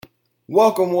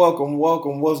Welcome.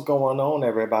 What's going on,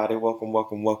 everybody?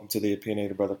 Welcome to the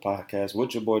Opinionated Brother Podcast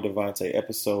with your boy Devontae,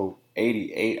 episode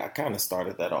 88. I kind of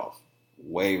started that off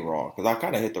way wrong because I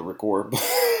kind of hit the record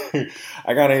button.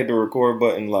 I kind of hit the record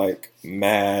button like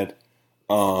madly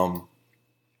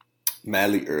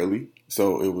early.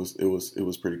 So it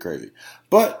was pretty crazy.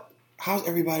 But how's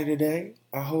everybody today?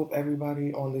 I hope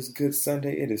everybody on this good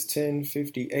Sunday. It is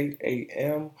 10:58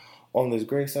 a.m. on this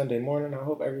great Sunday morning. I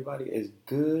hope everybody is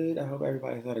good. I hope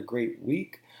everybody's had a great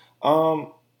week.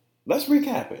 Let's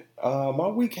recap it. My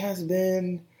week has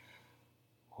been,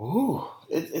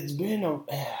 it's been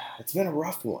a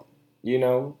rough one.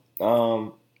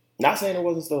 Not saying it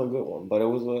wasn't still a good one, but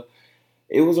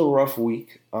it was a rough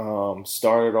week.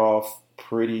 Started off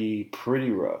pretty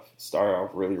rough. Started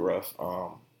off really rough.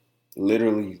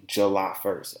 Literally July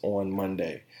 1st on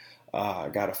Monday. I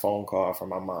got a phone call from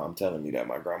my mom telling me that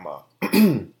my grandma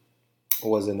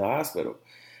was in the hospital.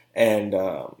 And,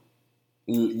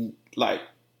 if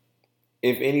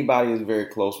anybody is very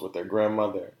close with their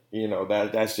grandmother,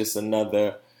 that's just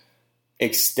another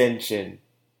extension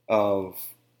of,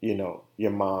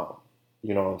 your mom.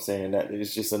 You know what I'm saying? That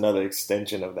it's just another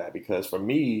extension of that. Because for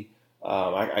me,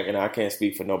 I can't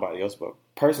speak for nobody else, but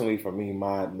personally for me,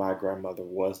 my grandmother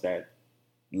was that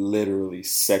literally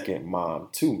second mom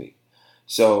to me.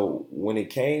 So when it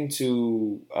came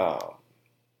to,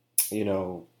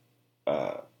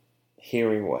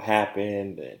 hearing what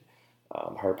happened and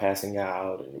her passing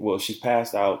out, she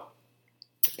passed out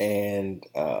and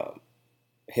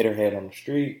hit her head on the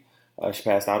street. She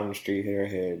passed out on the street, hit her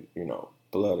head,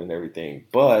 blood and everything.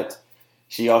 But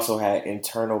she also had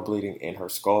internal bleeding in her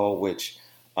skull, which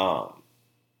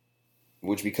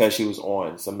because she was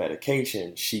on some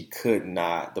medication, she could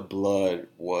not. The blood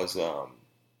was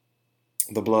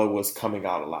coming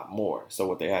out a lot more. So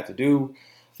what they had to do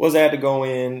was they had to go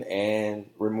in and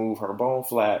remove her bone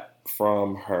flap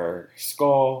from her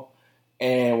skull.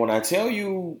 And when I tell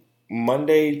you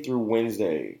Monday through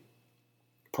Wednesday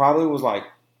probably was like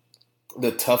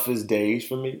the toughest days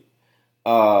for me.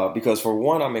 Because for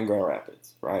one, I'm in Grand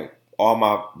Rapids, right? All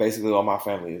my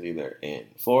family is either in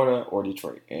Florida or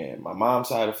Detroit. And my mom's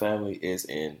side of the family is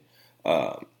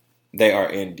they are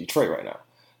in Detroit right now.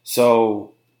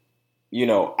 So,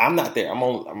 I'm not there. I'm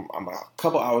a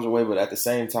couple hours away, but at the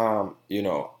same time,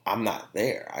 I'm not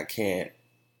there. I can't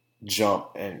jump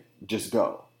and just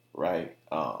go, right?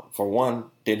 For one,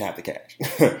 didn't have the cash.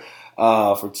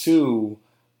 For two,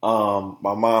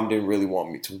 my mom didn't really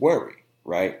want me to worry,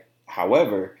 right?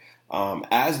 However,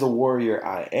 as the warrior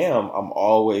I am, I'm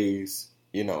always,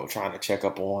 trying to check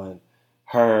up on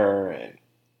her and,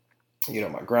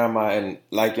 my grandma. And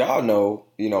like y'all know,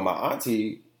 my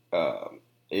auntie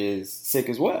is sick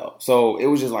as well. So it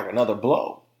was just like another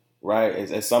blow, right?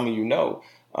 As some of you know,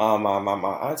 my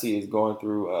auntie is going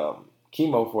through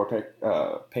chemo for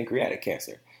pancreatic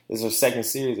cancer. This is her second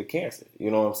series of cancer.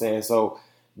 You know what I'm saying? So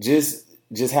just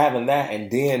having that,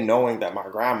 and then knowing that my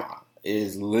grandma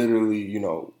is literally,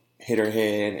 hit her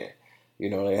head and,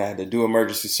 they had to do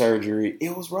emergency surgery.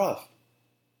 It was rough.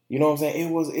 You know what I'm saying?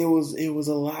 It was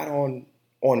a lot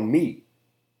on me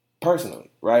personally,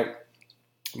 right?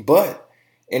 But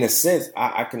in a sense,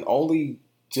 I can only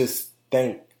just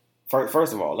thank,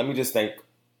 first of all, let me just thank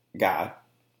God,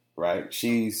 right?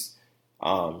 She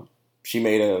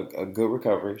made a good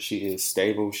recovery. She is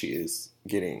stable. She is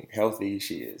getting healthy.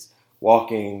 She is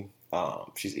walking.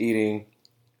 She's eating.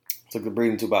 Took the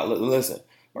breathing tube out. Listen,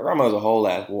 my grandma's a whole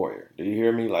ass warrior. Do you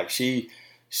hear me? Like she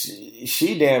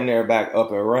damn near back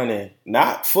up and running.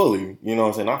 Not fully, you know what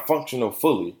I'm saying? Not functional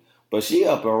fully, but she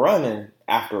up and running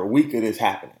after a week of this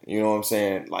happening. You know what I'm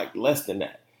saying? Like less than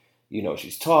that.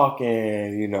 She's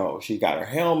talking, she got her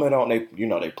helmet on.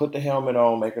 They put the helmet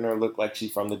on, making her look like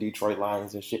she's from the Detroit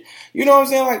Lions and shit. You know what I'm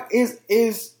saying? Like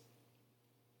she's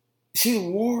a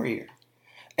warrior.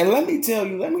 And let me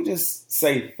just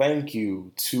say thank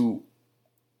you to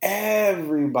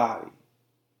everybody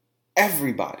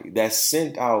that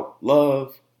sent out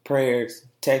love, prayers,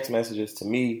 text messages to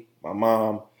me, my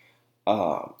mom.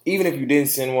 Even if you didn't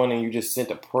send one and you just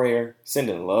sent a prayer,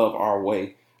 sending love our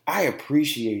way, I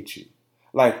appreciate you.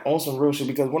 Like on some real shit,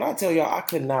 because when I tell y'all I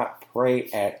could not pray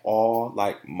at all,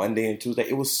 like Monday and Tuesday,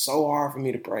 it was so hard for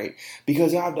me to pray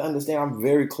because y'all have to understand I'm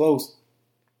very close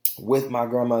with my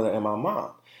grandmother and my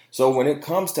mom. So when it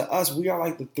comes to us, we are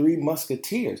like the three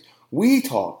musketeers. We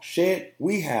talk shit.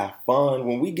 We have fun.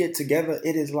 When we get together,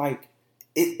 it is like,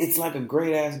 it's like a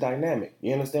great ass dynamic.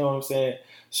 You understand what I'm saying?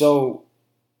 So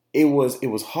it was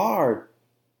hard.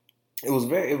 It was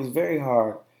very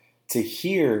hard to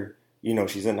hear,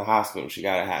 she's in the hospital. She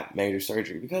got to have major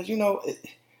surgery because,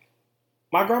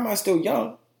 my grandma's still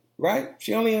young, right?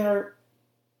 She only in her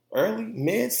early,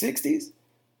 mid-60s,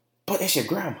 but it's your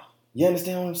grandma. You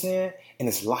understand what I'm saying? And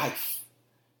it's life.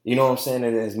 You know what I'm saying?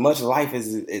 And as much life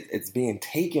as it's being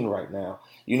taken right now,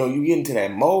 you know, you get into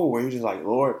that mode where you're just like,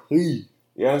 Lord, please.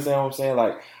 You understand what I'm saying?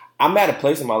 Like, I'm at a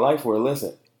place in my life where,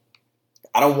 listen,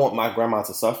 I don't want my grandma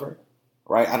to suffer,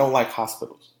 right? I don't like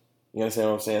hospitals. You understand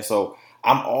what I'm saying? So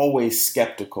I'm always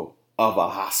skeptical of a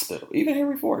hospital, even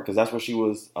Henry Ford, because that's where she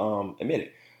was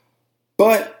admitted.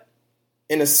 But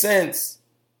in a sense,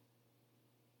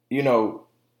 you know,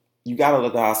 you got to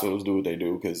let the hospitals do what they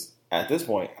do, because at this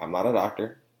point, I'm not a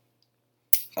doctor.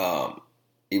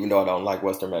 Even though I don't like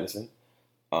Western medicine,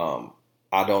 I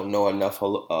don't know enough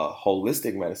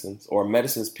holistic medicines or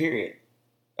medicines, period,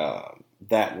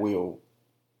 that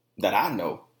I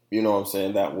know, you know what I'm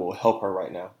saying, that will help her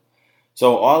right now.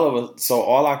 So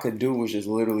all I could do was just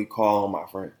literally call on my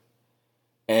friend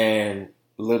and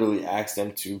literally ask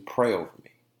them to pray over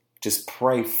me, just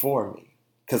pray for me,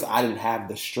 because I didn't have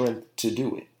the strength to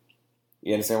do it.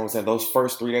 You understand what I'm saying? Those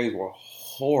first 3 days were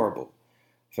horrible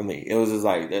for me. It was just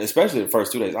like, especially the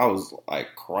first 2 days, I was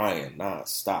like crying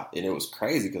nonstop, and it was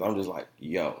crazy because I'm just like,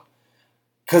 yo,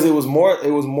 because it was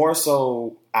more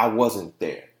so I wasn't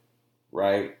there,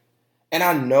 right? And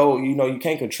I know, you know, you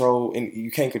can't control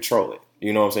it.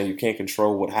 You know what I'm saying? You can't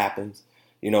control what happens.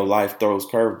 You know, life throws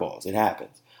curveballs. It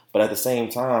happens. But at the same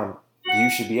time, you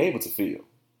should be able to feel,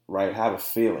 right? Have a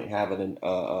feeling, having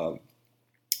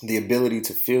the ability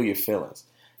to feel your feelings.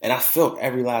 And I felt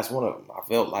every last one of them. I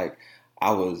felt like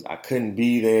I couldn't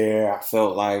be there. I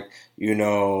felt like, you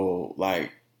know,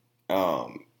 like, got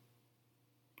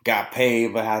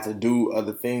paid, but had to do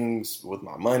other things with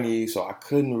my money. So I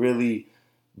couldn't really,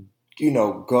 you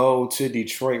know, go to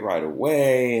Detroit right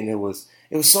away. And it was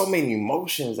so many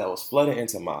emotions that was flooding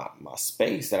into my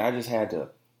space that I just had to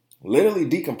literally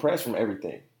decompress from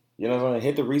everything. You know what I'm saying?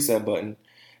 Hit the reset button.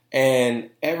 And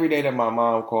every day that my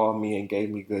mom called me and gave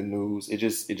me good news, it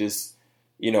just,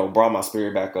 you know, brought my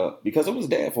spirit back up, because it was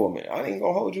dead for a minute. I ain't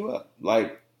gonna hold you up.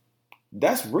 Like,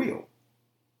 that's real.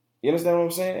 You understand what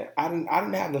I'm saying? I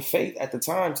didn't have the faith at the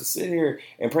time to sit here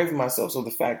and pray for myself. So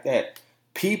the fact that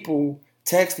people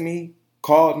text me,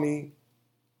 called me,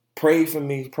 prayed for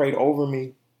me, prayed over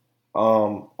me,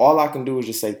 all I can do is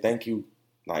just say thank you,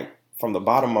 like, from the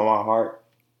bottom of my heart,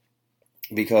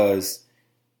 because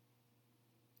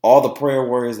all the prayer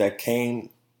words that came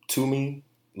to me,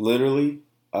 literally,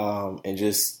 and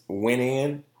just went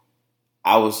in,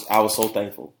 I was so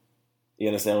thankful. You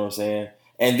understand what I'm saying?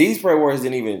 And these prayer words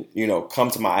didn't even, you know,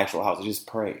 come to my actual house. I just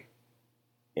prayed.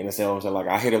 You understand what I'm saying? Like,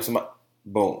 I hit up somebody,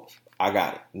 boom, I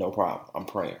got it. No problem. I'm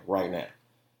praying right now.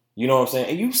 You know what I'm saying?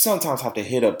 And you sometimes have to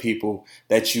hit up people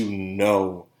that you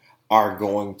know are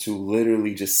going to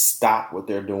literally just stop what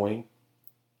they're doing.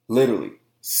 Literally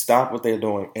stop what they're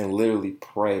doing and literally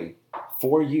pray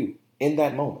for you in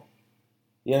that moment.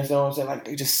 You understand what I'm saying? Like,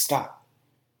 they just stop.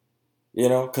 You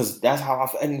know, because that's how I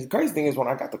feel. And the crazy thing is, when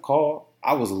I got the call,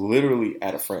 I was literally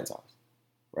at a friend's house,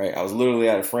 right? I was literally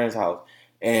at a friend's house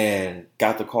and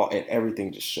got the call, and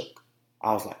everything just shook.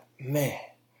 I was like, man.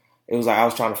 It was like I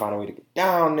was trying to find a way to get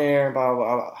down there, blah,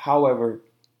 blah, blah. However,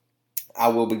 I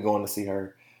will be going to see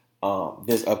her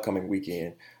this upcoming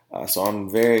weekend. So I'm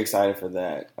very excited for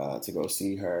that, to go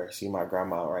see her, see my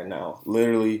grandma right now.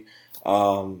 Literally,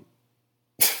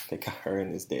 they got her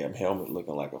in this damn helmet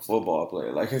looking like a football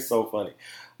player. Like, it's so funny.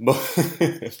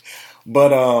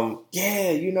 But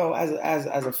yeah, you know,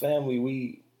 as a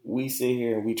family, we sit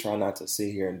here and we try not to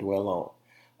sit here and dwell on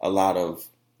a lot of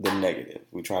the negative.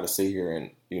 We try to sit here and,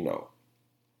 you know,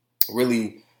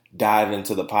 really dive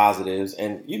into the positives.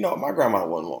 And, you know, my grandma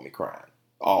wouldn't want me crying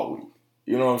all week.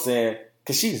 You know what I'm saying?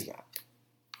 Because she's not,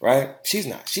 right? She's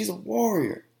not. She's a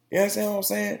warrior. You understand what I'm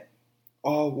saying?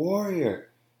 A warrior.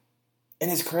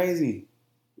 And it's crazy.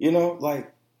 You know,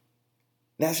 like,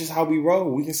 that's just how we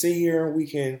roll. We can sit here and we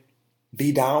can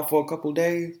be down for a couple of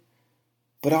days.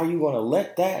 But are you going to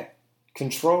let that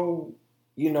control,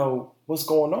 you know, what's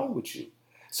going on with you?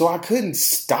 So I couldn't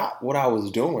stop what I was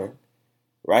doing,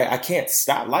 right? I can't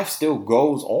stop. Life still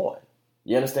goes on.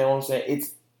 You understand what I'm saying?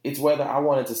 It's whether I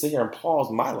wanted to sit here and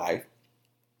pause my life,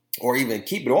 or even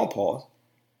keep it on pause,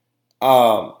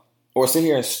 or sit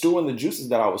here and stew in the juices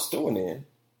that I was stewing in,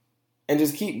 and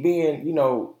just keep being, you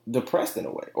know, depressed in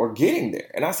a way, or getting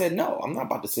there. And I said, no, I'm not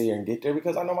about to sit here and get there,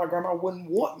 because I know my grandma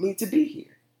wouldn't want me to be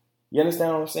here. You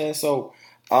understand what I'm saying? So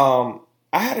I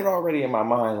had it already in my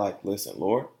mind, like, listen,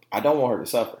 Lord, I don't want her to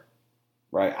suffer,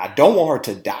 right? I don't want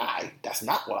her to die. That's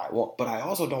not what I want. But I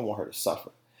also don't want her to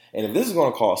suffer. And if this is going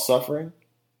to cause suffering,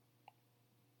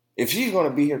 if she's going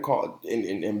to be here called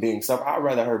and being suffer, I'd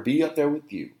rather her be up there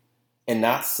with you and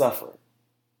not suffer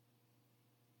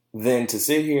than to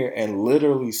sit here and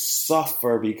literally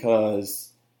suffer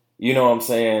because, you know what I'm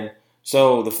saying?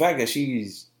 So the fact that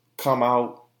she's come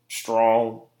out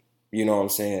strong, you know what I'm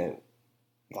saying,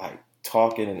 like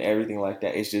talking and everything like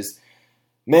that, it's just,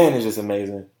 man, it's just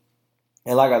amazing.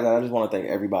 And like I said, I just want to thank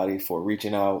everybody for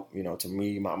reaching out, you know, to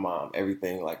me, my mom,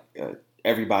 everything. Like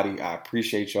everybody, I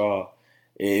appreciate y'all.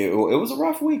 It was a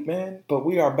rough week, man, but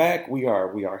we are back. We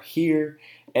are here,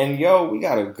 and yo, we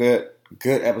got a good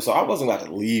episode. I wasn't about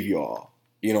to leave y'all,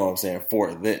 you know what I'm saying,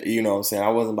 for this, you know what I'm saying. I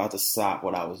wasn't about to stop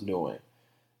what I was doing,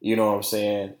 you know what I'm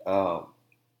saying, because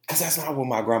that's not what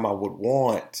my grandma would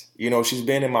want. You know, she's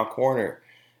been in my corner.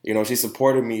 You know, she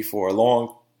supported me for a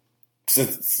long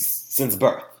since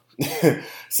birth.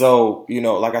 So, you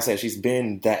know, like I said, she's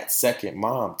been that second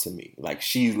mom to me. Like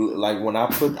she, like when I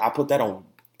put that on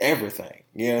everything.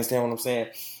 You understand what I'm saying?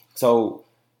 So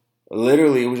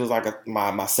literally, it was just like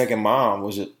my second mom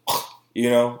was just, you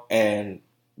know, and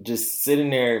just sitting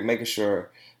there making sure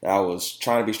that I was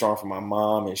trying to be strong for my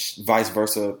mom and vice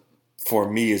versa for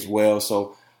me as well.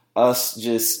 So us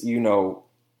just, you know,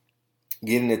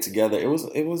 getting it together, it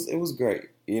was great.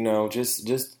 You know,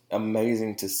 just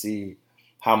amazing to see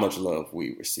how much love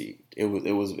we received. It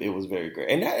was very great.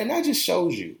 And that just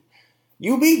shows you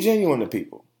be genuine to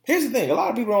people. Here's the thing, a lot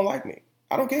of people don't like me.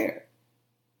 I don't care.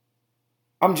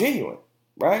 I'm genuine,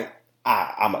 right?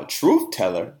 I'm a truth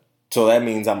teller, so that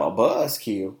means I'm a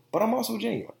buzzkill, but I'm also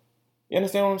genuine. You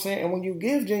understand what I'm saying? And when you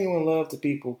give genuine love to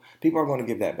people, people are going to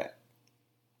give that back.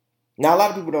 Now, a lot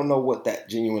of people don't know what that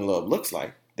genuine love looks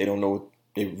like. They don't know what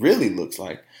it really looks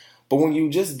like. But when you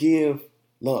just give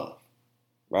love,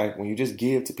 right? When you just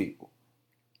give to people,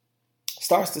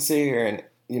 starts to sit here and,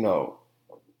 you know,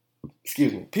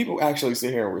 people actually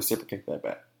sit here and reciprocate that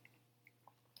back.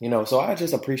 You know, so I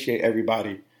just appreciate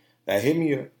everybody that hit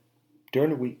me up during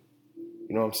the week.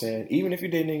 You know what I'm saying? Even if you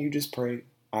didn't and you just prayed,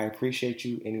 I appreciate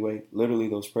you anyway. Literally,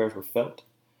 those prayers were felt.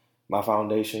 My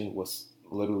foundation was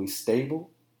literally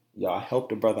stable. Y'all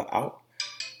helped a brother out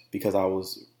because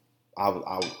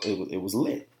it was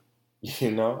lit.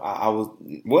 You know, I was,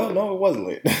 well, no, it wasn't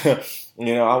lit.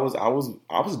 You know,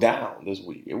 I was down this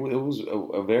week. It was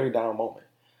a very down moment.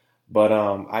 But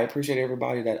I appreciate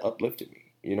everybody that uplifted me.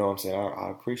 You know what I'm saying? I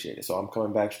appreciate it. So I'm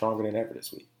coming back stronger than ever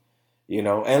this week. You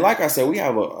know, and like I said, we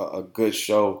have a good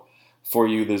show for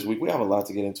you this week. We have a lot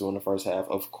to get into in the first half,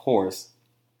 of course,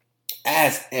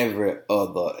 as every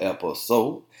other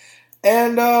episode.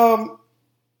 And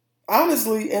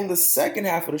honestly, in the second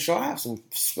half of the show, I have some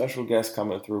special guests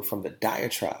coming through from the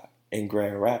Diatribe in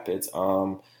Grand Rapids.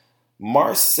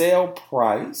 Marcel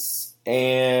Price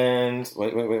and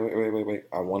wait.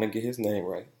 I want to get his name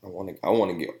right. I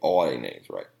want to get all their names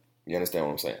right. You understand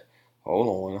what I'm saying?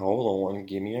 Hold on.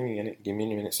 Give me a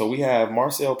minute. So we have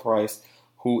Marcel Price,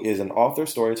 who is an author,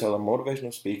 storyteller,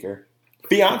 motivational speaker,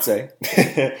 fiance,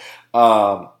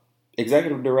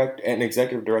 executive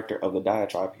director of the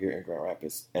Diatribe here in Grand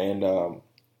Rapids, and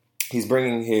he's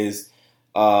bringing his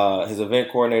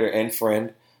event coordinator and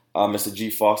friend, Mr. G.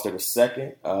 Foster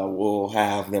II. We'll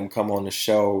have them come on the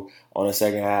show on the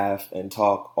second half and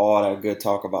talk all that good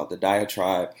talk about the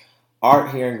Diatribe art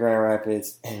here in Grand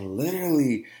Rapids and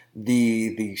literally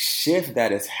the shift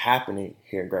that is happening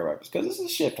here in Grand Rapids, because there's a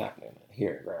shift happening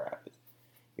here in Grand Rapids.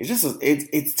 It's just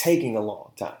it's taking a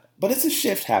long time, but it's a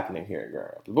shift happening here in Grand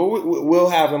Rapids. But we'll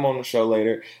have him on the show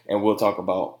later, and we'll talk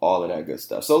about all of that good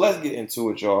stuff. So let's get into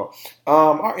it, y'all.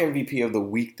 Our MVP of the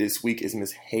week this week is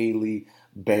Miss Haley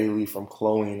Bailey from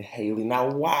Chloe and Haley. Now,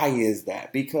 why is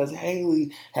that? Because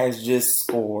Haley has just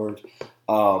scored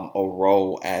a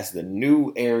role as the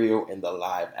new Ariel in the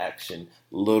live-action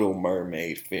Little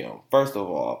Mermaid film. First of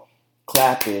all,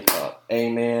 clap it up.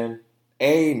 Amen.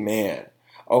 Amen.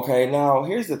 Okay, now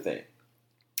here's the thing.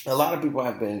 A lot of people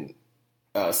have been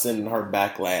sending her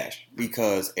backlash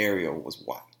because Ariel was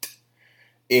white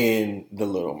in The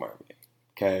Little Mermaid.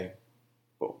 Okay?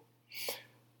 Boom.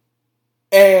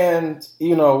 And,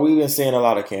 you know, we've been seeing a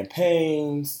lot of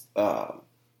campaigns, a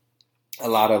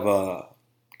lot of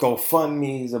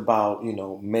GoFundMes about, you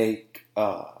know, make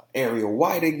Ariel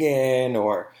white again,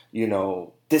 or, you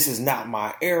know, this is not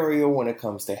my Ariel when it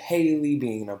comes to Haley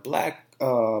being a black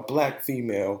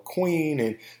female queen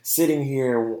and sitting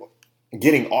here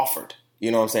getting offered.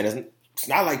 You know what I'm saying? It's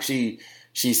not like she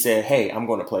said, hey, I'm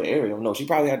going to play Ariel. No, she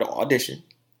probably had to audition,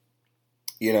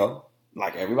 you know,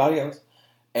 like everybody else.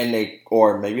 And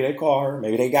maybe they call her,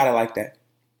 maybe they got it like that,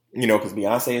 you know, because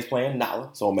Beyonce is playing Nala,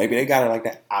 so maybe they got it like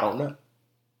that. I don't know,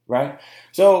 right?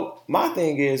 So my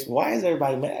thing is, why is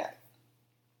everybody mad?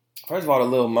 First of all, the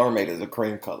Little Mermaid is a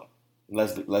cream color.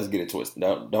 Let's get it twisted.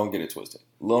 Don't get it twisted.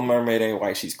 Little Mermaid ain't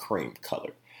white; she's cream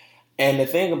colored. And the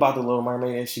thing about the Little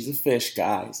Mermaid is she's a fish,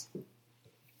 guys.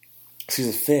 She's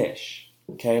a fish.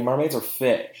 Okay, mermaids are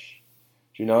fish.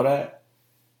 Do you know that?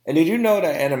 And did you know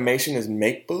that animation is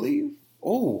make believe?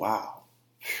 Oh wow!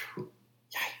 Whew.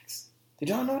 Yikes! Did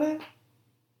y'all know that?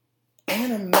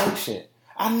 Animation.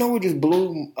 I know it just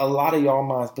blew a lot of y'all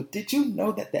minds, but did you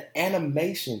know that the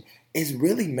animation is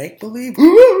really make believe?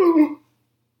 Oh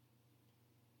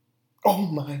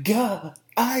my god!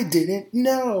 I didn't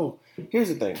know. Here's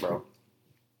the thing, bro.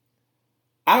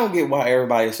 I don't get why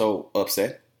everybody is so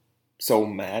upset, so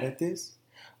mad at this.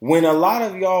 When a lot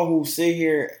of y'all who sit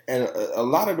here and a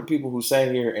lot of the people who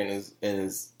sat here and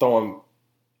is throwing,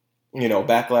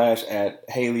 backlash at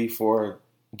Haley for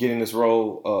getting this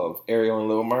role of Ariel and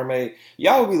Little Mermaid,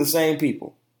 y'all will be the same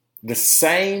people. The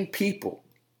same people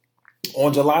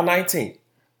on July 19th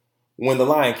when The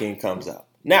Lion King comes out.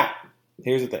 Now,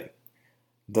 here's the thing.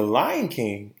 The Lion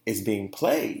King is being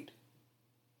played.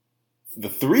 The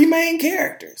three main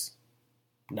characters,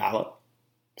 Nala,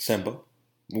 Simba,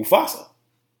 Mufasa,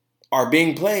 are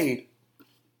being played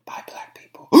by black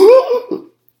people.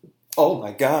 Oh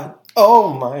my God.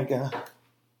 Oh my God.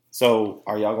 So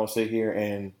are y'all gonna sit here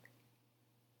and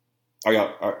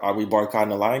are we boycotting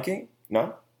the Lion King?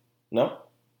 No?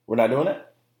 We're not doing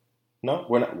that? No,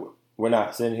 we're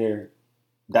not sitting here.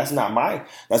 That's not my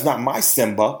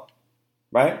Simba,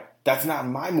 right? That's not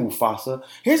my Mufasa.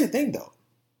 Here's the thing though.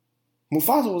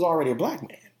 Mufasa was already a black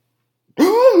man.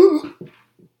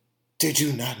 Did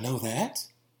you not know that?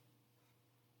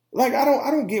 Like, I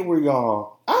don't get where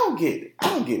y'all, I don't get it.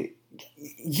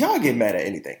 Y'all get mad at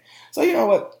anything. So you know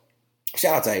what?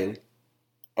 Shout out to Haley.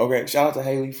 Okay, shout out to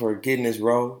Haley for getting this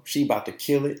role. She about to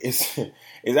kill it. It's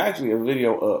actually a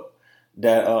video up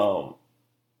that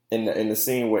in the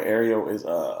scene where Ariel is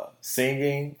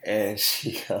singing and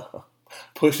she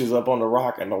pushes up on the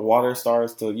rock and the water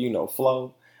starts to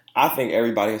flow. I think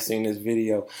everybody has seen this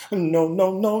video. No.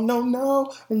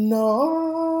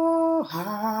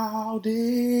 How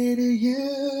did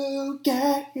you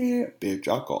get here? Bitch,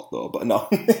 I caught though, but no.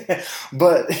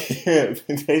 But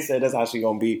they said that's how she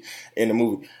gonna be in the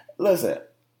movie. Listen,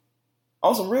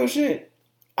 on some real shit,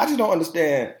 I just don't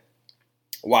understand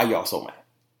why y'all so mad.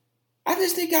 I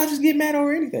just think y'all just get mad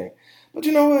over anything. But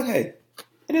you know what? Hey,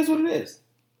 it is what it is.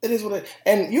 It is what it is.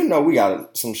 And we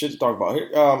got some shit to talk about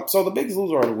here. So the biggest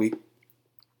loser of the week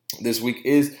this week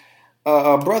is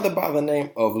a brother by the name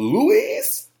of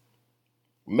Louis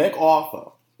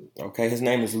MacArthur. Okay, his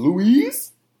name is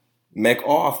Louis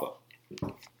MacArthur.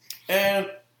 And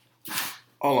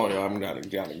hold on, y'all, I'm gotta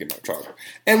get my charger.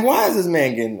 And why is this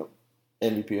man getting the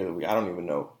MVP of the week? I don't even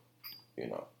know,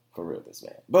 for real, this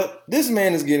man. But this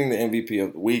man is getting the MVP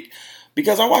of the week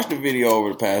because I watched a video over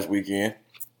the past weekend.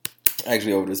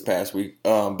 Actually, over this past week,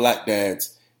 black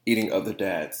dads eating other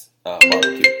dads'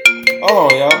 barbecue.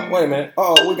 Hold on, y'all. Wait a minute.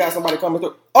 We got somebody coming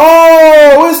through.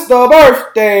 Oh, it's the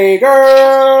birthday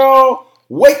girl.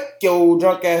 Wake your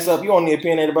drunk ass up. You on the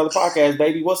Opinionated Brother Podcast,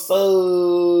 baby. What's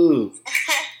up?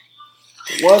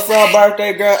 What's up,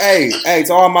 birthday girl? Hey,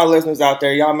 to all my listeners out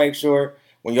there, y'all make sure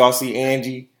when y'all see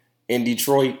Angie in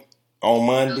Detroit on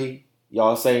Monday,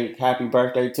 y'all say happy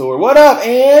birthday to her. What up,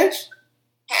 Ange?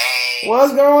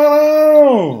 What's going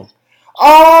on?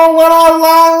 Oh, what up,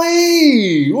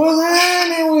 Lolly? What's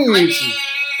happening with you?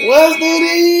 What's the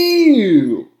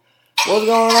deal? What's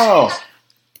going on?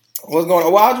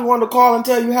 Well, I just wanted to call and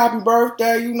tell you happy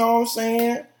birthday. You know what I'm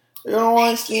saying? You know what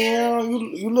I'm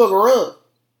saying? You look rough.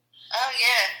 Oh,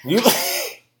 yeah. You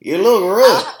look rough.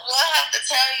 We'll have to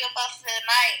tell you about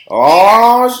tonight.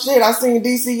 Oh, shit. I seen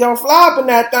DC Young Fly up in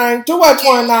that thing too at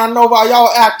 29 Nova. Y'all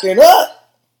acting up.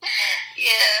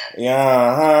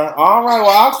 Yeah, All right, well,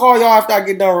 I'll call y'all after I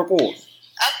get done recording.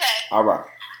 Okay. All right.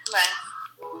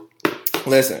 Bye.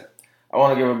 Listen, I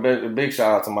want to give a big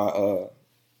shout out to my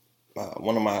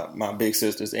one of my big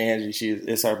sisters, Angie.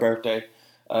 It's her birthday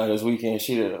this weekend.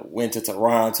 She went to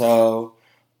Toronto,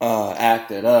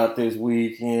 acted up this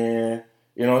weekend.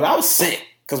 I was sick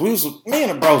because me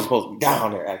and the bros were supposed to be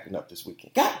down there acting up this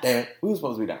weekend. God damn it, we were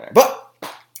supposed to be down there. But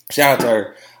shout out to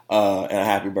her and a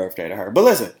happy birthday to her. But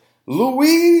listen.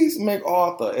 Louis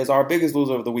MacArthur is our biggest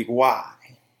loser of the week. Why?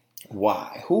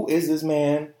 Who is this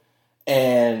man?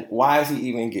 And why is he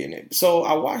even getting it? So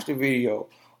I watched a video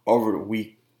over the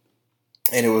week,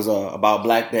 and it was about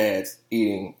black dads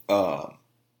eating other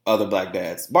black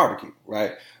dads' barbecue,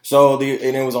 right? So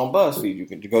and it was on BuzzFeed. You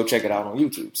can go check it out on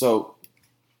YouTube. So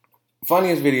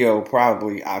funniest video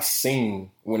probably I've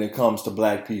seen when it comes to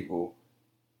black people,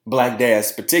 black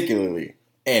dads particularly.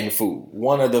 And food.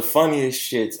 One of the funniest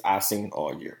shits I've seen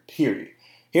all year, period.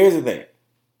 Here's the thing.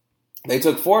 They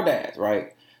took 4 dads,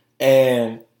 right?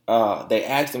 And they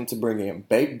asked him to bring in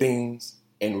baked beans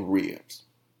and ribs.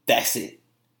 That's it.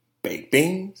 Baked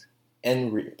beans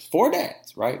and ribs. 4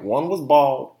 dads, right? One was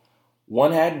bald.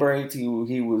 One had braids. He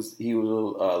was a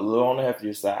little on the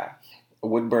heftier side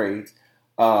with braids.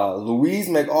 Louise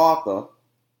MacArthur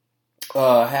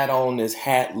had on this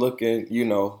hat looking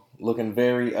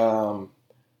very what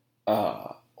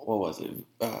was it?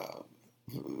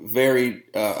 Very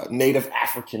native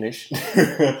Africanish.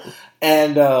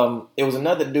 And it was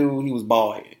another dude, he was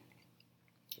bald headed.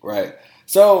 Right.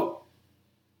 So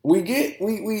we get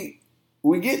to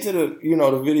the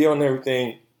the video and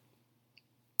everything,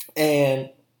 and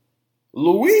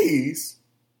Louise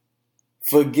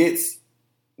forgets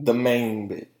the main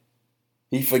bit.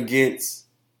 He forgets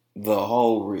the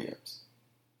whole ribs.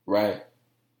 Right?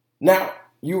 Now,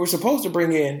 you were supposed to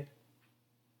bring in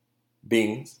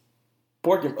beans,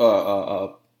 pork and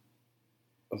was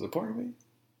it pork and beans?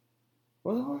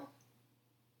 Was it what?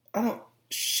 I don't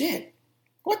shit.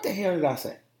 What the hell did I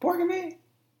say? Pork and beans?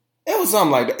 It was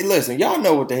something like that. Listen, y'all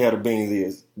know what the hell the beans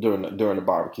is during the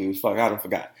barbecues. Fuck, I done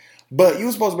forgot. But you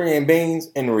were supposed to bring in beans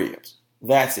and ribs.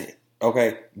 That's it.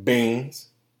 Okay? Beans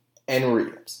and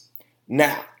ribs.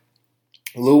 Now,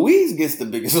 Louise gets the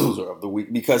biggest loser of the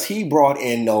week because he brought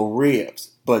in no ribs,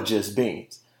 but just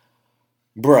beans.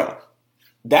 Bruh,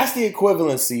 that's the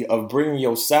equivalency of bringing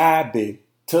your side bit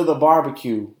to the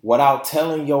barbecue without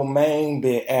telling your main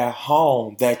bit at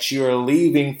home that you're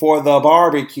leaving for the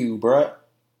barbecue, bruh.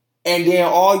 And then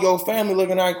all your family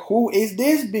looking like, who is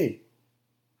this bit?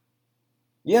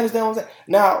 You understand what I'm saying?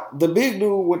 Now, the big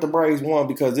dude with the braids won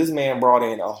because this man brought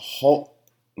in a whole...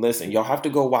 Listen, y'all have to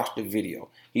go watch the video.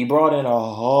 He brought in a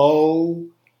whole,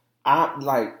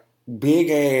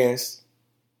 big-ass,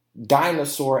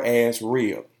 dinosaur-ass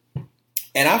rib.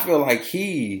 And I feel like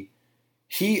the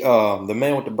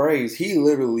man with the braids, he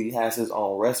literally has his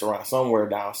own restaurant somewhere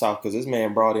down south because this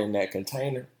man brought in that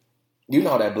container. You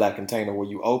know that black container where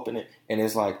you open it and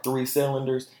it's like 3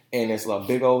 cylinders and it's a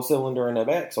big old cylinder in the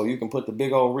back. So you can put the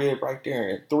big old rib right there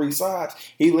and 3 sides.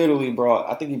 He literally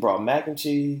brought mac and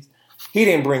cheese. He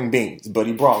didn't bring beans, but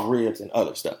he brought ribs and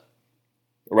other stuff.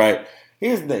 Right?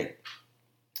 Here's the thing.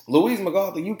 Louise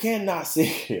MacArthur, you cannot sit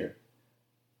here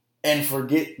and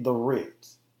forget the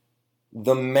ribs.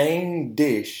 The main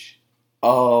dish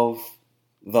of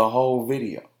the whole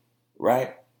video.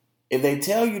 Right? If they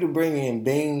tell you to bring in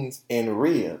beans and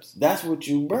ribs, that's what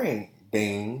you bring.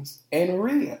 Beans and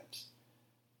ribs.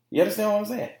 You understand what I'm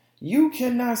saying? You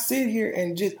cannot sit here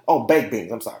and just... Oh, baked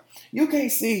beans. I'm sorry. You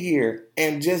can't sit here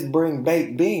and just bring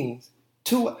baked beans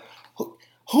to...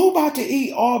 Who about to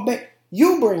eat all baked...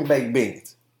 You bring baked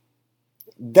beans.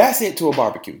 That's it to a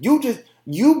barbecue. You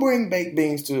bring baked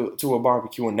beans to a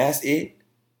barbecue and that's it.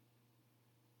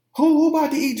 Who about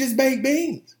to eat just baked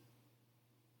beans?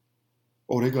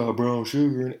 Oh, they got brown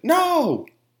sugar in it. No!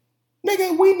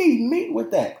 Nigga, we need meat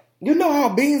with that. You know how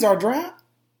beans are dry?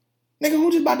 Nigga,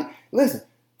 who just about to... Listen,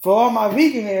 for all my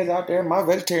vegan heads out there, my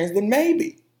vegetarians, then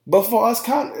maybe. But for us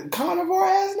carnivore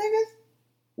ass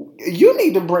niggas, you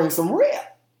need to bring some rib.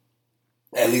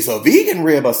 At least a vegan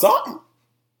rib or something.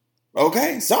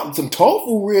 Okay? Some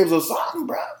tofu ribs or something,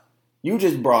 bro. You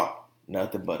just brought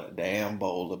nothing but a damn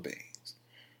bowl of beans.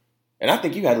 And I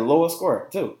think you had the lowest score,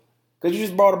 too. Because you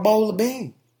just brought a bowl of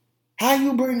beans. How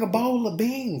you bring a bowl of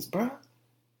beans, bro?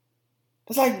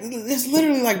 It's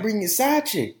literally like bringing your side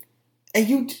chick. And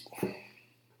you...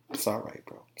 It's all right,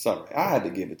 bro. It's all right. I had to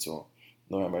give it to him.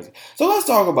 No mercy. So let's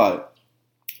talk about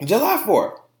it. July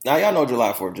 4th. Now, y'all know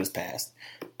July 4th just passed.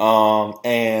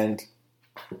 And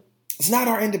it's not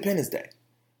our Independence Day.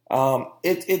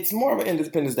 It's more of an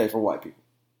Independence Day for white people.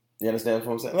 You understand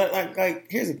what I'm saying? Like,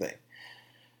 here's the thing.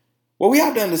 What we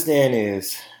have to understand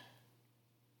is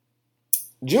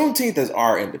Juneteenth is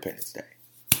our Independence Day.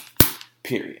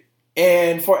 Period.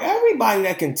 And for everybody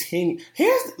that continue,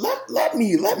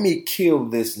 let me kill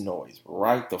this noise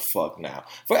right the fuck now.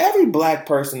 For every black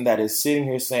person that is sitting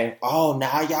here saying, "Oh,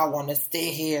 now y'all want to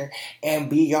sit here and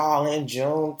be all in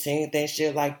Juneteenth and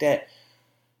shit like that,"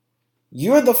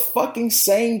 you're the fucking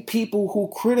same people who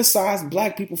criticize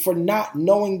black people for not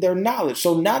knowing their knowledge.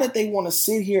 So now that they want to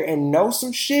sit here and know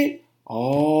some shit,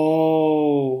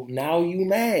 oh, now you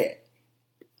mad.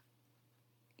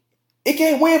 It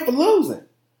can't win for losing.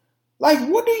 Like,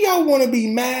 what do y'all want to be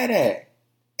mad at?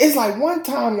 It's like one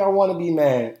time y'all want to be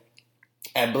mad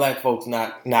at black folks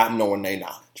not knowing their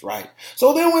knowledge, right?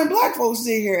 So then when black folks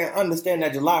sit here and understand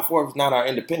that July 4th is not our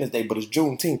Independence Day, but it's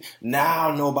Juneteenth, now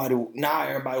everybody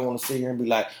want to sit here and be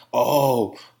like,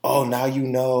 oh, now you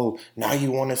know. Now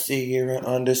you want to sit here and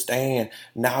understand.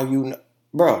 Now you know.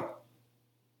 Bro,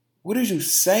 what is you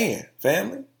saying,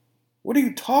 family? What are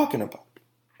you talking about?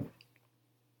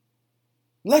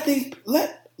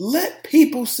 Let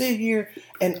people sit here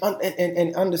and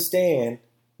understand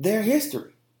their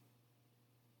history.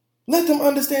 Let them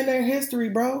understand their history,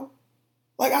 bro.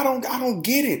 Like, I don't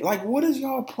get it. Like, what is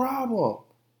y'all problem?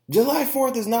 July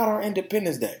 4th is not our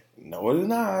Independence Day. No, it is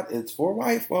not. It's for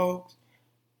white folks.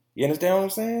 You understand what I'm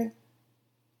saying?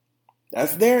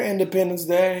 That's their Independence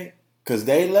Day because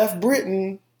they left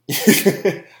Britain.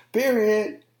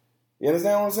 Period. You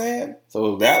understand what I'm saying?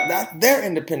 So that's their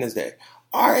Independence Day.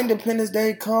 Our Independence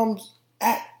Day comes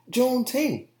at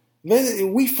Juneteenth.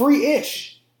 We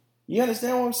free-ish. You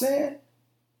understand what I'm saying?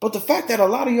 But the fact that a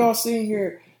lot of y'all sitting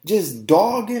here just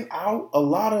dogging out a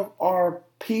lot of our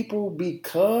people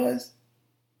because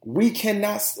we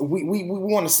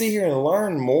want to sit here and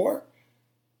learn more.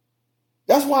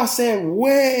 That's why I said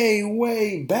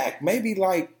way back, maybe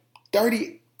like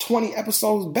 30, 20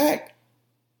 episodes back,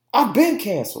 I've been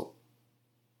canceled.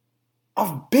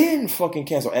 I've been fucking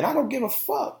canceled. And I don't give a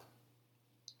fuck.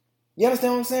 You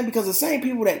understand what I'm saying? Because the same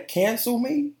people that cancel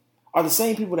me are the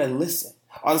same people that listen,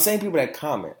 are the same people that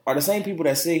comment, are the same people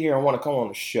that sit here and want to come on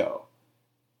the show.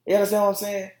 You understand what I'm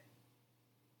saying?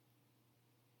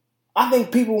 I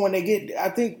think people when they get, I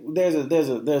think there's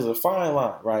a fine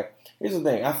line, right? Here's the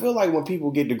thing. I feel like when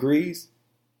people get degrees,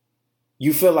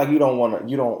 you feel like you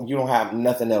don't have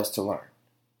nothing else to learn.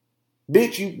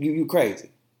 Bitch, you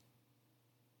crazy.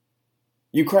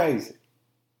 You crazy.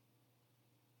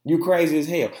 You crazy as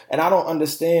hell. And I don't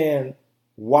understand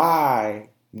why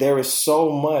there is so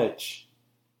much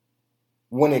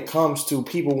when it comes to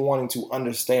people wanting to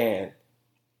understand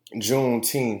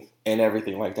Juneteenth and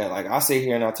everything like that. Like, I sit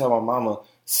here and I tell my mama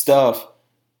stuff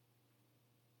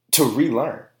to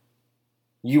relearn.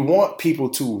 You want people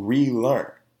to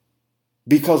relearn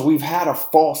because we've had a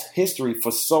false history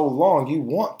for so long. You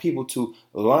want people to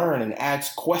learn and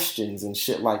ask questions and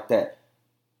shit like that.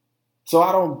 So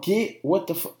I don't get what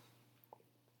the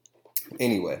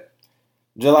Anyway,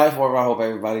 July 4th, I hope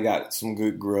everybody got some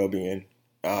good grub in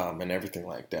and everything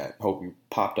like that. Hope you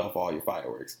popped off all your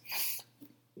fireworks.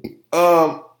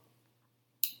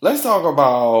 Let's talk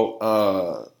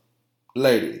about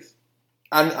ladies.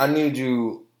 I need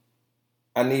you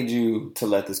to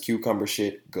let this cucumber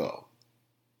shit go.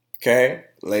 Okay?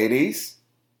 Ladies.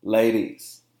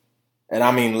 And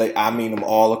I mean them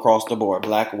all across the board.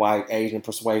 Black, white, Asian,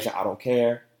 persuasion, I don't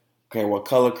care. Okay, what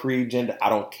color, creed, gender, I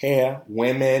don't care.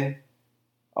 Women,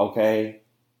 okay?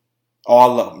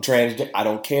 All of them. Transgender, I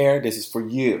don't care. This is for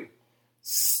you.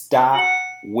 Stop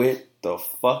with the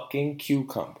fucking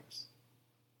cucumbers.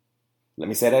 Let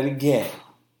me say that again.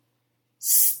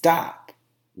 Stop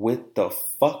with the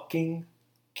fucking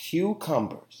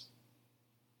cucumbers.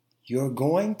 You're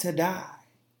going to die.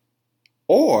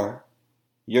 Or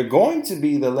you're going to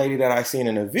be the lady that I seen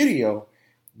in a video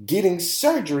getting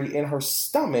surgery in her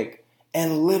stomach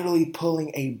and literally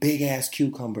pulling a big ass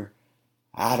cucumber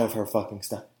out of her fucking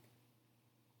stomach.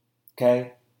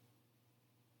 Okay?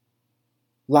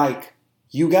 Like,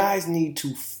 you guys need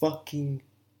to fucking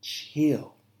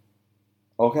chill.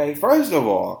 Okay? First of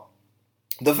all,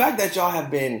 the fact that y'all have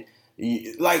been,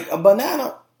 like, a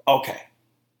banana, okay.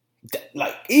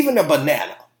 Like, even a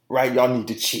banana, right? Y'all need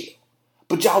to chill.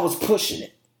 But y'all was pushing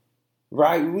it,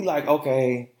 right? We like,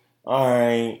 okay, all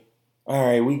right,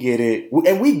 we get it.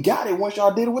 And we got it once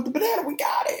y'all did it with the banana. We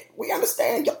got it. We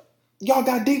understand. Y'all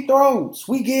got deep throats.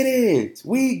 We get it.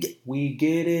 We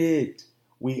get it.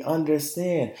 We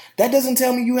understand. That doesn't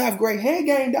tell me you have great head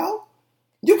game, though.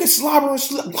 You can slobber and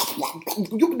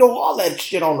you can do all that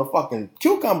shit on the fucking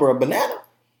cucumber or banana.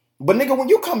 But nigga, when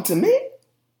you come to me,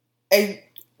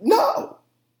 no.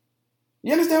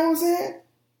 You understand what I'm saying?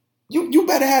 You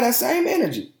better have that same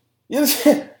energy. You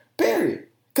understand? Period.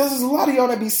 Because there's a lot of y'all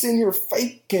that be sitting here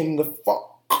faking the funk.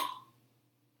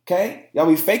 Okay? Y'all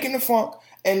be faking the funk,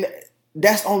 and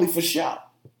that's only for show.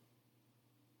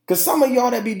 Because some of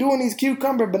y'all that be doing these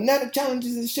cucumber banana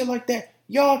challenges and shit like that,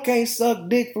 y'all can't suck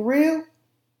dick for real.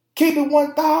 Keep it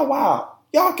 1,000 wild.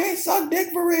 Y'all can't suck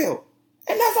dick for real.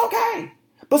 And that's okay.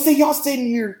 But see, y'all sitting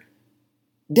here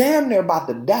damn near about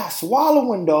to die,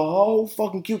 swallowing the whole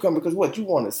fucking cucumber because what, you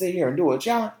want to sit here and do a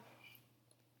challenge?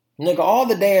 Nigga, all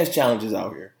the dance challenges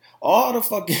out here, all the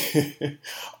fucking,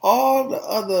 all the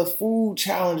other food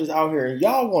challenges out here, and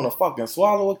y'all want to fucking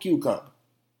swallow a cucumber.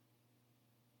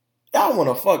 Y'all want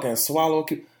to fucking swallow a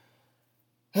cucumber.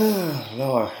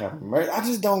 Lord have mercy. I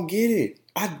just don't get it.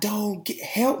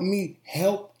 Help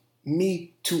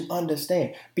me to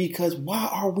understand. Because why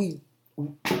are we,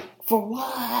 for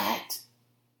what?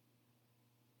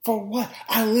 For what?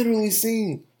 I literally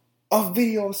seen a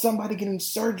video of somebody getting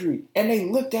surgery and they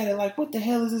looked at it like, what the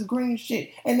hell is this green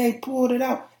shit? And they pulled it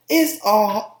out.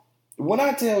 When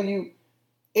I tell you,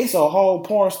 It's a whole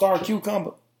porn star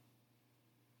cucumber.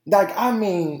 Like, I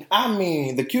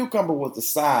mean, the cucumber was the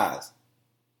size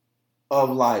of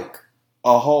like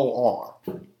a whole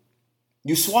arm.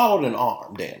 You swallowed an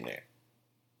arm, damn near.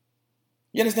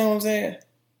 You understand what I'm saying?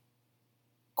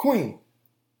 Queen,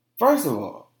 first of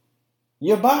all,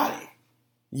 your body,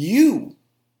 you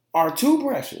are too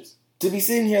precious to be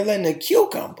sitting here letting a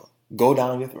cucumber go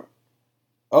down your throat.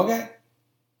 Okay?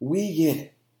 We get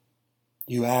it.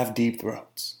 You have deep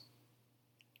throats.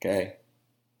 Okay?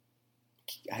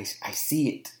 I see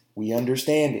it. We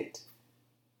understand it.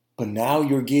 But now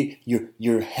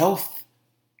your health,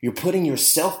 you're putting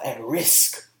yourself at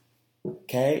risk.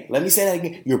 Okay? Let me say that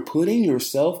again. You're putting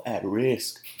yourself at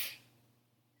risk.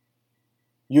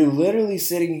 You're literally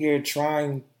sitting here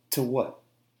trying to what?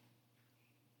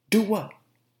 Do what?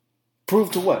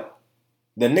 Prove to what?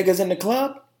 The niggas in the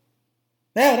club?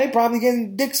 Yeah, they probably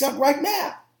getting dick sucked right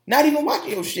now. Not even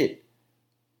watching your shit.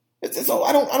 So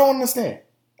I don't understand.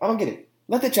 I don't get it.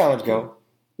 Let the challenge go.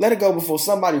 Let it go before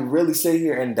somebody really sit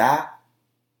here and die.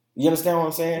 You understand what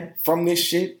I'm saying? From this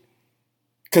shit.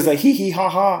 Cause a hee hee ha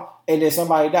ha and then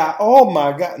somebody die. Oh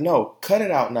my God. No, cut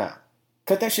it out now.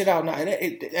 Cut that shit out now.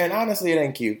 And honestly, it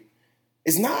ain't cute.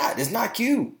 It's not. It's not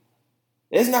cute.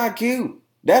 It's not cute.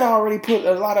 That already put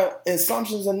a lot of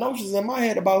assumptions and notions in my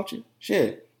head about you.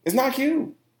 Shit. It's not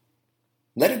cute.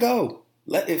 Let it go.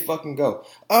 Let it fucking go.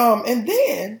 And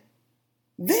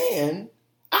then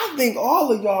I think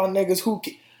all of y'all niggas who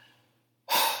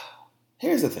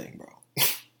here's the thing,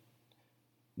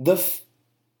 bro.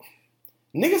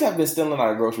 Niggas have been stealing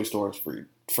out of grocery stores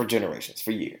for generations,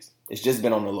 for years. It's just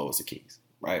been on the lowest of keys,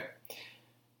 right?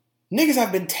 Niggas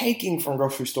have been taking from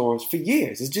grocery stores for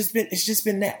years. It's just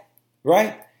been that,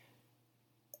 right?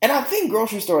 And I think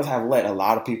grocery stores have let a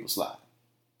lot of people slide.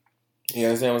 You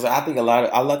know what I'm saying? I think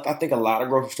a lot of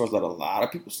grocery stores let a lot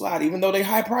of people slide, even though they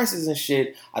high prices and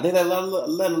shit. I think they let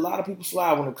a lot of people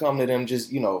slide when it comes to them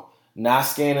just, not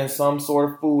scanning some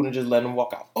sort of food and just letting them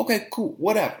walk out. Okay, cool,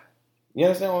 whatever. You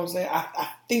understand what I'm saying? I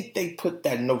think they put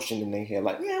that notion in their head,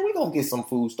 like, yeah, we're going to get some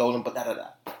food stolen, but da-da-da.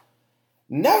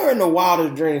 Never in the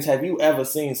wildest dreams have you ever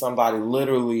seen somebody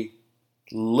literally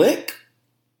lick,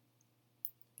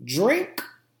 drink,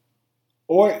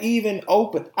 or even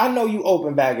open. I know you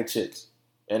open bag of chips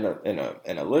in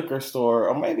a liquor store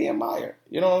or maybe in Meijer.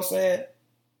 You know what I'm saying?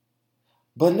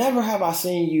 But never have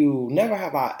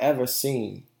I ever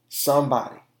seen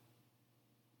somebody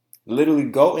literally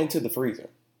go into the freezer,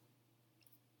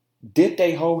 dip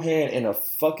their whole hand in a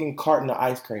fucking carton of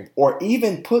ice cream, or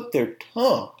even put their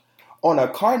tongue on a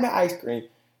carton of ice cream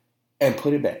and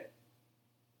put it back.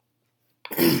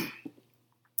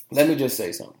 Let me just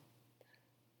say something.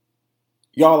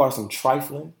 Y'all are some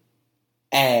trifling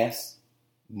ass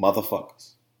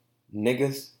motherfuckers.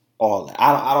 Niggas, all that.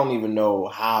 I don't even know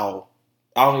how,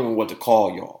 I don't even know what to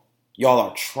call y'all. Y'all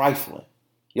are trifling.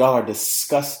 Y'all are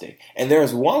disgusting. And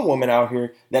there's one woman out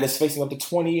here that is facing up to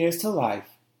 20 years to life.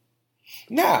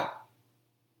 Now,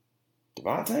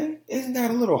 Devontae, isn't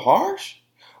that a little harsh?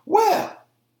 Well,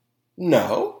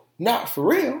 no, not for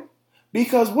real.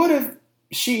 Because what if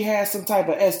she has some type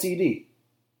of STD?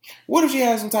 What if she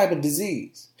has some type of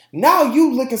disease? Now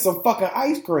you licking some fucking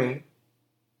ice cream,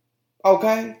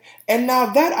 okay? And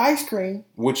now that ice cream,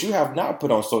 which you have not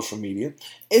put on social media,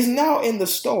 is now in the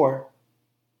store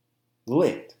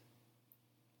licked.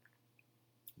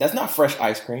 That's not fresh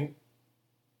ice cream.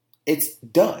 It's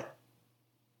done.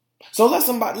 So let's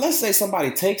say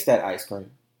somebody takes that ice cream,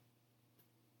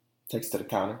 takes it to the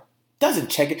counter,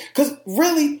 doesn't check it. Because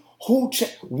really,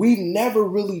 we've never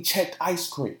really checked ice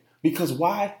cream. Because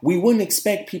why? We wouldn't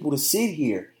expect people to sit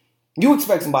here. You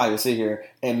expect somebody to sit here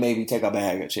and maybe take a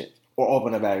bag of chips or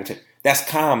open a bag of chips. That's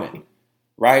common,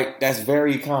 right? That's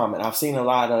very common. I've seen a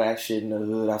lot of that shit in the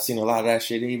hood. I've seen a lot of that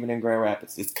shit even in Grand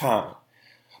Rapids. It's common.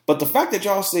 But the fact that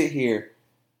y'all sit here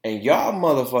and y'all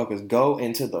motherfuckers go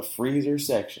into the freezer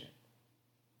section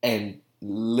and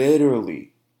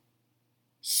literally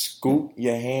scoop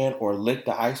your hand or lick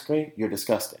the ice cream, you're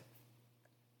disgusting.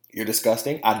 You're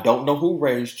disgusting. I don't know who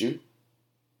raised you.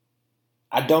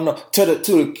 I don't know. To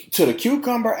the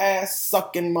cucumber ass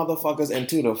sucking motherfuckers and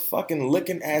to the fucking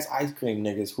licking ass ice cream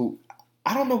niggas who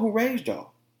I don't know who raised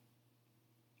y'all.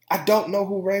 I don't know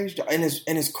who raised y'all. And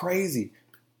it's crazy.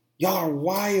 Y'all are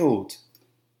wild.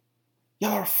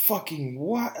 Y'all are fucking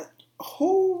wild.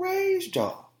 Who raised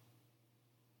y'all?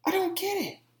 I don't get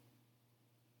it.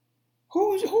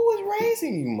 Who is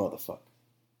raising you motherfuckers?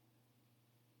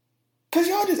 Because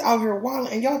y'all just out here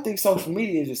wilding and y'all think social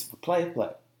media is just for play.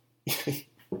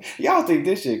 Y'all think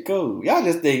this shit cool. Y'all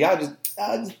just think, I'll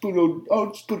just put it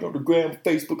on the gram,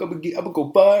 Facebook. I'm gonna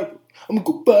go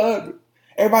viral.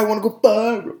 Everybody want to go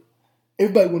viral.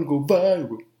 Everybody want to go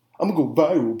viral. I'm going to go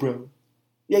viral, bro.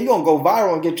 Yeah, you going to go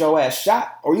viral and get your ass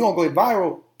shot, or you going to go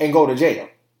viral and go to jail.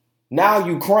 Now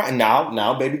you crying.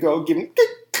 Now, baby girl, give me.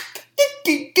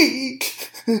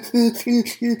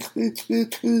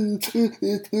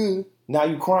 Now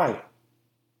you crying.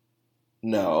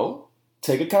 No.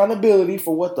 Take accountability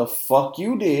for what the fuck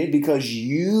you did, because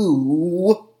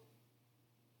you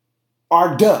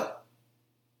are dumb.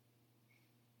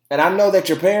 And I know that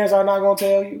your parents are not going to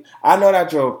tell you. I know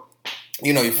that your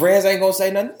friends ain't going to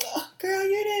say nothing. Girl,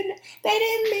 they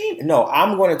didn't mean. No,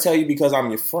 I'm going to tell you because I'm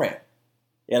your friend.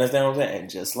 You understand what I'm saying? And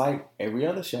just like every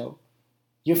other show,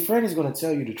 your friend is going to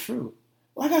tell you the truth.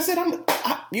 Like I said,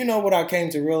 you know what I came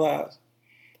to realize?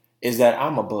 Is that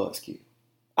I'm a buzzkill.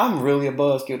 I'm really a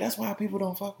buzzkill. That's why people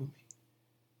don't fuck with me.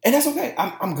 And that's okay.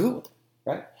 I'm good with it,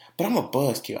 right? But I'm a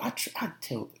buzzkill. I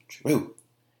tell the truth.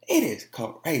 It is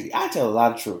crazy. I tell a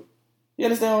lot of truth. You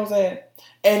understand what I'm saying?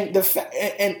 And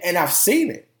and I've seen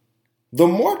it. The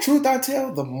more truth I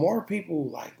tell, the more people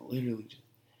like literally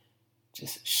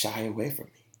just shy away from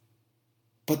me.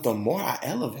 But the more I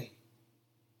elevate,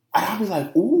 I'll be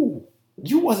like, ooh,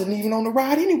 you wasn't even on the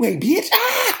ride anyway, bitch.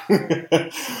 Ah!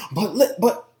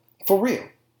 But for real,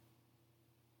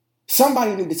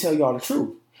 somebody need to tell y'all the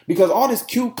truth. Because all this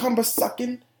cucumber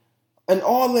sucking and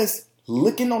all this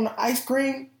licking on the ice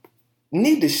cream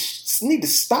need to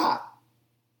stop.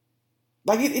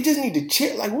 Like it just need to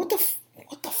chill. Like what the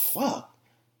fuck?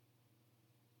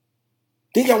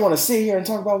 Think y'all want to sit here and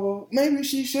talk about, well, maybe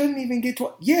she shouldn't even get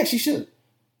to. Yeah, she should.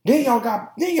 Then y'all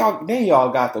got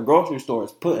the grocery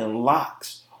stores putting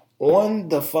locks on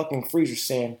the fucking freezer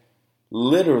saying,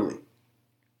 literally,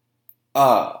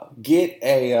 get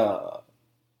a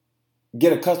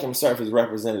customer service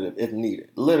representative if needed.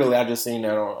 Literally, I just seen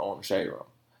that on the Shade Room.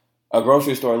 A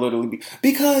grocery store literally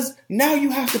because now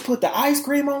you have to put the ice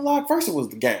cream on lock. First it was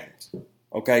the games.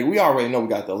 Okay, we already know we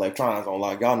got the electronics on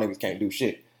lock. Y'all niggas can't do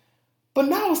shit. But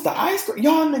now it's the ice cream.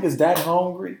 Y'all niggas that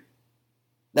hungry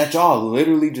that y'all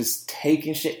literally just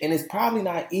taking shit. And it's probably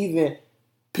not even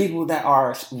people that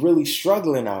are really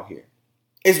struggling out here.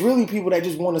 It's really people that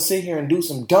just want to sit here and do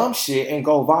some dumb shit and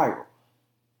go viral.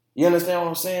 You understand what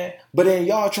I'm saying? But then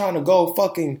y'all trying to go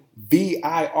fucking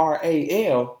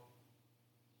VIRAL.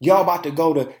 Y'all about to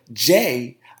go to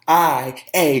JIAL.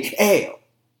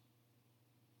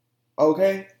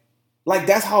 Okay? Like,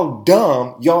 that's how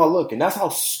dumb y'all looking. That's how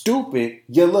stupid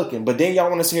you're looking. But then y'all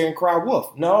want to sit here and cry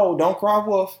wolf. No, don't cry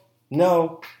wolf.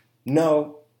 No.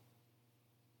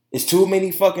 It's too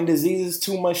many fucking diseases,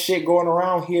 too much shit going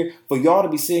around here for y'all to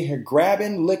be sitting here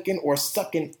grabbing, licking, or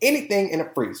sucking anything in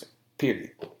a freezer.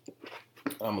 Period.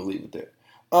 I'm going to leave it there.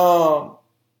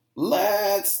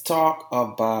 Let's talk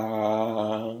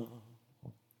about...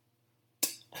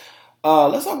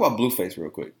 let's talk about Blueface real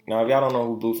quick. Now, if y'all don't know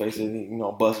who Blueface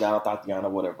is, bust down, Tatiana,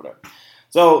 whatever.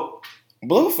 So,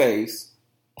 Blueface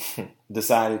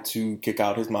decided to kick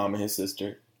out his mom and his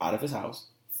sister out of his house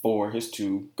for his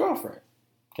two girlfriends.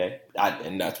 Okay?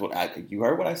 And that's what you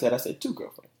heard what I said. I said two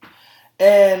girlfriends.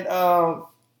 And,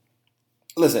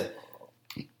 listen,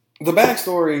 the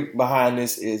backstory behind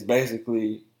this is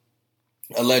basically,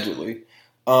 allegedly,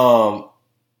 Blueface's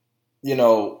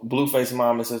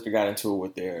mom and sister got into it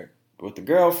with the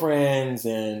girlfriends,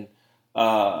 and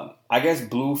I guess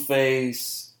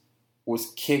Blueface was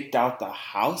kicked out the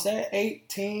house at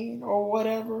 18 or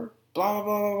whatever, blah, blah,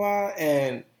 blah, blah, blah.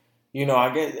 And,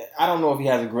 I don't know if he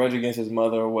has a grudge against his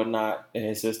mother or whatnot and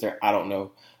his sister. I don't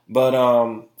know. But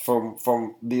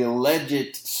from the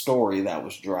alleged story that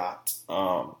was dropped,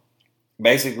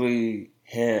 basically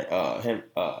his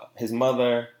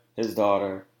mother, his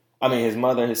daughter, his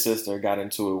mother, his sister got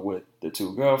into it with the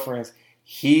two girlfriends.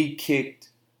 He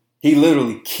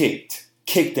literally kicked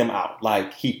them out.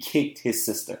 Like, he kicked his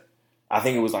sister. I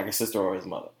think it was like his sister or his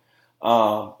mother.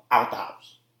 Out the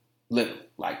house. Literally.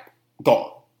 Like,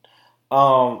 gone.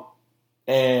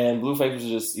 And Blueface was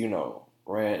just,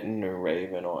 ranting and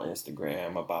raving on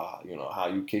Instagram about, how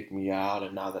you kicked me out,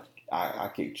 and now that I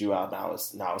kicked you out, now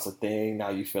it's a thing. Now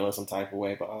you feeling some type of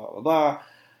way, blah, blah, blah.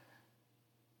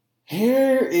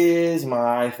 Here is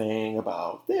my thing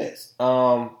about this.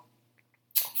 For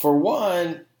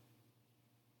one,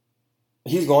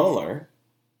 he's going to learn.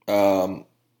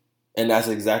 And that's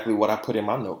exactly what I put in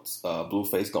my notes.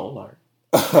 Blueface going to learn.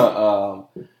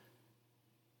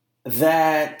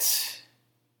 That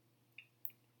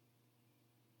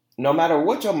no matter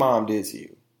what your mom did to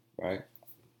you, right?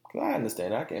 Because I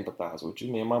understand, I can empathize with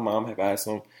you. Me and my mom have had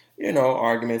some,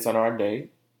 arguments on our day.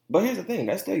 But here's the thing,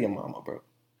 that's still your mama, bro.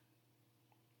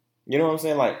 You know what I'm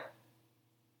saying? Like,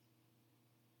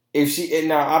 if she and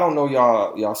now I don't know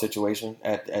y'all situation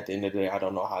at the end of the day. I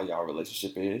don't know how y'all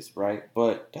relationship is, right?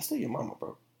 But that's still your mama,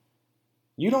 bro.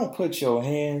 You don't put your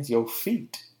hands, your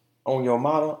feet on your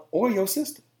mother or your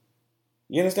sister.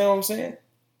 You understand what I'm saying?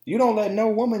 You don't let no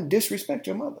woman disrespect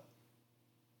your mother.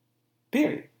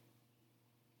 Period.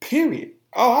 Period.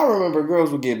 Oh, I remember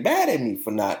girls would get mad at me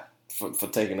for not for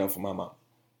taking up for my mom.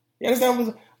 You understand what I'm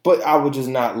saying? But I would just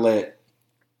not let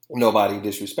nobody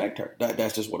disrespect her.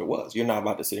 That's just what it was. You're not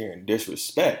about to sit here and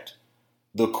disrespect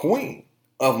the queen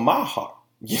of my heart.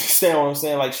 You understand what I'm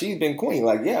saying? Like, she's been queen.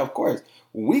 Like, yeah, of course,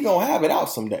 we gonna have it out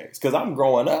some days because I'm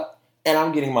growing up and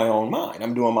I'm getting my own mind.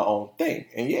 I'm doing my own thing.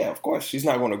 And yeah, of course, she's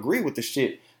not gonna agree with the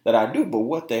shit that I do. But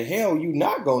what the hell you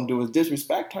not gonna do is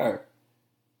disrespect her,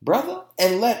 brother,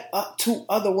 and let two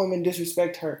other women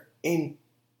disrespect her in.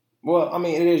 Well, I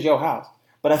mean, it is your house,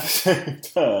 but at the same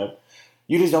time,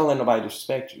 you just don't let nobody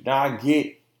disrespect you. Now, I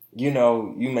get, you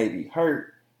may be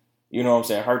hurt. You know what I'm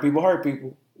saying? Hurt people hurt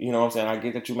people. You know what I'm saying? I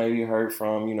get that you may be hurt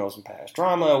from, some past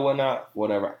trauma or whatnot,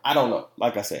 whatever. I don't know.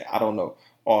 Like I said, I don't know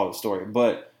all the story.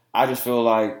 But I just feel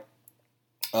like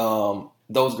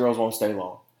those girls won't stay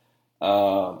long.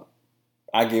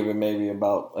 I give it maybe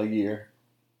about a year.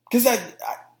 Because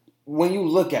when you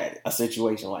look at a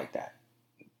situation like that,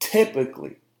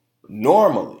 typically,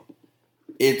 normally,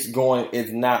 it's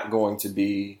not going to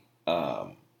be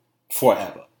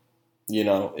forever.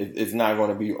 It's not going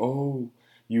to be,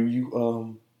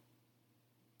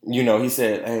 he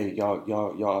said, hey,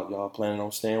 y'all planning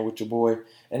on staying with your boy?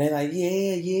 And they're like,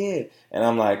 yeah. And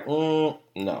I'm like, no.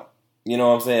 You know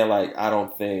what I'm saying? Like, I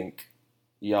don't think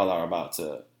y'all are about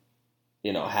to,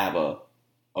 have a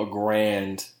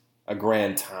grand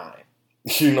time.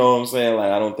 You know what I'm saying?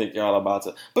 Like, I don't think y'all are about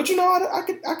to, but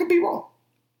I could be wrong.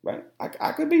 Right?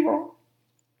 I could be wrong.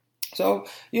 So,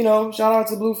 shout out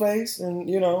to Blueface and,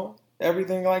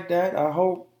 everything like that. I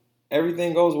hope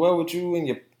everything goes well with you and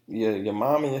your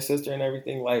mom and your sister and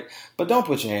everything. Like, but don't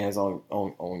put your hands on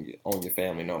your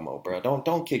family no more, bro.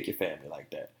 Don't kick your family like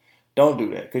that. Don't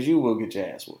do that, because you will get your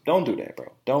ass whooped. Don't do that,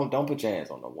 bro. Don't put your hands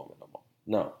on no woman no more.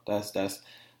 No, that's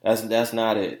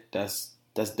not it. That's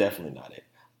definitely not it.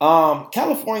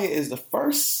 California is the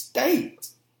first state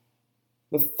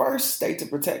to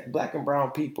protect black and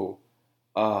brown people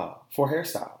for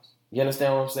hairstyles. You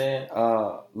understand what I'm saying?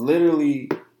 Literally,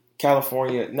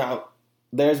 California. Now,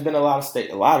 there's been a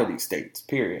lot of these states,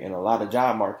 period, and a lot of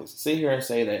job markets sit here and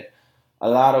say that a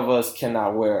lot of us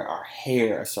cannot wear our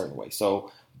hair a certain way.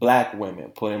 So black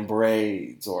women put in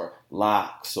braids or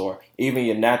locks or even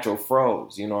your natural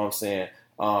froze. You know what I'm saying?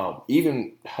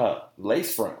 Even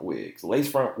lace front wigs, lace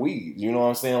front weaves. You know what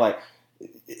I'm saying? Like,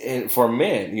 and for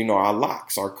men, our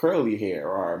locks, our curly hair,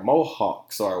 or our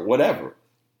mohawks, or whatever.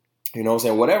 You know what I'm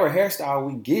saying? Whatever hairstyle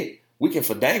we get, we can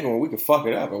fandangle and we can fuck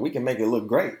it up and we can make it look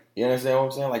great. You understand what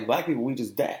I'm saying? Like, black people, we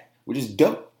just that. We just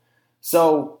dope.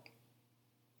 So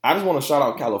I just want to shout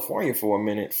out California for a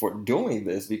minute for doing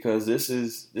this, because this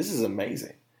is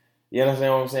amazing. You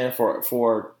understand what I'm saying?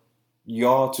 For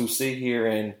y'all to sit here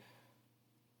and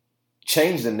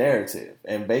change the narrative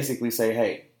and basically say,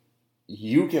 hey,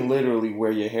 you can literally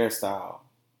wear your hairstyle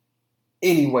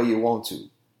any way you want to,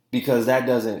 because that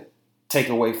doesn't take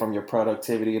away from your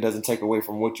productivity. It doesn't take away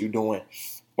from what you're doing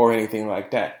or anything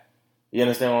like that. You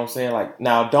understand what I'm saying? Like,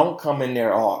 now, don't come in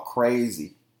there all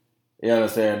crazy. You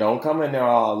understand? Don't come in there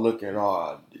all looking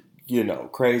all,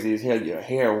 crazy as hell, your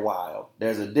hair wild.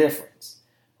 There's a difference,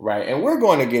 right? And we're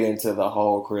going to get into the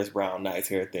whole Chris Brown nice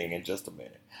hair thing in just a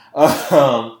minute.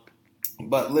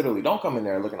 But literally, don't come in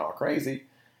there looking all crazy.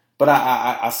 But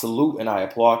I salute and I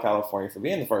applaud California for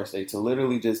being the first state to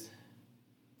literally just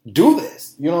do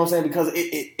this. You know what I'm saying? Because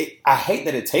I hate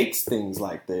that it takes things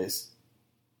like this,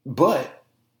 but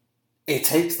it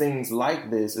takes things like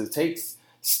this. It takes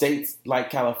states like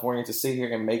California to sit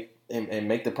here and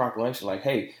make the proclamation like,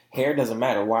 hey, hair doesn't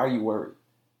matter. Why are you worried?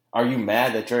 Are you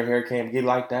mad that your hair can't get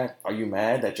like that? Are you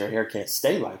mad that your hair can't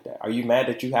stay like that? Are you mad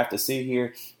that you have to sit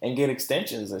here and get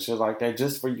extensions and shit like that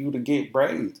just for you to get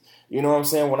braids? You know what I'm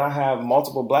saying? When I have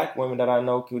multiple black women that I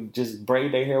know could just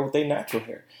braid their hair with their natural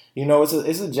hair.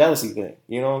 It's a jealousy thing.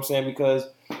 You know what I'm saying? Because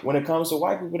when it comes to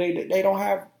white people, they don't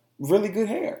have really good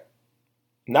hair.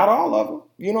 Not all of them.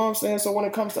 You know what I'm saying? So when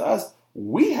it comes to us,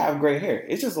 we have great hair.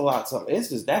 It's just it's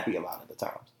just nappy a lot of the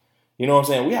times. You know what I'm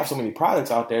saying? We have so many products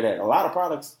out there that a lot of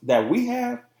products that we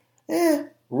have,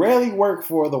 rarely work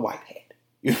for the white head.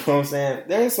 You know what I'm saying?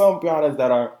 There's some products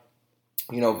that are,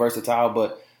 versatile,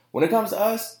 but when it comes to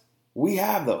us, we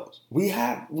have those. We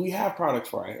have products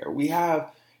for our hair. We have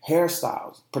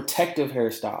hairstyles, protective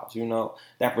hairstyles,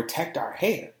 that protect our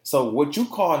hair. So what you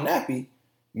call nappy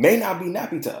may not be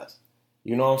nappy to us.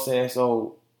 You know what I'm saying?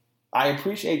 So I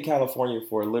appreciate California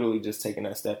for literally just taking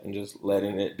that step and just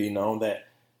letting it be known that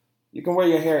you can wear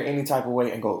your hair any type of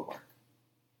way and go to work.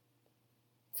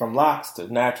 From locks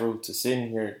to natural to sitting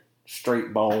here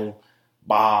straight bone,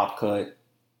 bob cut,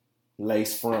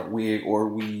 lace front wig or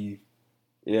weave,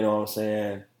 you know what I'm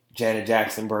saying? Janet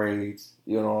Jackson braids,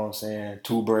 you know what I'm saying?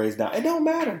 2 braids down. It don't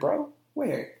matter, bro.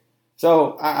 Wear it.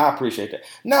 So I appreciate that.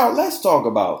 Now let's talk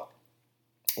about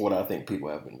what I think people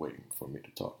have been waiting for me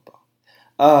to talk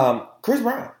about. Chris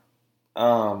Brown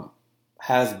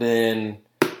has been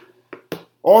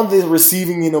on the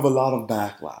receiving end of a lot of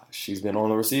backlash. He's been on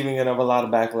the receiving end of a lot of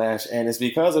backlash, and it's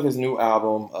because of his new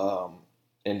album,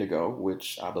 Indigo,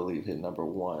 which I believe hit number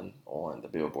 1 on the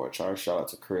Billboard chart. Shout out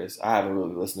to Chris. I haven't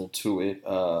really listened to it.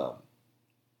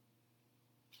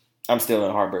 I'm still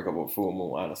in heartbreak over Full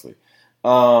Moon, honestly.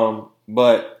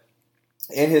 But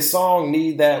in his song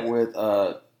Need That with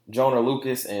Jonah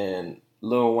Lucas and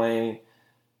Lil Wayne,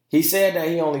 he said that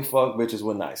he only fucked bitches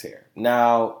with nice hair.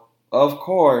 Now, of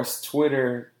course,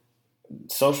 Twitter,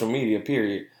 social media,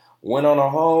 period, went on a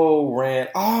whole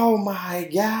rant. Oh my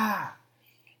God.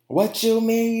 What you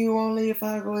mean you only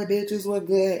fuck with bitches with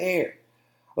good hair?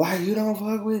 Like you don't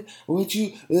fuck with what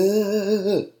you...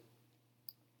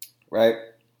 Right?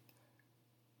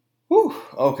 Whew,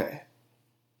 okay.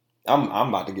 I'm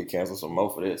about to get canceled some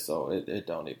more for this, so it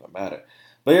don't even matter.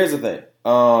 But here's the thing.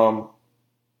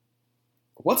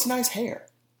 What's nice hair?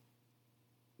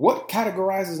 What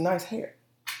categorizes nice hair?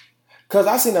 Because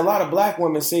I've seen a lot of black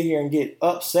women sit here and get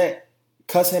upset,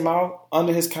 cuss him out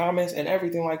under his comments and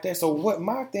everything like that. So what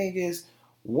my thing is,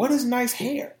 what is nice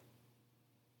hair?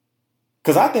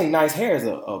 Because I think nice hair is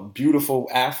a beautiful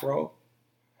afro.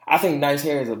 I think nice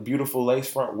hair is a beautiful lace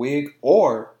front wig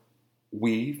or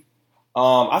weave.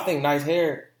 I think nice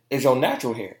hair is your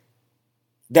natural hair.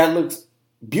 That looks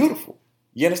beautiful.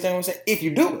 You understand what I'm saying? If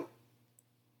you do it.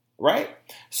 Right?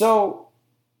 So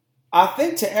I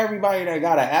think to everybody that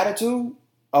got an attitude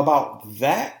about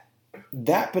that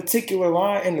particular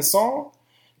line in the song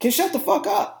can shut the fuck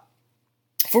up.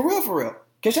 For real, for real.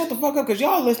 Can shut the fuck up because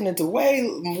y'all listening to way,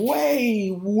 way,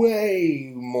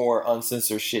 way more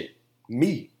uncensored shit.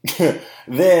 Me.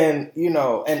 than,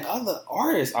 and other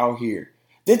artists out here.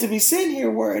 Than to be sitting here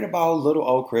worried about little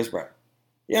old Chris Brown.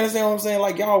 You understand what I'm saying?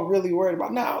 Like y'all really worried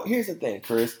about. Now, here's the thing,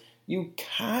 Chris. You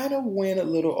kind of went a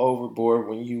little overboard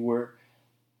when you were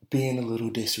being a little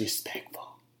disrespectful.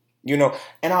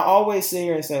 And I always sit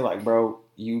here and say, like, bro,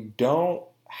 you don't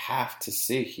have to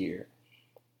sit here.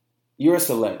 You're a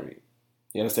celebrity.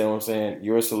 You understand what I'm saying?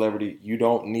 You're a celebrity. You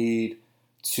don't need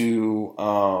to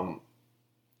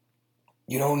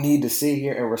sit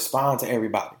here and respond to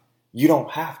everybody. You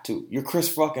don't have to. You're Chris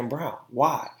fucking Brown.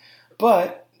 Why?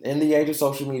 But in the age of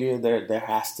social media, there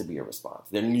has to be a response.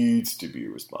 There needs to be a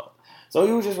response. So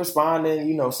he was just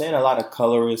responding, saying a lot of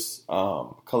colorism.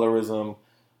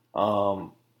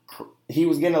 He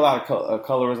was getting a lot of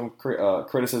colorism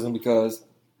criticism because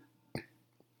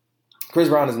Chris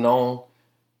Brown is known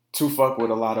to fuck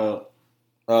with a lot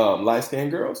of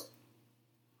light-skinned girls.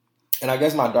 And I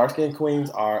guess my dark-skinned queens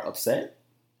are upset.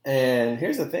 And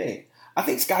here's the thing. I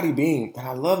think Scotty Beam, and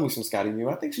I love me some Scotty Beam.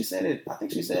 I think she said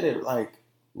it like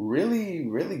really,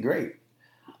 really great.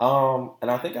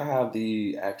 And I think I have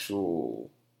the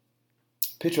actual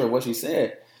picture of what she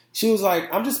said. She was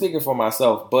like, "I'm just speaking for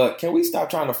myself, but can we stop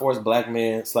trying to force black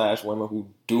men / women who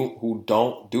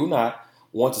do not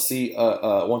want to see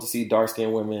dark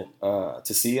skinned women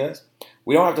to see us?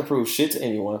 We don't have to prove shit to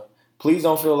anyone. Please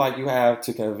don't feel like you have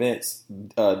to convince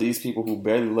these people who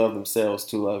barely love themselves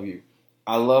to love you.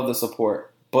 I love the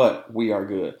support, but we are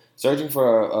good. Searching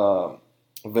for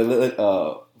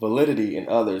validity in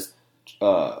others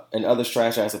and others'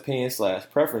 trash ass opinions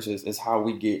 / preferences is how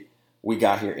we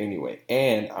got here anyway.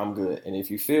 And I'm good. And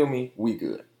if you feel me, we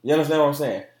good." You understand what I'm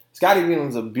saying? Scotty Beam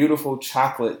is a beautiful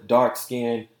chocolate,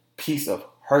 dark-skinned piece of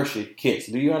Hershey Kiss.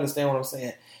 Do you understand what I'm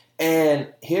saying?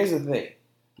 And here's the thing.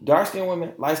 Dark-skinned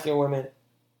women, light-skinned women,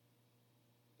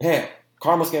 hell,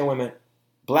 caramel-skinned women,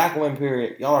 black women,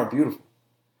 period, y'all are beautiful.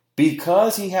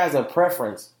 Because he has a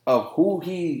preference of who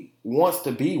he wants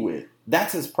to be with,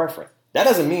 that's his preference. That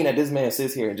doesn't mean that this man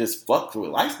sits here and just fucks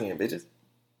with light-skinned bitches.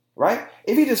 Right?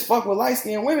 If he just fuck with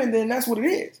light-skinned women, then that's what it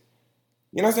is.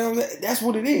 You know what I'm saying? That's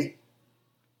what it is.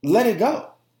 Let it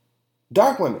go.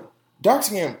 Dark women,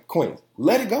 dark-skinned queens,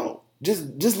 let it go.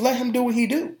 Just let him do what he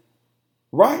do.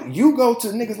 Right? You go to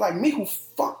niggas like me who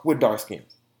fuck with dark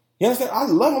skins. You understand? I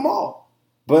love them all.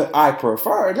 But I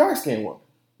prefer a dark-skinned woman.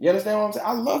 You understand what I'm saying?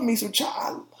 I love me some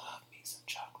chocolate.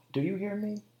 Do you hear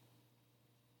me?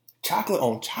 Chocolate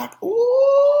on chocolate.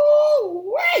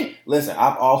 Ooh, wait. Listen,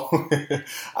 I've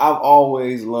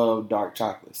always loved dark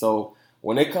chocolate. So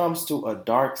when it comes to a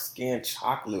dark skinned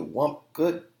chocolate one,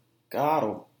 good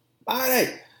God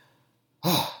almighty.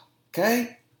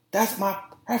 Okay? That's my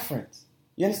preference.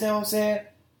 You understand what I'm saying?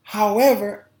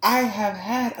 However, I have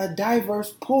had a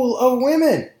diverse pool of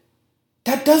women.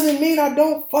 That doesn't mean I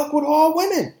don't fuck with all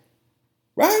women.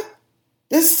 Right?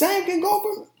 The same can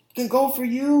go for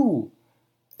you.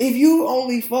 If you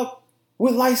only fuck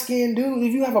with light-skinned dudes,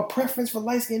 if you have a preference for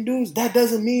light-skinned dudes, that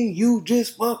doesn't mean you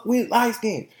just fuck with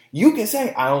light-skinned. You can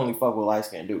say, I only fuck with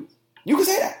light-skinned dudes. You can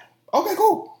say that. Okay,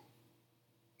 cool.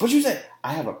 But you say,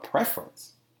 I have a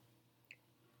preference.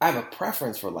 I have a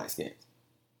preference for light-skins.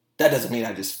 That doesn't mean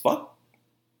I just fuck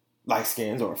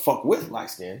light-skins or fuck with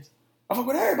light-skins. I fuck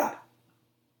with everybody.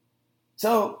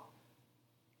 So,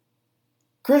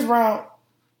 Chris Brown,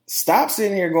 stop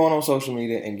sitting here going on social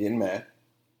media and getting mad.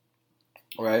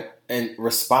 Right? And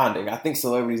responding. I think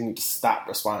celebrities need to stop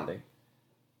responding.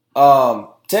 To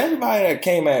everybody that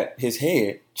came at his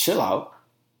head, chill out.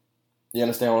 You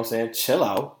understand what I'm saying? Chill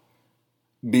out.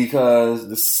 Because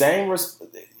the same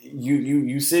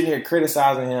you sitting here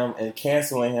criticizing him and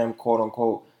canceling him, quote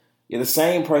unquote. You're the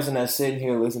same person that's sitting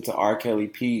here listening to R. Kelly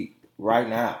P right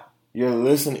now. You're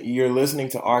listening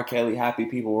to R. Kelly Happy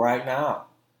People right now.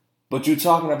 But you're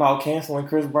talking about canceling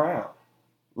Chris Brown.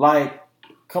 Like,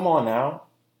 come on now.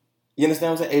 You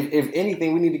understand what I'm saying? If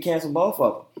anything, we need to cancel both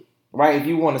of them. Right? If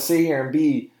you want to sit here and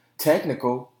be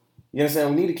technical, you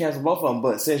understand? We need to cancel both of them.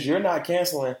 But since you're not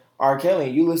canceling R. Kelly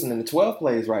and you listening to 12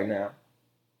 plays right now,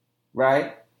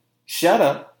 right? Shut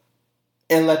up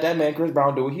and let that man Chris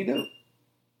Brown do what he do.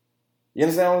 You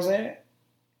understand what I'm saying?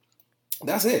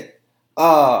 That's it.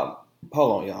 Hold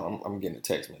on, y'all. I'm getting a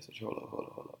text message. Hold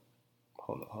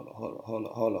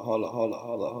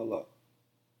up.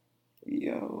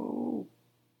 Yo.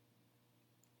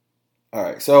 All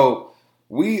right, so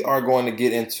we are going to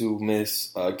get into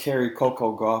Miss Carrie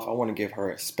Coco Gauff. I want to give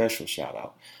her a special shout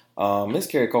out. Miss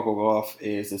Carrie Coco Gauff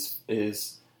is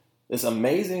this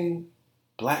amazing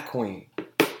black queen,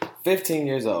 15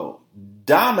 years old,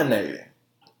 dominating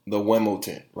the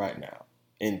Wimbledon right now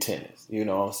in tennis. You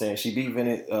know what I'm saying? She beat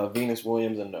Venus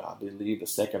Williams in, I believe, the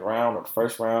second round or the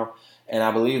first round, and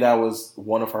I believe that was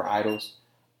one of her idols.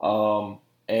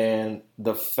 And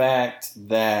the fact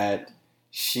that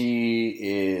she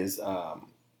is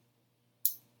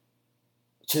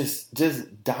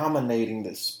just dominating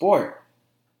the sport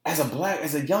as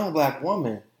a young black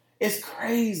woman, it's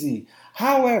crazy.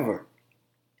 However,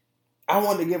 I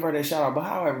wanted to give her that shout out. But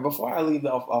however, before I leave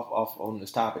off on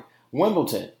this topic,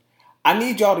 Wimbledon, I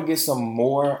need y'all to get some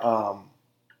more.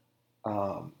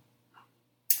 How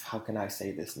can I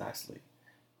say this nicely?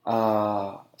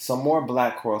 Some more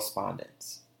black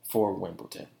correspondents for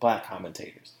Wimbledon, black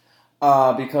commentators.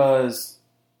 Because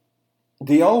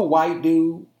the old white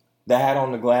dude that had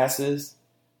on the glasses,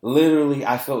 literally,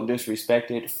 I felt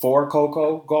disrespected for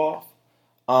Coco Gauff.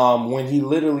 When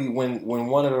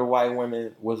one of the white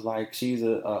women was like, she's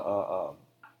a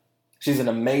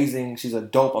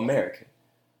dope American,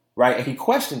 right? And he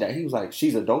questioned that. He was like,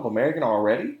 she's a dope American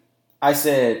already? I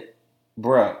said,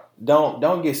 bruh,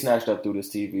 don't get snatched up through this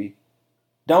TV.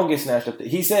 Don't get snatched up.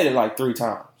 He said it like 3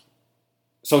 times.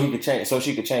 So she could change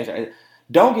that.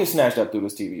 Don't get snatched up through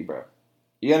this TV, bro.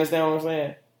 You understand what I'm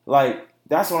saying? Like,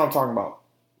 that's what I'm talking about.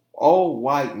 Old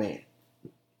white man.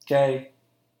 Okay?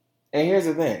 And here's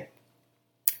the thing.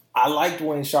 I liked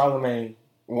when Charlemagne,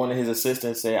 one of his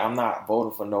assistants, said, I'm not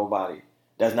voting for nobody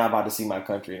that's not about to see my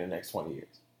country in the next 20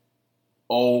 years.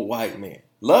 Old white man.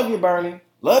 Love you, Bernie.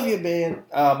 Love you, Ben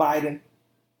Biden.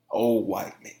 Old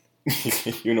white man.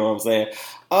 You know what I'm saying?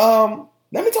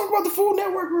 Let me talk about the Food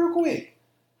Network real quick.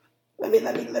 Let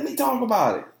me talk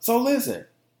about it. So listen,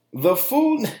 the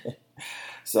food.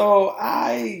 So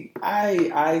I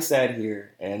sat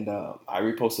here and I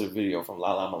reposted a video from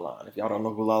Lala Milan. If y'all don't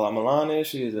know who Lala Milan is,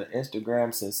 she is an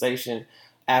Instagram sensation,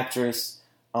 actress,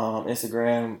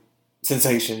 Instagram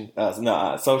sensation,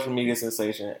 social media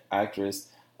sensation, actress,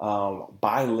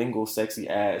 bilingual, sexy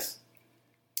ass,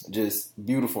 just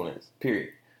beautifulness.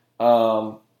 Period.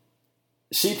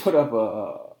 She put up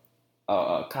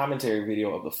a commentary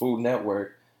video of the Food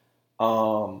Network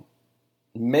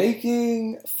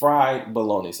making fried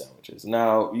bologna sandwiches.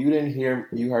 Now, you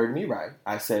heard me right.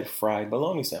 I said fried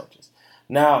bologna sandwiches.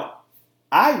 Now,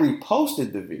 I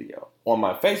reposted the video on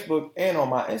my Facebook and on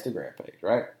my Instagram page,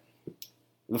 right?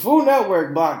 The Food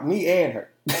Network blocked me and her.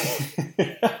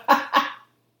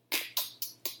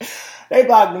 They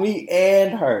blocked me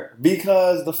and her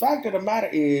because the fact of the matter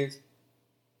is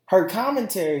her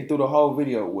commentary through the whole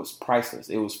video was priceless.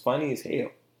 It was funny as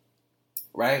hell.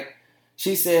 right?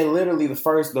 She said literally the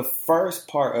first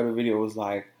part of the video was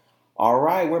like, all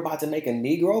right, we're about to make a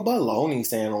Negro bologna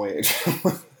sandwich.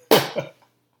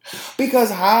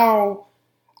 Because I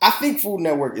think Food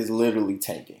Network is literally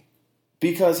tanking.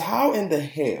 Because how in the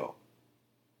hell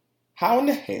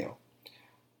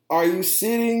are you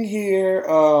sitting here,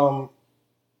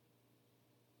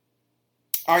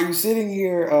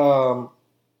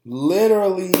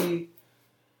 literally,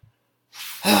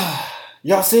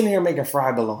 y'all sitting here making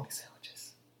fried bologna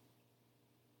sandwiches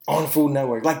on Food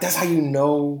Network. Like, that's how you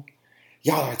know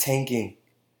y'all are tanking.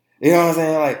 You know what I'm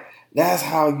saying? Like, that's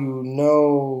how you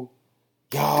know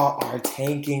y'all are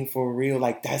tanking for real.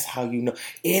 Like, that's how you know.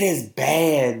 It is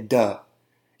bad.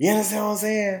 You understand what I'm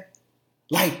saying?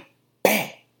 Like,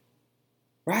 bad.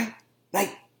 Right?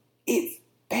 Like, it's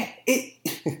bad.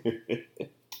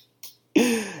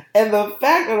 And the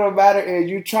fact of the matter is,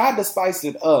 you tried to spice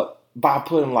it up by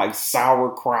putting like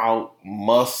sauerkraut,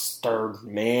 mustard,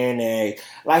 mayonnaise.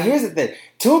 Like, here's the thing.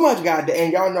 Too much goddamn,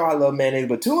 and y'all know I love mayonnaise,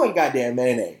 but too much goddamn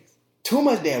mayonnaise. Too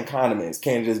much damn condiments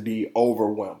can just be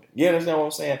overwhelming. You understand what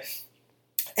I'm saying?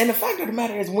 And the fact of the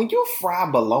matter is, when you fry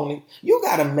bologna, you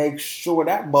got to make sure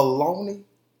that bologna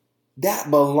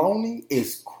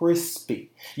is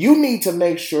crispy. You need to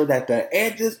make sure that the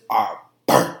edges are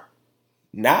burnt.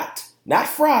 Not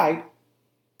fried,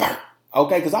 burnt.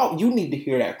 Okay? Because you need to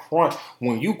hear that crunch.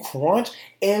 When you crunch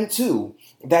into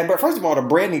that bread, first of all, the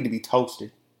bread need to be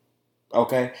toasted.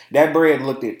 Okay? That bread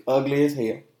looked ugly as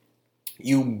hell.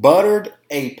 You buttered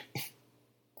a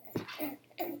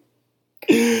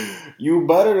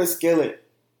skillet,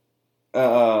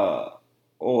 or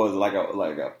was it like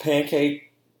a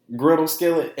pancake griddle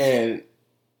skillet, and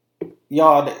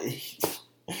y'all,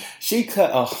 she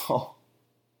cut an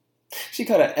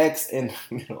X in the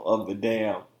middle of the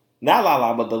damn, not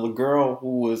Lala, but the girl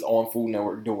who was on Food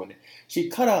Network doing it. She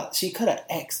cut an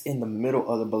X in the middle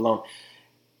of the bologna.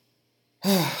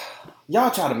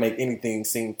 Y'all try to make anything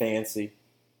seem fancy,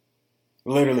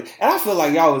 literally. And I feel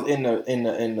like y'all was in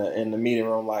the meeting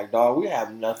room like, dog, we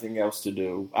have nothing else to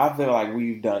do. I feel like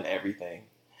we've done everything,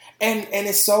 and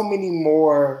it's so many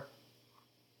more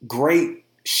great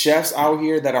chefs out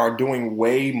here that are doing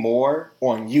way more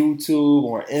on YouTube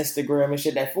or Instagram and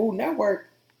shit. That Food Network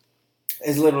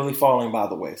is literally falling by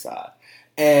the wayside,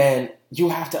 and you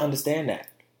have to understand that.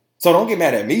 So don't get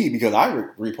mad at me because I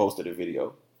reposted a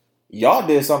video. Y'all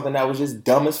did something that was just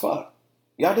dumb as fuck.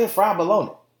 Y'all did fried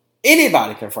bologna.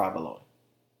 Anybody can fry bologna.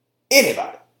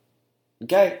 Anybody.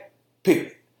 Okay?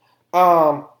 Period.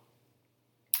 Hold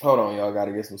on, y'all.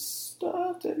 Gotta get some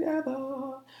stuff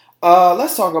together.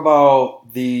 Let's talk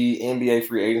about the NBA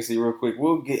free agency real quick.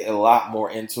 We'll get a lot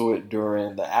more into it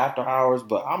during the after hours,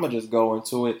 but I'm gonna just go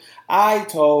into it. I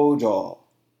told y'all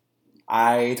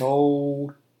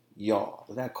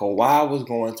that Kawhi was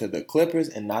going to the Clippers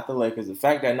and not the Lakers. The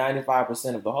fact that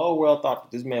 95% of the whole world thought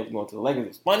that this man was going to the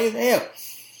Lakers is funny as hell.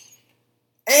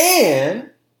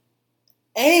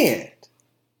 And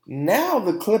now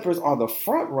the Clippers are the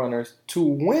front runners to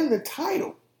win the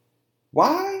title.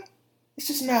 Why? It's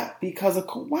just not because of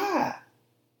Kawhi.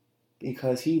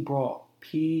 Because he brought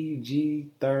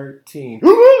PG-13.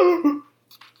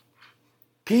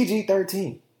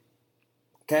 PG-13.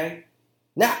 Okay?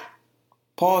 Now,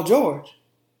 Paul George,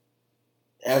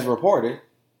 as reported,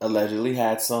 allegedly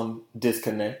had some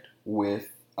disconnect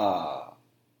with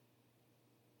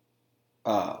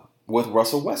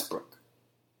Russell Westbrook.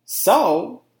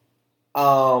 So,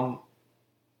 the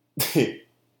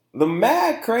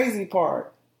mad crazy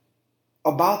part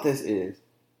about this is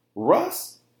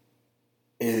Russ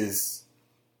is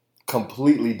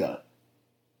completely done.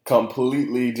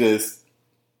 Completely just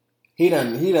he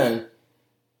done.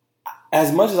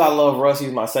 As much as I love Russ,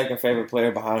 he's my second favorite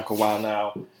player behind Kawhi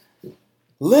now.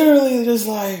 Literally, just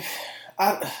like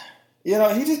he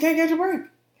just can't catch a break,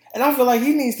 and I feel like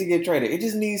he needs to get traded. It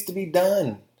just needs to be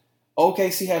done.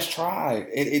 OKC has tried.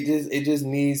 It just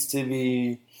needs to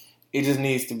be. It just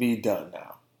needs to be done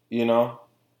now. You know,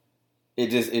 it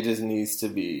just needs to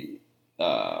be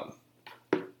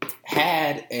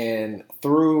had and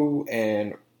through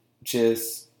and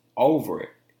just over it.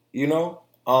 You know,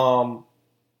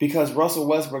 because Russell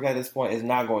Westbrook at this point is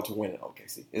not going to win in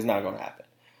OKC. It's not going to happen.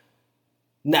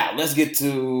 Now, let's get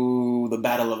to the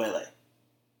Battle of LA.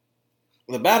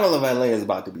 The Battle of LA is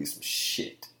about to be some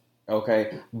shit.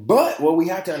 Okay? But what we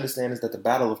have to understand is that the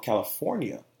Battle of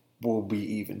California will be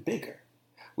even bigger.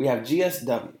 We have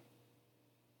GSW.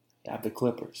 We have the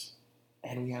Clippers.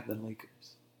 And we have the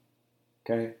Lakers.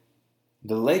 Okay?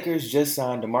 The Lakers just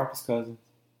signed DeMarcus Cousins,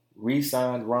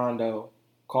 re-signed Rondo,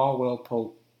 Caldwell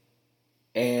Pope,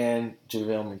 and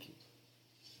JaVale McGee.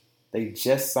 They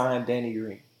just signed Danny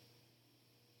Green.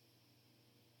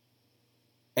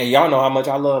 And y'all know how much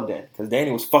I love Danny. Because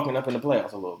Danny was fucking up in the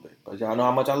playoffs a little bit. But y'all know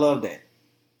how much I love Danny.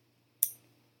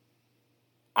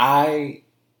 I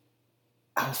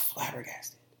was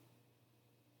flabbergasted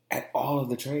at all of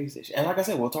the trades this year. And like I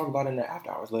said, we'll talk about it in the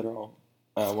after hours later on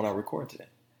when I record today.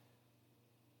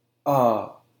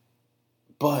 But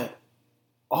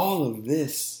all of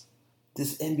this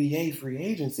NBA free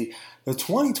agency, the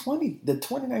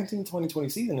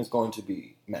 2019-2020 season is going to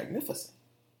be magnificent.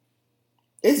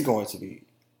 It's going to be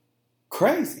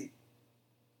crazy.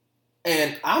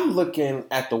 And I'm looking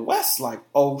at the West like,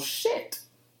 oh shit.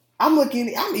 I'm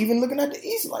even looking at the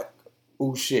East like,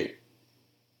 oh shit.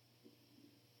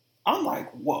 I'm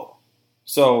like, whoa.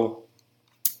 So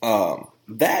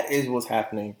that is what's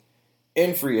happening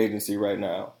in free agency right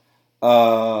now.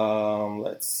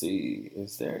 Let's see.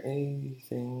 Is there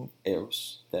anything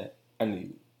else that I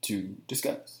need to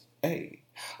discuss? Hey.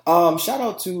 Shout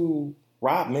out to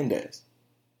Rob Mendez,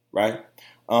 right?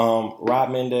 Rob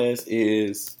Mendez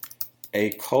is a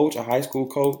coach, a high school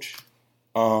coach.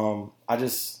 I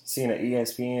just seen an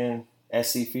ESPN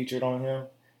SC featured on him,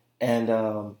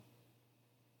 and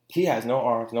he has no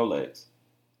arms, no legs.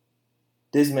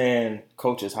 This man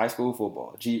coaches high school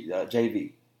football,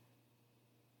 JV.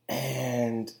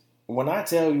 And when I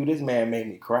tell you this man made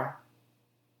me cry,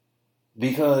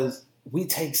 because we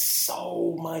take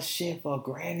so much shit for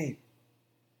granted.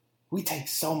 We take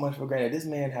so much for granted. This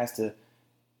man has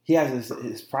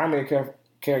his primary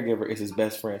caregiver is his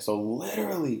best friend. So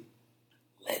literally,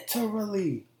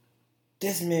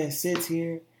 this man sits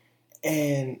here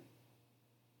and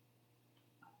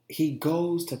he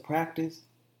goes to practice.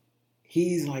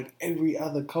 He's like every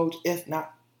other coach, if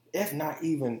not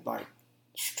even like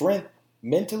strength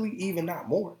mentally, even not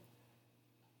more.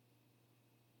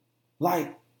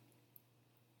 Like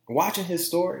watching his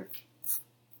story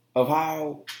of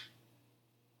how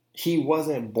he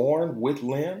wasn't born with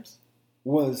limbs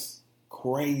was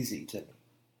crazy to me.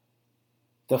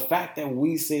 The fact that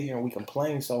we sit here and we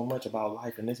complain so much about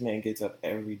life, and this man gets up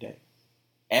every day.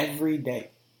 Every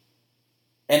day.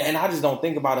 And I just don't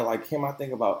think about it like him. I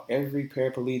think about every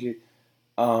paraplegic,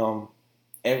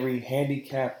 every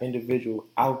handicapped individual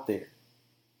out there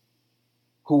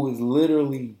who is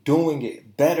literally doing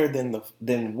it better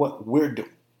than what we're doing.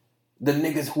 The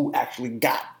niggas who actually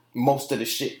got most of the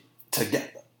shit together.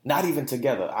 Not even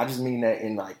together. I just mean that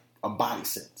in like a body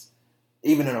sense.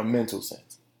 Even in a mental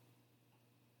sense.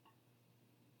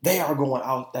 They are going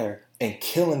out there and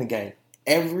killing the game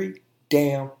every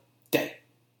damn day.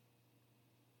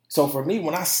 So for me,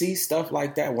 when I see stuff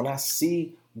like that, when I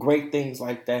see great things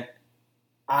like that,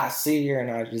 I sit here and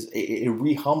it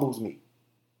re-humbles me.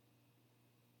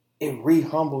 It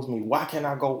re-humbles me. Why can't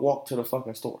I go walk to the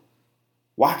fucking store?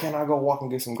 Why can't I go walk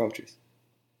and get some groceries?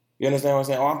 You understand what I'm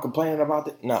saying? Oh, I'm complaining about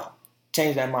it? No.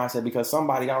 Change that mindset, because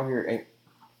somebody out here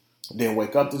didn't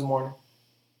wake up this morning.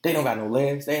 They don't got no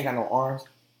legs. They ain't got no arms.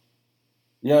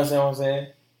 You understand what I'm saying?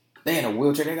 They in a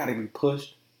wheelchair. They got to be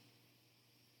pushed.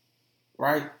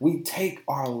 Right? We take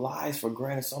our lives for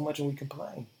granted so much and we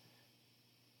complain.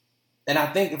 And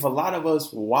I think if a lot of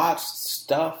us watch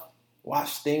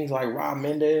things like Rob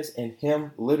Mendez and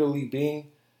him literally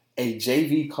being a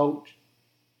JV coach,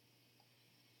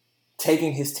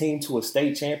 taking his team to a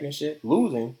state championship,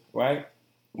 losing, right?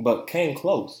 But came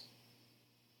close.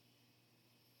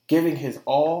 Giving his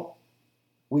all,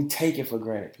 we take it for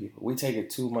granted, people. We take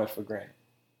it too much for granted.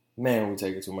 Man, we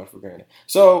take it too much for granted.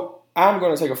 So I'm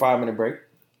going to take a 5-minute break,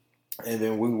 and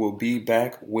then we will be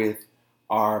back with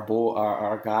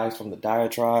our guys from the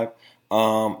Diatribe.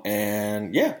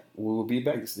 And yeah, we will be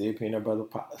back. This is the Opinionated Brother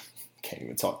Podcast. Can't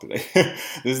even talk today.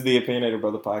 This is the Opinionated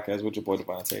Brother Podcast with your boy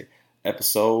Devontae,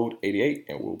 episode 88,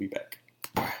 and we'll be back.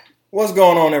 All right. What's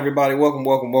going on, everybody?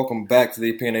 Welcome back to the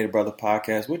Opinionated Brother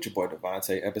Podcast with your boy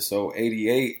Devontae, episode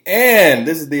 88. And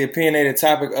this is the opinionated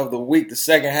topic of the week, the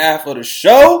second half of the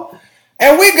show.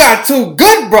 And we got two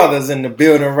good brothers in the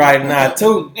building right now.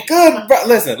 Two good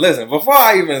brothers. Listen. Before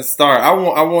I even start, I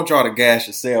want y'all to gas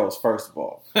yourselves first of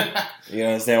all. You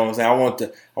understand what I'm saying? I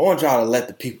want y'all to let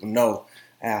the people know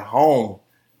at home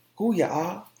who you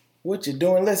are, what you're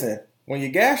doing. Listen, when you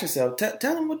gas yourself, tell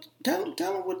them what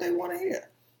they want to hear.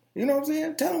 You know what I'm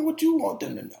saying? Tell them what you want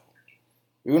them to know.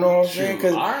 You know what I'm saying?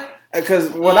 Because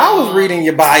when I was reading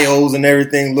your bios and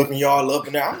everything, looking y'all up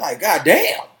and there, I'm like, God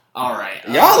damn. All right.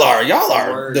 Y'all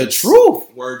are the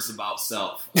truth. Words about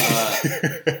self.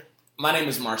 My name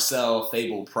is Marcel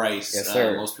Fable Price. Yes,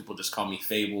 sir. Most people just call me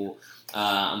Fable.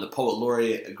 I'm the Poet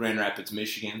Laureate of Grand Rapids,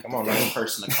 Michigan. Come on the now. first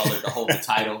person of color to hold the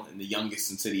title and the youngest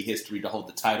in city history to hold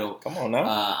the title. Come on now.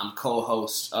 I'm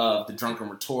co-host of The Drunken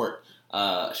Retort,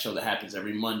 a show that happens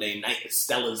every Monday night at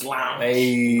Stella's Lounge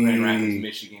in Grand Rapids,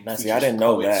 Michigan. Now, see, I didn't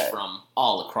know poets that. From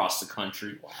all across the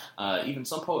country, even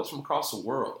some poets from across the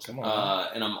world. Come on.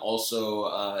 And I'm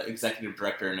also executive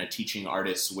director and a teaching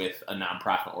artist with a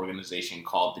nonprofit organization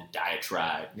called The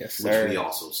Diatribe. Yes, sir. Which we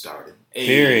also started.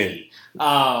 Period.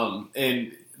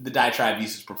 And the Diatribe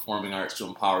uses performing arts to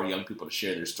empower young people to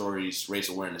share their stories, raise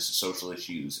awareness of social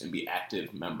issues, and be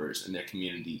active members in their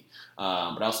community.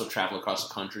 But I also travel across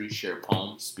the country, share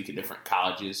poems, speak at different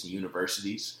colleges and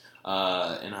universities,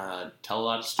 and tell a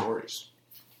lot of stories.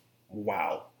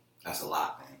 Wow. That's a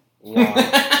lot, man. Wow.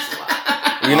 That's a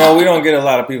lot. You know, we don't get a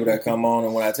lot of people that come on,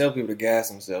 and when I tell people to gas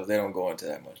themselves, they don't go into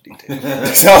that much detail.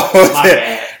 So,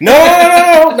 no.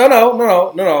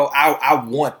 I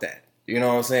want that. You know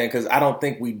what I'm saying? Because I don't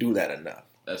think we do that enough.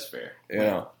 That's fair. You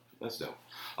know? That's dope.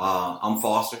 I'm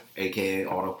Foster, a.k.a.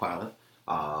 Autopilot.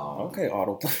 Okay,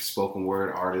 Autopilot. Spoken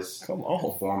word artist. Come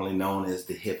on. Formerly known as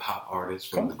the hip-hop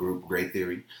artist from the group Great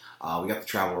Theory. We got to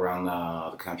travel around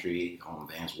the country on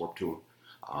Vans Warped Tour.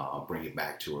 Bring It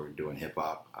Back tour, doing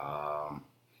hip-hop.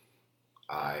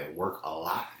 I work a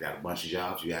lot. Got a bunch of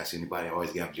jobs. You ask anybody, I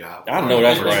always got a job. I know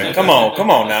that's right. Come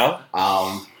on now.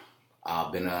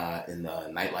 I've been in the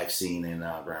nightlife scene in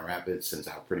Grand Rapids since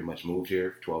I pretty much moved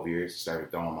here for 12 years.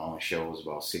 Started throwing my own shows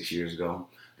about 6 years ago.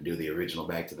 I do the original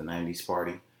Back to the 90s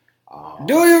party.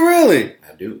 Do you really?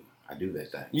 I do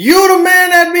that thing. You the man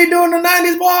that be doing the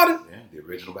 90s party? Yeah, the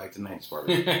original Back to the 90s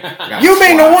party. You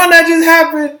mean the one that just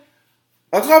happened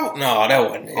a couple? No, that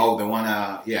wasn't it. Oh, the one,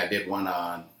 I did one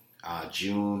on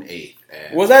June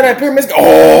 8th. Was that at Pyramid?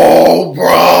 Oh, bro,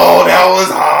 that was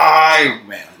high.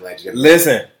 Man, I'm glad you got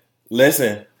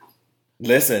Listen.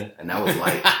 And that was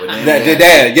light. But then we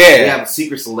we have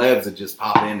secret celebs that just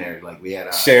pop in there. Like we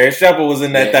had Sherry Shepherd was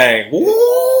in that thing.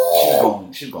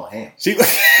 Woo! She's going ham. She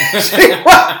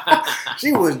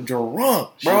was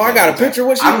drunk, bro. I got a picture.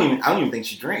 What she? I don't even think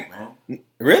she drank, man.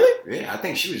 Really? Yeah, I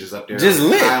think she was just up there, just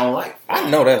lit. High on life. I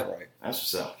know that's right. That's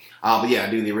what's up. But yeah, I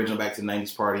do the original Back to the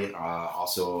 90s party.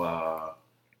 Also,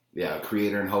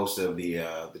 creator and host of the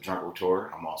Drunk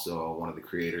Retort. I'm also one of the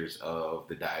creators of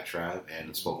the Diatribe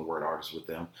and spoken word artist with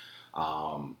them.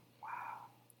 Wow.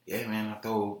 Yeah, man, I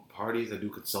throw parties. I do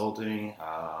consulting.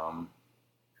 I'm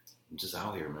just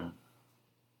out here, man,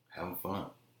 having fun.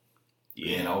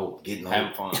 Getting old,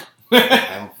 having fun.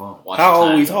 Having fun. How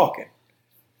old are we talking?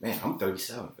 Man, I'm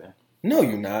 37, man. No,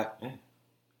 you're not. Yeah.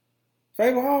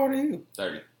 Fable, how old are you?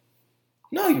 30.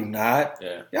 No, you're not.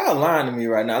 Yeah. Y'all lying to me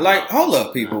right now. Like, hold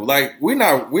up, people. Like, we're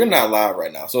not live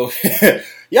right now, so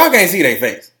y'all can't see their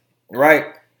face, right?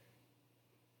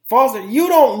 Foster, you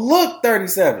don't look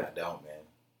 37. I don't, man.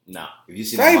 No. If you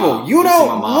see Fable, my mom, you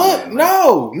don't look. Man,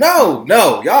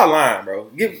 no. Y'all lying, bro.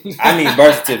 I need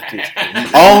birth certificate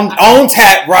on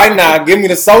tap right now. Give me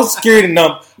the Social Security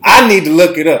number. I need to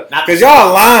look it up because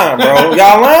y'all lying, bro.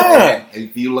 Y'all lying.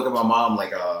 If you look at my mom,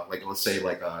 like let's say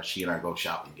she and I go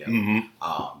shopping together,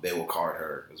 they will card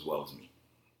her as well as me.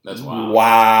 That's wild.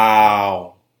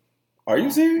 Wow. Are you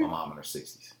serious? My mom in her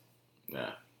 60s.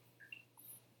 Yeah.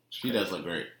 She does look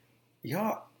great.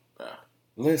 Y'all,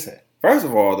 listen. First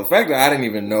of all, the fact that I didn't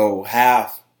even know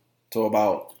half to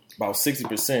about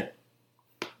 60%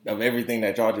 of everything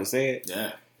that y'all just said.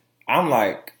 Yeah. I'm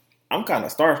kind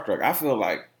of starstruck. I feel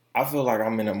like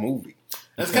I'm in a movie.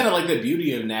 That's kind of like the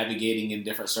beauty of navigating in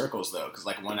different circles, though, because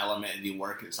like one element of the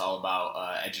work is all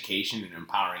about education and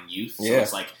empowering youth. So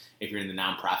it's like if you're in the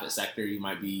nonprofit sector, you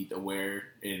might be aware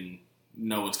and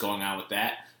know what's going on with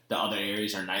that. The other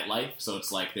areas are nightlife, so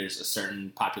it's like there's a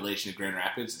certain population of Grand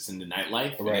Rapids that's in the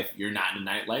nightlife. And if you're not in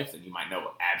the nightlife, then you might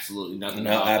know absolutely nothing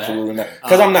about that. No, absolutely not.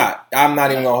 Because I'm not. I'm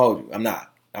not even gonna hold you. I'm not.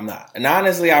 And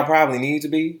honestly, I probably need to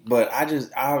be, but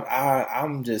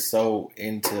I'm just so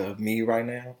into me right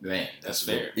now. Man, that's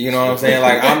fair. You know what I'm saying?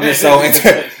 Like I'm just so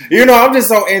into, I'm just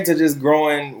so into just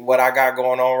growing what I got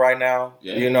going on right now.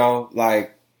 Yeah. You know,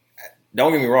 like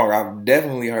don't get me wrong, I've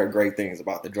definitely heard great things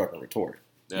about the Drunken Retort.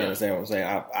 Yeah. You understand what I'm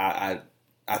saying?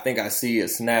 I think I see a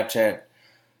Snapchat.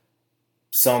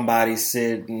 Somebody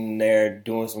sitting there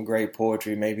doing some great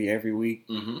poetry maybe every week.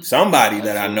 Mm-hmm. Somebody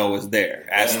that I know is there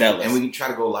at Stella's. And we can try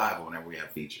to go live whenever we have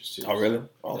features too. Oh, really?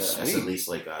 Oh, yeah, that's at least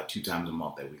like 2 times a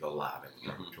month that we go live at the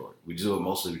Drunken Retort. We do it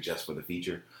mostly just for the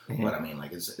feature. Mm-hmm. But I mean,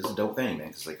 like it's a dope thing, man.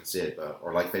 Because like I said,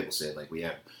 or like Fable said, like we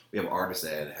have artists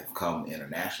that have come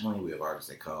internationally. We have artists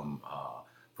that come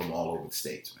from all over the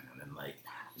states, man. And like,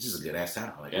 it's just a good ass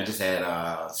town. Like we just had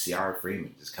Ciara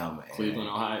Freeman just come and Cleveland,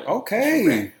 Ohio.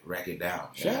 Okay, rack it down.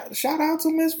 Shout out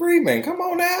to Miss Freeman. Come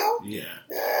on now. Yeah.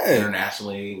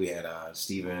 Internationally, we had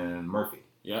Stephen Murphy.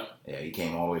 Yeah, he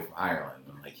came all the way from Ireland.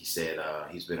 And like he said,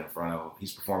 he's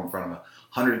performed in front of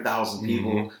 100,000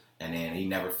 people, and then he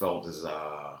never felt as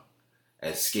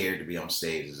scared to be on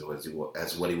stage as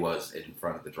what he was in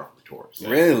front of the Drunk Tours. Yeah.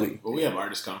 Really? Well, we have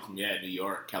artists come from New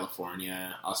York,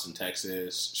 California, Austin,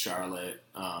 Texas, Charlotte.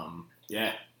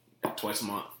 Twice a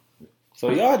month. So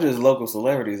y'all just local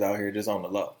celebrities out here just on the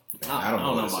low. I don't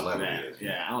know what a celebrity is.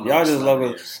 Yeah, I don't know. Y'all just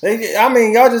local.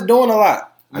 Y'all just doing a lot.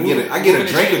 I get a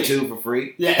drink or two for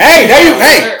free. Yeah. Hey,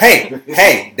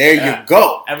 there you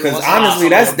go. Because honestly,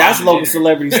 that's local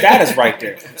celebrity status right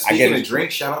there. I get a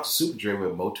drink. Shout out to Super Drink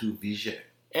with Motu Viget.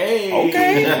 Hey,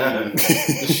 okay.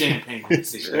 The champagne.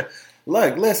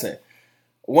 Look, listen.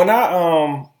 When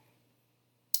I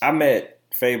met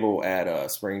Fable at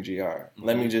Spring GR.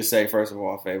 Let me just say, first of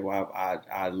all, Fable,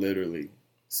 I literally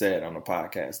said on the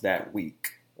podcast that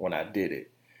week when I did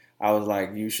it, I was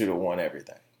like, you should have won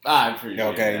everything. I appreciate it.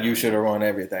 Okay, you should have won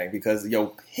everything because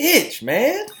your pitch,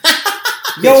 man.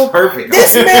 It's perfect.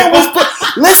 This man was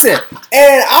listen,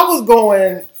 and I was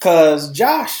going because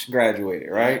Josh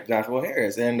graduated, right? Joshua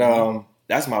Harris, and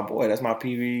that's my boy. That's my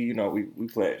PV. You know, we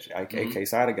pledged AK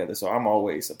side together, so I'm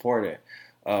always supporting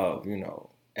of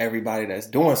everybody that's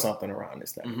doing something around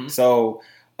this thing. Mm-hmm. So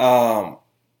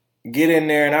get in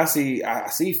there, and I see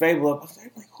Fable up. I was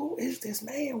like, who is this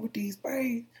man with these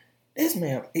braids? This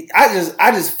man,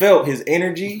 I just felt his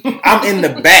energy. I'm in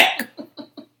the back,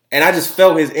 and I just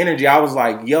felt his energy. I was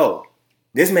like, yo,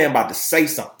 this man about to say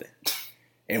something,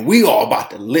 and we all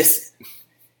about to listen.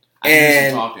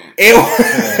 And it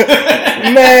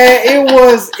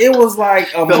was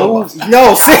like a move.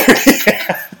 No, seriously.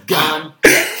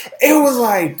 It was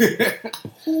like,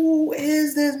 who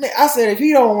is this man? I said, if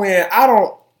he don't win, I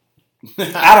don't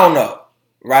know.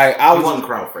 Right, He won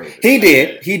crowd favorite. He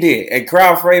did. And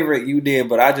crowd favorite, you did.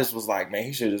 But I just was like, man,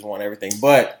 he should have just won everything.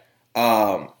 But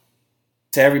to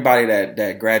everybody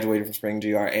that graduated from Spring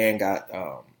GR and got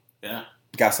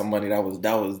some money, that was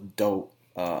dope.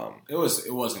 It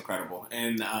was incredible,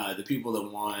 and the people that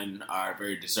won are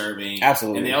very deserving.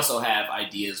 Absolutely, and they also have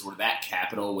ideas where that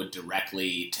capital would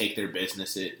directly take their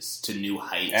businesses to new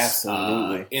heights.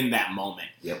 Absolutely, in that moment,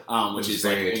 which is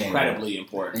like incredibly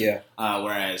important. Yeah.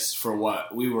 Whereas for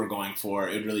what we were going for,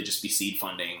 it would really just be seed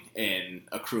funding and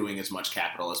accruing as much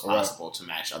capital as possible to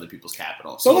match other people's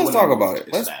capital. So let's talk about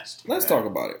it. Let's talk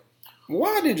about it.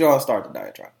 Why did y'all start the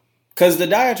diatribe? Because the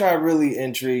diatribe really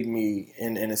intrigued me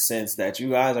in a sense that you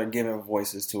guys are giving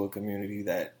voices to a community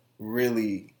that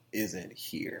really isn't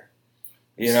here.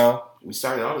 You know? We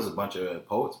started out as a bunch of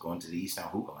poets going to the East Town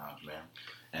Hookah Lounge, man.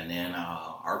 And then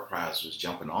Art Prize was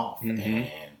jumping off. Mm-hmm.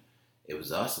 And it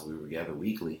was us. We were together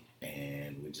weekly.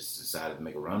 And we just decided to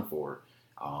make a run for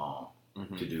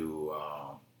it to do...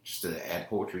 just to add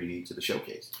poetry to the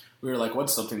showcase. We were like,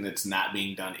 what's something that's not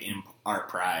being done in Art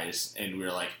Prize? And we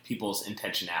were like, people's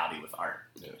intentionality with art.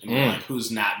 And we were like,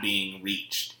 who's not being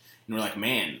reached? And we're like,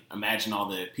 man, imagine all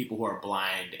the people who are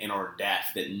blind and or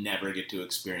deaf that never get to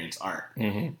experience art.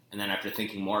 Mm-hmm. And then after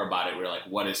thinking more about it, we were like,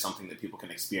 what is something that people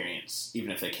can experience even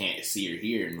if they can't see or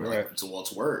hear? And we're like, it's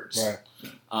words. Right.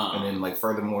 And then, like,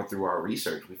 furthermore, through our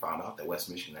research, we found out that West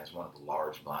Michigan has one of the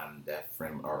large blind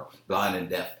and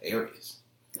deaf areas.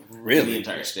 Really? In the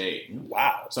entire state.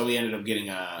 Wow. So we ended up getting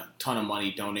a ton of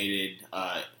money donated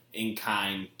in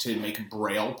kind to make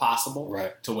Braille possible.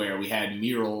 Right. To where we had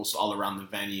murals all around the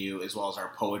venue, as well as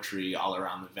our poetry all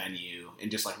around the venue,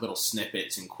 and just like little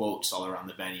snippets and quotes all around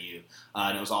the venue.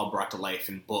 And it was all brought to life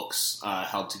in books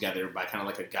held together by kind of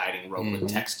like a guiding rope with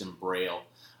text and Braille.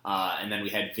 And then we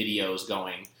had videos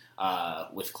going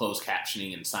with closed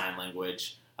captioning and sign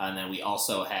language. And then we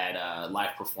also had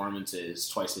live performances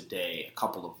twice a day, a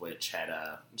couple of which had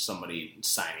somebody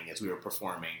signing as we were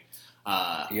performing.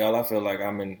 Y'all, I feel like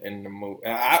I'm in the mood.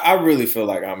 I really feel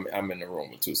like I'm in the room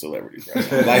with two celebrities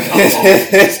right now. Like,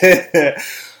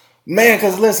 man,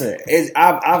 because listen,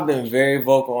 I've been very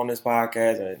vocal on this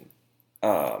podcast,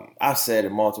 and I've said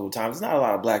it multiple times. There's not a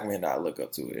lot of black men that I look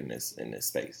up to in this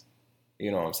space.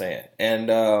 You know what I'm saying?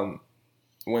 And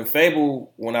when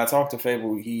I talked to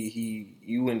Fable,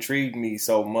 you intrigued me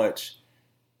so much.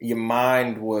 Your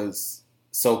mind was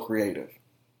so creative.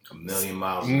 A million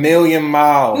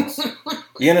miles.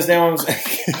 You understand what I'm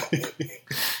saying?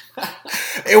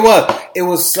 It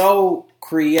was so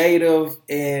creative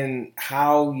in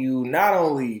how you not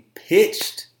only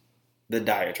pitched the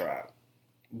diatribe,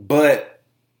 but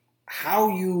how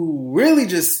you really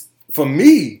just, for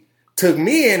me, took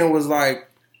me in and was like,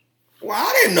 well,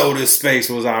 I didn't know this space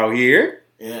was out here.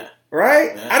 Yeah.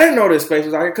 Right? Yeah. I didn't know this space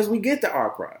was out here because we get the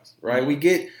art prize, right?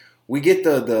 Mm-hmm. We get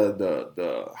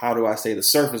the how do I say, the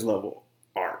surface level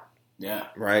art. Yeah.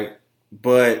 Right?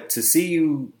 But to see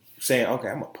you saying, okay,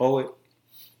 I'm a poet,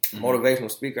 motivational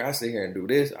speaker, I sit here and do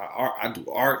this, I do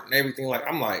art and everything, like,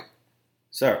 I'm like,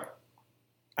 sir,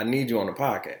 I need you on the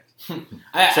podcast.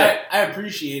 I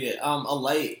appreciate it. A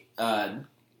light,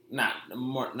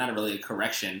 not really a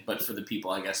correction, but for the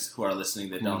people, I guess, who are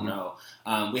listening that don't know,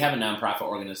 we have a nonprofit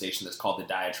organization that's called the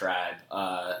Diatribe.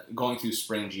 Going through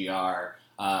Spring GR,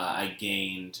 I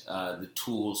gained the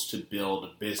tools to build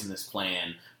a business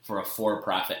plan for a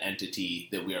for-profit entity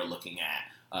that we are looking at,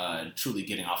 truly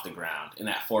getting off the ground. And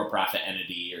that for-profit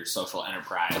entity or social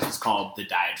enterprise is called the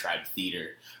Diatribe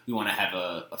Theater. We want to have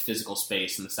a physical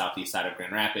space in the southeast side of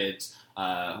Grand Rapids,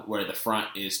 where the front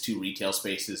is 2 retail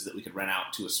spaces that we could rent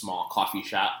out to a small coffee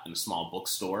shop and a small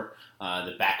bookstore.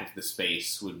 The back of the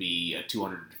space would be a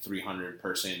 200 to 300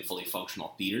 person fully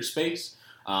functional theater space.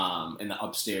 And the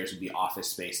upstairs would be office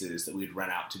spaces that we'd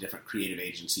rent out to different creative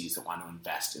agencies that want to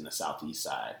invest in the southeast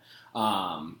side.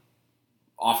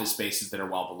 Office spaces that are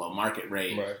well below market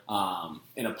rate, right.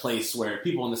 In a place where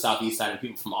people in the southeast side and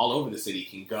people from all over the city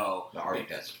can go. The art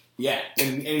desert. Yeah,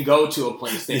 and go to a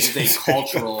place that is a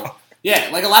cultural... Yeah,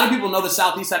 like a lot of people know the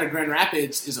southeast side of Grand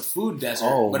Rapids is a food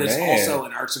desert, but it's also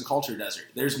an arts and culture desert.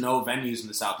 There's no venues in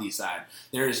the southeast side.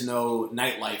 There is no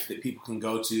nightlife that people can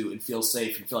go to and feel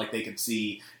safe and feel like they can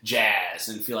see jazz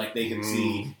and feel like they can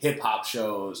see hip-hop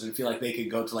shows and feel like they could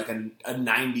go to like a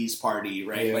 90s party,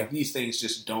 right? Yeah. Like these things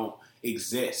just don't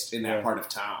exist in that part of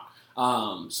town.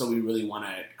 So we really want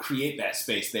to create that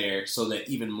space there so that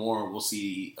even more will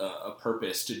see a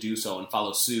purpose to do so and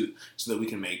follow suit so that we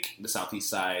can make the southeast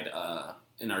side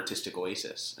an artistic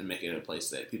oasis and make it a place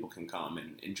that people can come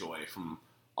and enjoy from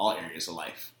all areas of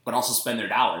life, but also spend their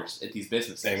dollars at these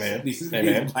businesses, these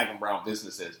black and brown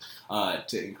businesses,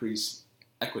 to increase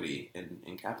equity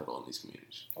and capital in these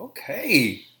communities.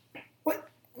 Okay. What?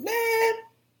 Man,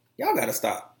 y'all got to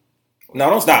stop. No,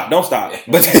 don't stop. Don't stop.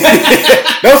 But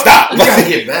don't stop. You gotta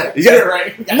get better. You gotta,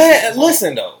 right. Man,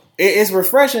 listen though, it's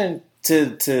refreshing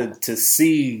to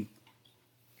see.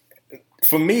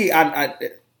 For me, I'm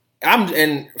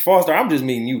and Foster. I'm just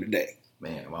meeting you today.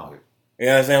 Man, I'm out here. You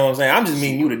understand what I'm saying? I'm just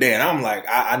meeting you today, and I'm like,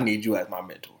 I need you as my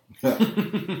mentor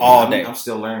all day. I'm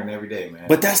still learning every day, man.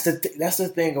 But that's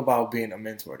the thing about being a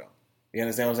mentor, though. You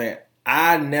understand what I'm saying?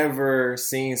 I never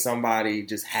seen somebody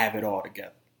just have it all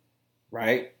together,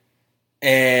 right?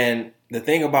 And the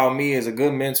thing about me is a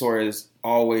good mentor is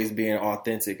always being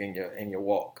authentic in your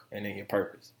walk and in your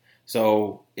purpose.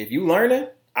 So if you learning,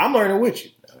 I'm learning with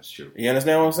you. That's true. You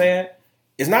understand what I'm saying?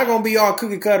 It's not going to be all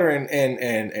cookie cutter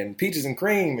and peaches and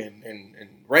cream and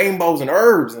rainbows and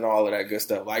herbs and all of that good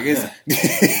stuff. Like it's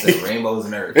rainbows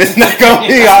and herbs. It's not going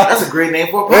to be all. That's a great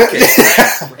name for a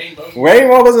podcast.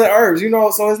 Rainbows and herbs. You know,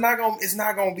 so it's not going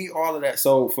to be all of that.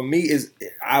 So for me,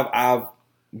 I've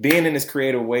being in this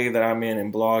creative way that I'm in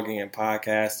and blogging and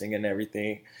podcasting and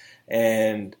everything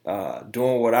and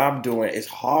doing what I'm doing, it's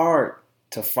hard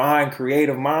to find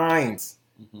creative minds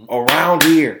around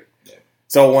here. Yeah.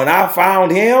 So when I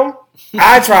found him,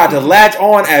 I tried to latch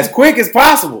on as quick as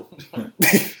possible.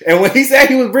 And when he said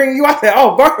he was bringing you, I said,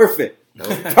 oh, perfect.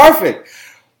 Perfect.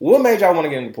 What made y'all want to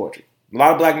get into poetry? A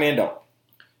lot of black men don't.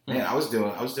 Man, I was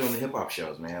doing the hip hop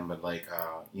shows, man. But like,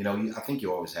 I think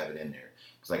you always have it in there.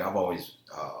 It's like I've always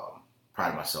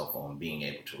prided myself on being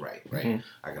able to write, right? Mm-hmm.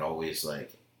 I could always I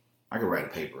could write a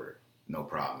paper, no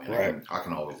problem. And right. I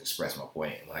can always express my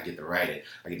point. And when I get to write it,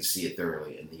 I get to see it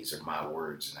thoroughly. And these are my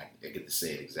words. And I get to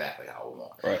say it exactly how I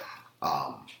want. Right.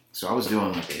 So I was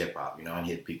doing like the hip hop, I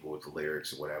hit people with the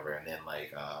lyrics or whatever. And then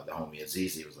the homie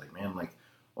Azizi was like, man, why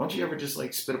don't you ever just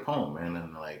spit a poem, man?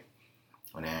 And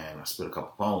and then I spit a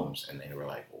couple poems and they were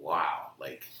like, wow,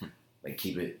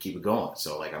 keep it going.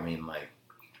 So I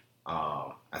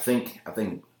think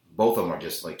both of them are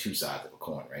just two sides of a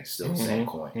coin, right? Still the same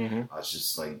coin. Mm-hmm. It's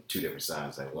just two different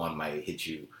sides. One might hit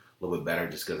you a little bit better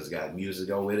just because it's got music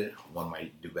to go with it. One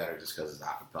might do better just because it's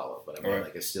acapella. But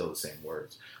it's still the same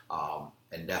words.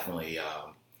 And definitely,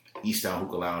 East Town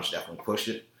Hookah Lounge definitely pushed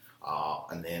it.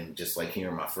 And then just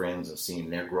hearing my friends and seeing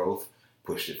their growth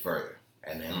pushed it further.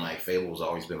 And then Fable's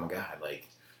always been my guy.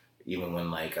 Even when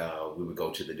we would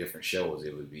go to the different shows,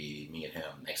 it would be me and him.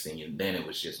 Next thing, then it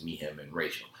was just me, him, and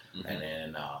Rachel. Mm-hmm. And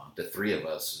then the three of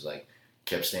us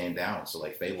kept staying down. So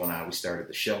Fable and I, we started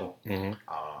the show. Mm-hmm.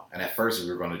 And at first we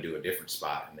were going to do a different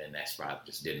spot, and then that spot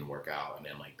just didn't work out. And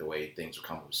then the way things were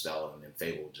coming with Stella, and then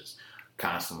Fable just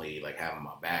constantly having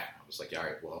my back. I was like, all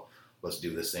right, well, let's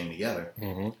do this thing together.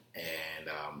 Mm-hmm.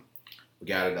 And we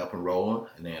got it up and rolling,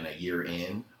 and then a year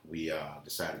in, we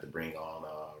decided to bring on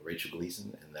Rachel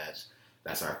Gleason, and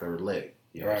that's our third leg.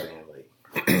 You know what I'm saying? Like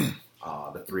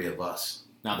the three of us.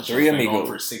 Now the show's been going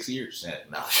for 6 years. Yeah,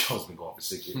 now the show's been going for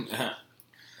 6 years.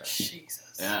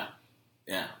 Jesus. Yeah,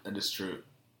 that is true,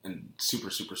 and super,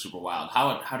 super, super wild.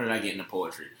 How did I get into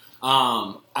poetry?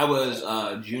 I was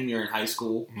a junior in high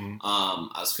school. Mm-hmm.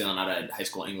 I was filling out a high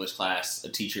school English class. A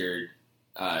teacher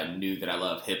knew that I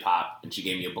love hip hop, and she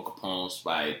gave me a book of poems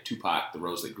by Tupac, "The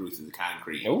Rose That Grew Through the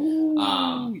Concrete."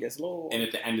 Ooh, yes, Lord. And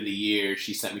at the end of the year,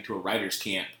 she sent me to a writers'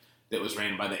 camp that was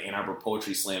ran by the Ann Arbor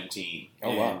Poetry Slam team.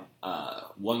 Oh,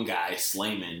 wow. One guy,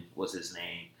 Slayman was his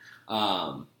name,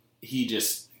 he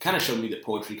just kind of showed me that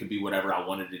poetry could be whatever I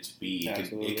wanted it to be.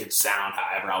 It could sound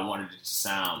however I wanted it to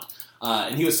sound.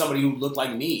 And he was somebody who looked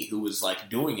like me, who was like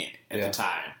doing it at the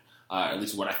time, at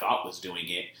least what I thought was doing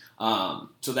it.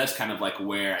 So that's kind of like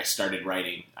where I started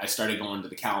writing. I started going to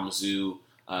the Kalamazoo,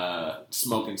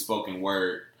 smoking spoken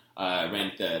word. I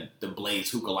ran the Blaze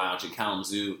Hookah Lounge in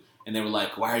Kalamazoo. And they were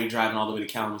like, "Why are you driving all the way to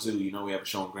Kalamazoo? You know we have a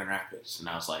show in Grand Rapids." And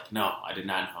I was like, "No, I did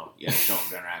not know you had a show in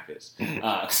Grand Rapids."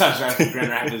 Because I was driving from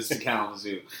Grand Rapids to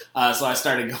Kalamazoo. So I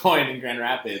started going in Grand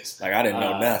Rapids. Like, I didn't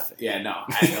know nothing. Yeah, no,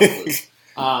 I had no clue.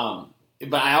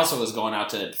 But I also was going out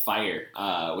to Fire,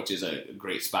 which is a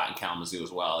great spot in Kalamazoo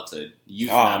as well. It's a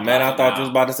youth. Oh, man, I thought you was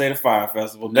about to say the Fire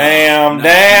Festival. No, damn.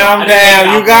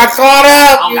 no, You got caught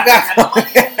up. You got caught up.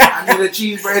 I need a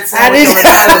cheese bread sandwich on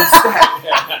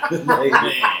the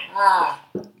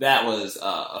That was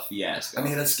a fiasco. I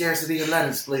need a scarcity of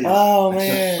lettuce, please. Oh,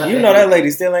 man. You know that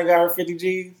lady still ain't got her 50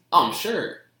 G's? Oh, I'm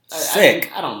sure.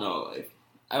 Sick. I don't know.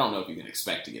 I don't know if you can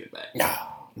expect to get it back.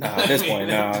 No, at this point,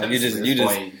 no. You just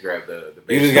grab the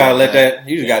you just gotta let that.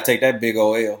 You just gotta take that big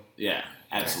old L. Yeah,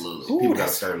 absolutely. People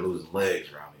gotta start losing legs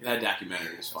around here. That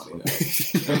documentary is funny though.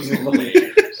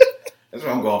 That's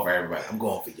what I'm going for, everybody. I'm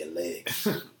going for your legs.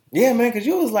 Yeah, man, because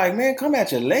you was like, man, come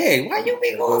at your leg. Why you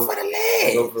be going for the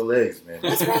leg? Go for the legs, man.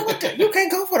 What's wrong with that? You can't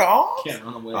go for the arms. Can't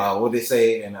run away. What they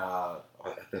say in I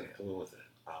think what was it?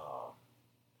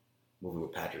 Movie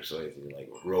with Patrick Swayze, like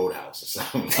Roadhouse or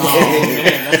something. Oh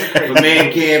man, that's a crazy. The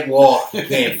man can't walk, he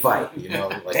can't fight. You know.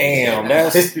 Like, damn,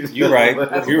 that's you're right.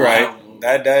 You're right.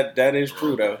 That is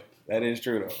true though. That is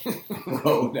true though.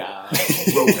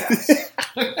 Roadhouse.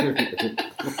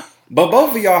 But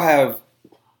both of y'all have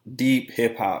deep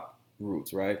hip hop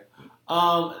roots, right?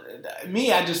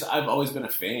 Me, I've always been a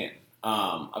fan.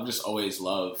 I've just always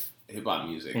loved hip hop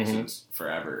music since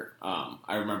forever.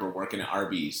 I remember working at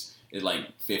Arby's at like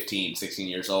 15, 16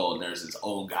 years old, and there's this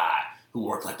old guy who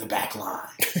worked like the back line.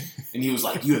 And he was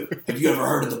like, have you ever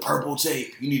heard of the Purple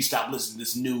Tape? You need to stop listening to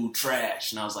this new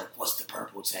trash. And I was like, what's the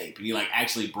Purple Tape? And he like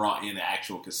actually brought in the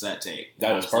actual cassette tape.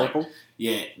 That was purple? Like,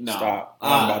 yeah, no. Stop.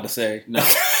 I'm about to say. No.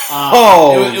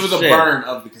 It was a burn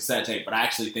of the cassette tape, but I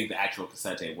actually think the actual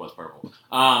cassette tape was purple.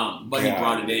 But he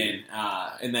brought it in,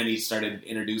 and then he started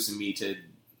introducing me to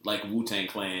like Wu-Tang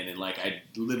Clan, and like I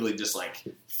literally just like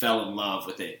fell in love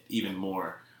with it even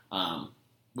more. Those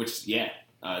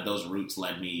roots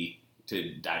led me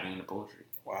to diving into poetry.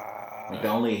 Wow. Like the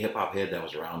only hip hop head that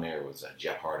was around there was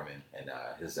Jeff Hardiman, and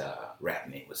his rap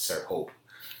name was Sir Hope.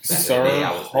 Sir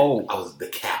Hope. I was the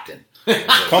captain.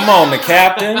 Come on, the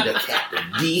captain. The captain.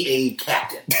 D.A.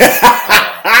 Captain.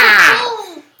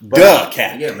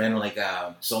 Captain. Yeah, man. Like,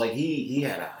 so like he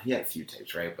had a few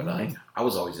tapes, right? But like I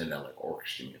was always into like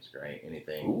orchestra music, right?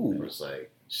 Anything that was like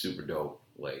super dope,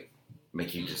 like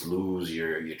make you just lose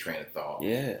your train of thought.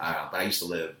 Yeah. But I used to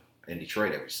live in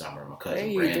Detroit every summer. My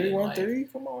cousin Brandon 313,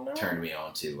 come on now. turned me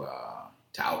on to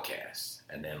Outkast,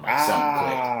 and then like something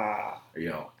clicked, you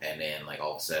know. And then like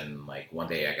all of a sudden, like one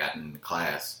day I got in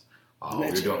class. We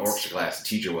were doing orchestra class. The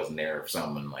teacher wasn't there or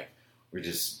something. And, like we're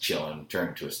just chilling,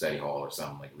 turned to a study hall or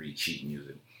something, like read sheet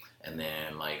music. And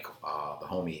then like the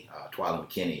homie Twyla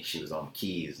McKinney, she was on the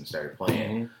keys and started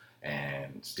playing.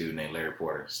 And this dude named Larry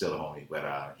Porter, still a homie,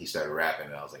 but he started rapping,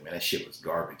 and I was like, man, that shit was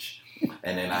garbage.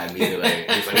 And then I immediately, he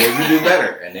was like, well, you do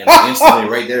better. And then like, instantly,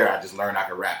 right there, I just learned I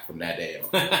could rap from that day on.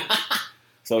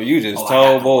 So you just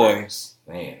told boys,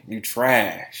 man, you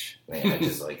trash. Man, I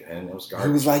just like, and it was garbage.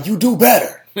 He was like, you do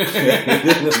better.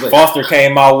 Foster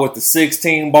came out with the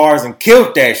 16 bars and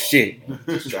killed that shit.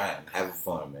 Just trying, having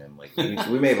fun, man. Like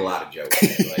we made a lot of jokes.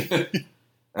 Man. Like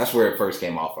that's where it first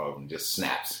came off of, just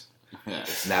snaps.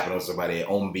 Just snapping on somebody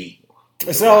on beat.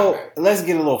 So let's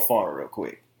get a little fun real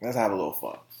quick. Let's have a little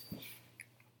fun.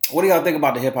 What do y'all think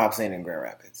about the hip hop scene in Grand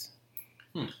Rapids?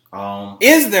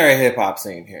 Is there a hip hop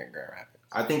scene here in Grand Rapids?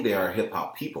 I think there are hip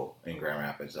hop people in Grand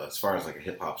Rapids. As far as like a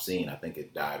hip hop scene, I think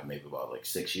it died maybe about like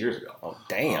 6 years ago. Oh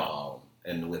damn!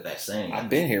 And with that saying, I've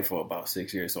been here for about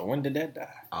 6 years. So when did that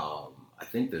die? I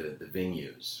think the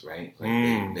venues, right?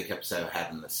 Like they kept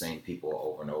having the same people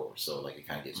over and over, so like it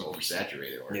kind of gets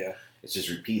oversaturated, or it's just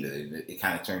repeated. It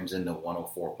kind of turns into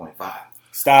 104.5.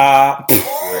 Stop.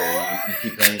 Where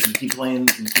you keep playing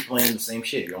the same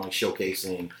shit. You're only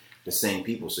showcasing the same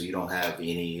people, so you don't have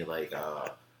any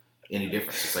any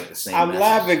difference. It's like the same. I'm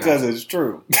laughing because it's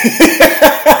true.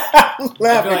 I'm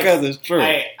laughing because it's true.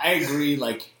 I agree,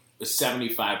 like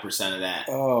 75% of that.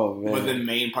 Oh man! But the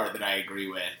main part that I agree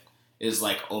with is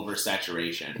like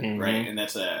oversaturation, right? And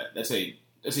that's a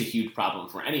huge problem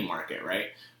for any market, right?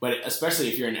 But especially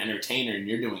if you're an entertainer and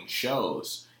you're doing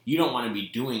shows, you don't want to be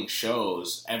doing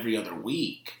shows every other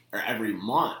week or every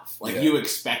month. Like you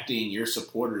expecting your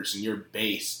supporters and your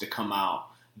base to come out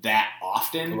that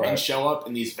often and show up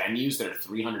in these venues that are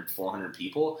 300, 400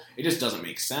 people. It just doesn't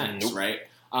make sense, right?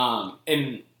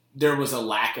 And there was a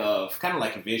lack of kind of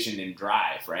like vision and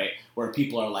drive, right? Where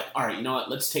people are like, all right, you know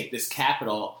what? Let's take this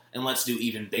capital and let's do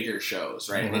even bigger shows,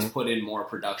 right? Let's put in more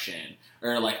production.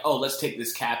 Or like, oh, let's take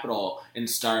this capital and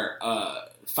start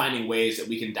finding ways that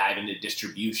we can dive into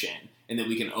distribution and that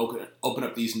we can open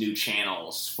up these new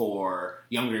channels for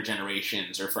younger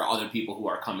generations or for other people who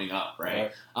are coming up,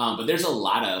 right? But there's a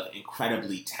lot of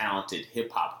incredibly talented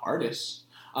hip-hop artists.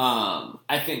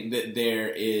 I think that there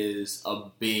is a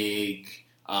big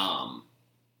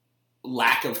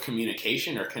lack of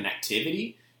communication or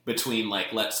connectivity between,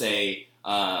 like, let's say,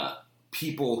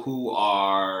 people who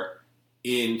are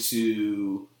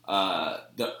into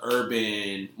the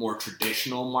urban, more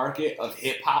traditional market of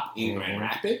hip-hop in Grand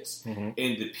Rapids and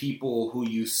the people who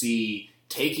you see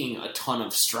taking a ton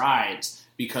of strides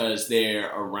because they're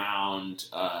around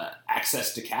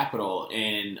access to capital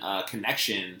and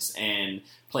connections and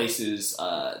places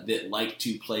that like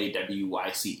to play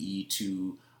WYCE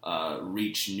to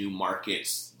reach new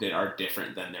markets that are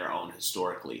different than their own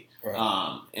historically.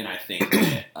 And I think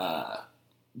that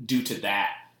due to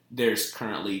that, there's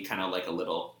currently kind of like a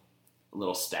little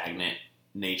stagnant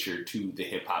nature to the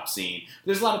hip hop scene.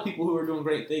 There's a lot of people who are doing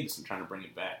great things and trying to bring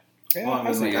it back. Yeah, well,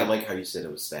 I mean, I like how you said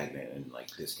it was stagnant and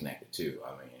like disconnected too.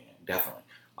 I mean, definitely.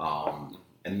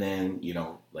 And then, you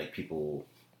know, like people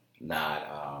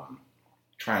not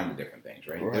trying the different things,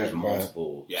 right? There's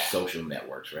multiple social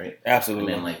networks, right?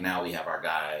 Absolutely. And then like now we have our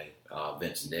guy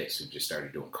Vincent Dix, who just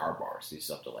started doing car bars. He's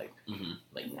up to like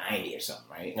 90 or something,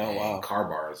 right? Oh, wow. And car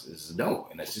bars is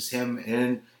dope, and it's just him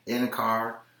in a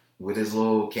car with his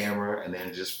little camera, and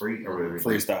then just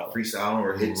freestyling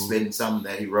or spitting something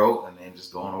that he wrote, and then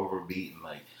just going over a beat, and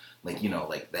like you know,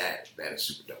 like that is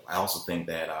super dope. I also think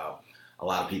that a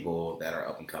lot of people that are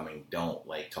up and coming don't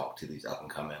like talk to these up and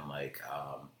coming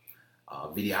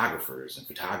videographers and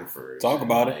photographers. Talk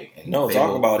about it.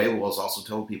 Fable has also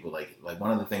told people like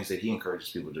one of the things that he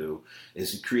encourages people to do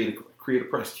is to create a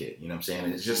press kit. You know what I'm saying?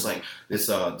 And it's just like this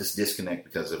disconnect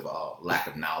because of lack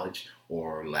of knowledge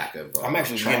or lack of. I'm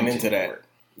actually getting into that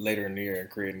later in the year and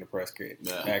creating a press kit.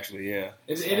 Yeah. Actually, yeah,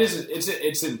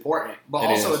 it's important, but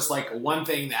it's like one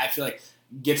thing that I feel like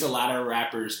gets a lot of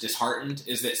rappers disheartened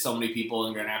is that so many people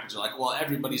in Grand Rapids are like, well,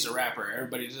 everybody's a rapper,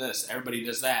 everybody does this, everybody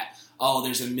does that. Oh,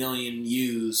 there's 1 million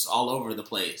views all over the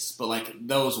place. But like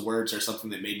those words are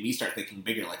something that made me start thinking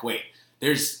bigger. Like, wait,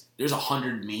 there's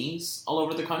 100 me's all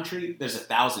over the country. There's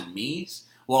 1,000 me's.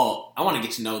 Well, I want to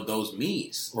get to know those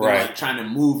me's. Right. They're like trying to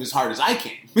move as hard as I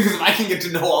can. Because if I can get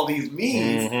to know all these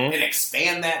me's and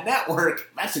expand that network,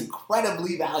 that's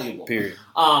incredibly valuable. Period.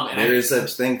 And there is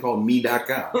such thing called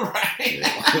me.com. Right.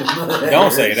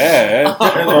 Don't say that.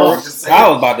 I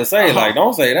was about to say, like,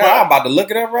 don't say that. I'm about to look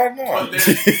it up right now.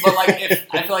 But like,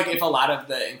 I feel like if a lot of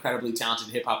the incredibly talented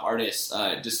hip hop artists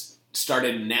just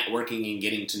started networking and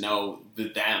getting to know the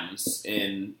thems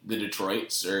in the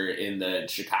Detroits or in the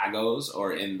Chicagos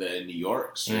or in the New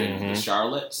Yorks or in the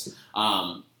Charlottes,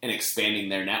 and expanding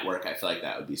their network, I feel like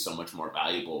that would be so much more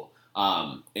valuable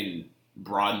and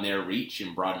broaden their reach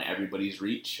and broaden everybody's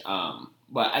reach.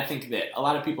 But I think that a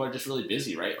lot of people are just really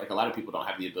busy, right? Like a lot of people don't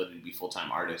have the ability to be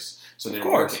full-time artists, so they're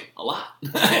working a lot.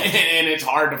 And it's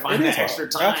hard to find that extra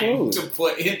time to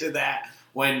put into that.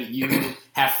 When you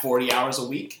have 40 hours a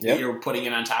week that you're putting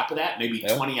in on top of that, maybe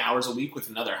 20 hours a week with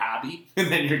another hobby,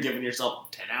 and then you're giving yourself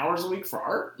 10 hours a week for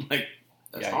art, like,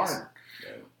 that's hard.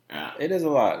 Yeah. It is a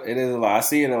lot. I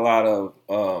see it a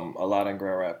lot in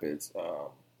Grand Rapids.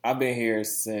 I've been here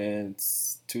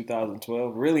since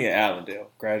 2012, really in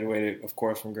Allendale. Graduated, of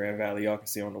course, from Grand Valley. Y'all can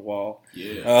see on the wall.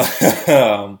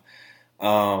 Yeah.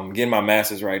 Getting my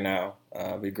master's right now.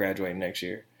 I'll be graduating next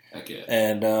year. Okay.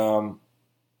 And,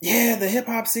 yeah, the hip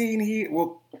hop scene here,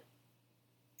 well,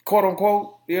 quote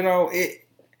unquote, you know,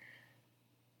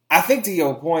 I think to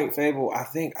your point, Fable, I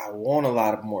think I want a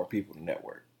lot of more people to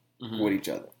network. with each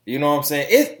other. You know what I'm saying?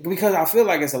 It because I feel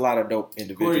like it's a lot of dope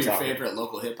individuals. Who are your favorite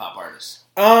local hip hop artists?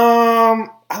 I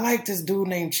like this dude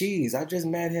named Cheese. I just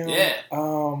met him. Yeah.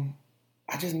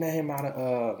 I just met him out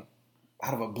of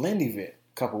a blend event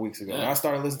a couple weeks ago. And I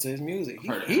started listening to his music.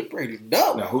 He pretty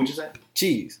dope. Now, who'd you say?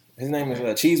 Cheese. His name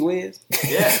is Cheese Whiz.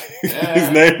 Yeah. His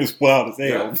name is wild as hell.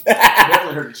 Yeah. I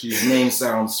definitely heard of Cheese. His name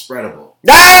sounds spreadable.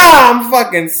 I'm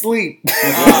fucking sleep. But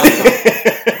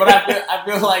I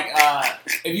feel like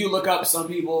if you look up some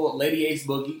people, Lady Ace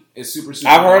Boogie is super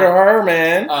I've heard dope. of her,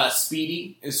 man.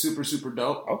 Speedy is super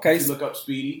dope. Okay. If you look up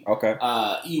Speedy. Okay.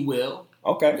 E Will.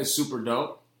 Okay. Is super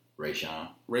dope. Ray Sean.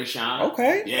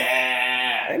 Okay.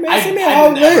 Yeah. Hey, man, send me a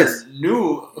whole list.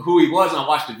 Knew who he was, and I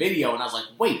watched the video, and I was like,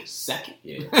 wait a second.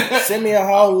 Yeah. Send me a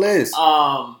whole list.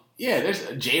 There's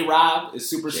J-Rob is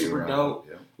super dope.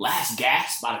 Yeah. Last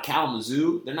Gasp out of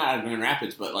Kalamazoo. They're not out of Grand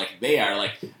Rapids, but like they are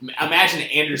like imagine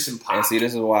Anderson .Paak. And see,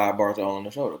 this is why I brought you on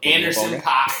the show. Anderson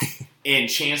 .Paak and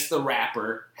Chance the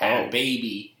Rapper had a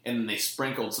baby, and then they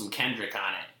sprinkled some Kendrick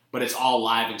on it, but it's all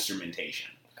live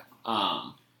instrumentation.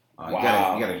 Wow.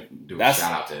 You gotta do a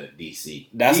shout out to DC.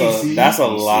 That's DC, a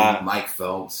lot. Mike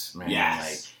Phelps, man.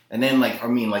 Yes. And then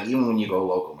even when you go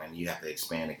local, man, you have to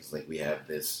expand it because we have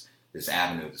this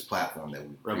avenue, this platform that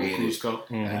we've Rebel created. Cusco.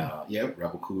 Mm-hmm.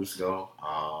 Rebel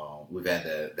Cusco. We've had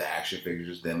the action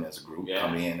figures, them as a group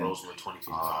come in. Rosewood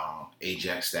 2055.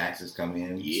 Ajax Stacks has come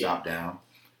in, Stop Down.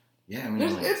 Yeah, I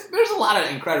mean, there's a lot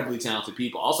of incredibly talented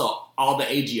people. Also, all the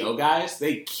AGO guys,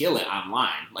 they kill it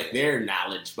online. Like their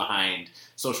knowledge behind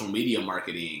social media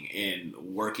marketing and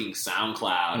working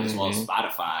SoundCloud as well as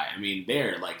Spotify. I mean,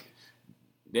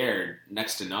 they're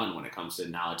next to none when it comes to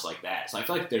knowledge like that. So I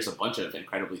feel like there's a bunch of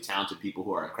incredibly talented people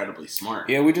who are incredibly smart.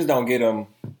 Yeah, we just don't get them.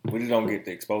 We just don't get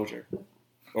the exposure.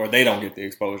 Or they don't get the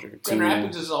exposure. Grand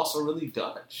Rapids is also really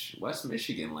Dutch. West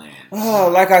Michigan land.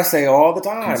 Like I say all the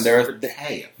time,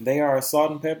 they are a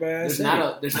salt and pepper ass. There's not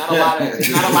a lot of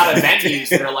venues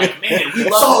that are like, man, we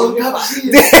love salt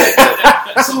and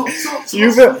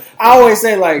pepper.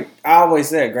 I always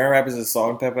say Grand Rapids is a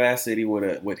salt and pepper ass city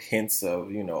with hints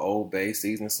of Old Bay,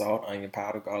 seasoned salt, onion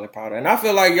powder, garlic powder, and I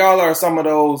feel like y'all are some of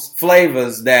those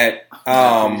flavors that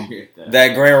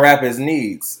that Grand Rapids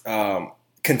needs.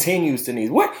 Continues to need.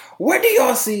 Where do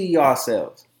y'all see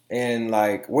yourselves? And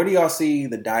where do y'all see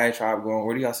the Diatribe going?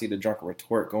 Where do y'all see the Drunken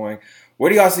Retort going?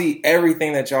 Where do y'all see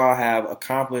everything that y'all have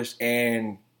accomplished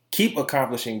and keep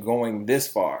accomplishing going this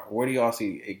far? Where do y'all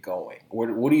see it going?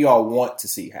 What do y'all want to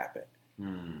see happen?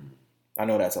 I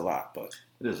know that's a lot, but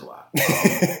it is a lot.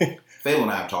 Fable and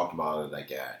I have talked about it at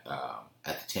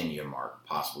the 10-year mark,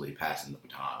 possibly passing the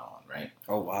baton on, right?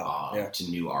 Oh wow! To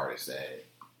new artists that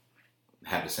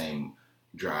have the same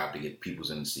drive to get people's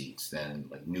in the seats than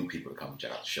new people to come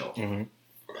check out the show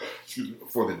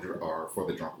for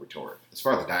the Drunk Retort. As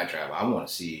far as the Diatribe, I want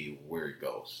to see where it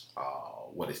goes,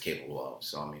 what it's capable of.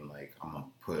 So I'm gonna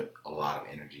put a lot of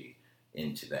energy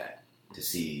into that to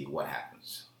see what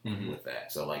happens with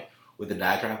that. So with the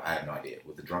Diatribe, I have no idea.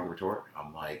 With the Drunk Retort,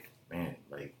 I'm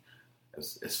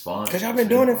it's fun because y'all been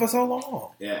doing it for so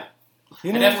long. Yeah.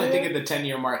 I definitely think at the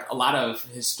 10-year mark, a lot of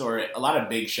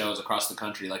big shows across the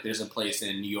country. Like there's a place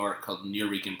in New York called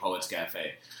Nuyorican Poets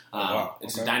Cafe.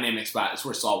 It's a dynamic spot. It's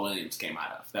where Saul Williams came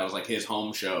out of. That was his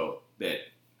home show. That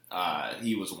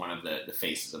he was one of the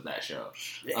faces of that show.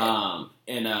 Yeah.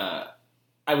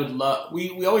 I would love.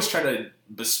 We always try to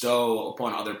bestow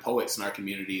upon other poets in our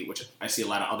community, which I see a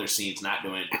lot of other scenes not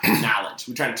doing, knowledge.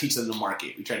 We try to teach them to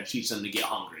market. We try to teach them to get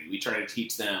hungry. We try to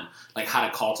teach them how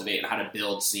to cultivate and how to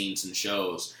build scenes and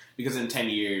shows. Because in 10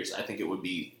 years, I think it would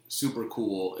be super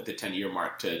cool at the 10-year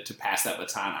mark to pass that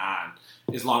baton on,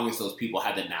 as long as those people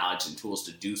have the knowledge and tools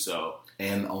to do so.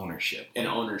 And ownership.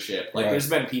 There's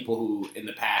been people who, in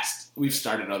the past, we've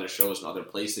started other shows in other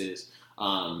places,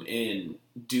 and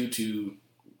due to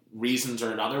reasons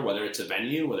or another, whether it's a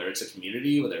venue, whether it's a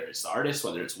community, whether it's the artist,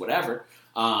 whether it's whatever,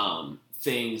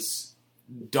 things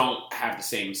don't have the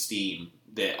same steam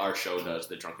that our show does,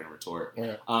 the Drunken Retort.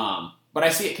 Yeah. But I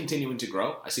see it continuing to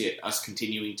grow. I see us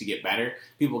continuing to get better.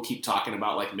 People keep talking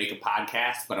about make a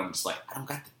podcast, but I'm just I don't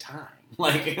got the time.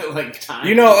 Time.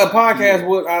 A podcast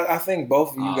would. I think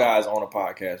both of you guys on a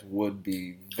podcast would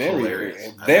be very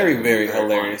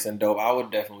hilarious and dope. I would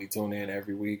definitely tune in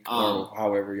every week or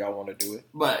however y'all want to do it.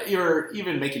 But you're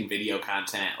even making video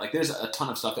content. There's a ton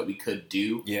of stuff that we could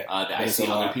do. That I see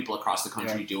other people across the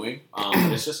country doing.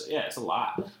 It's just it's a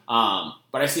lot.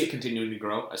 But I see it continuing to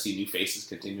grow. I see new faces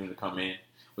continuing to come in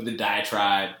with the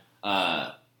Diatribe.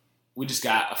 we just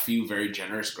got a few very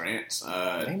generous grants.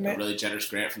 A really generous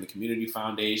grant from the Community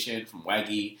Foundation, from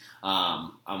WEGI.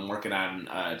 I'm working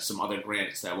on some other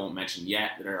grants that I won't mention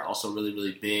yet that are also really,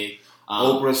 really big.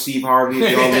 Oprah, Steve Harvey,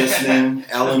 if y'all listening,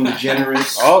 Ellen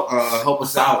DeGeneres, help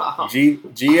us out.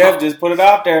 GF just put it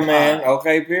out there, man.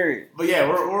 Okay, period. But yeah,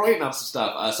 we're waiting on some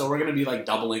stuff. So we're going to be like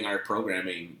doubling our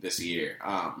programming this year.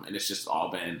 And it's just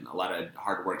all been a lot of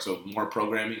hard work. So more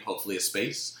programming, hopefully a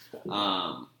space.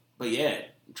 But yeah,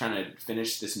 I'm trying to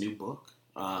finish this new book.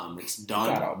 It's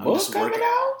done. Got a book coming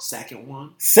out? Second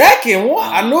one.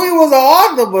 I knew he was an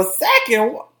author, but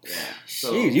second one. Yeah.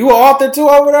 So, jeez, you an author too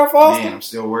over there, Foster? Man, I'm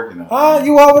still working on it.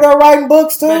 You over there writing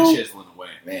books too? Been chiseling away.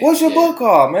 Man, what's your book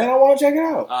called, man? I want to check it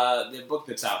out. The book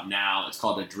that's out now, it's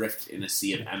called Adrift in a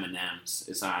Sea of M&Ms.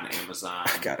 It's on Amazon.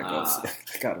 I gotta go. I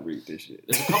gotta read this shit.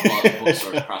 There's a couple other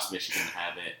bookstores across Michigan that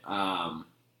have it.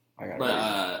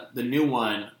 The new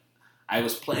one, I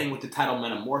was playing with the title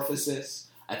Metamorphosis.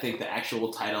 I think the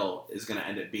actual title is going to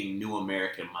end up being New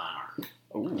American Monarch.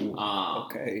 Ooh,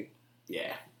 okay.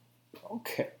 Yeah.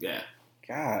 Okay. Yeah.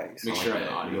 Guys. Make sure the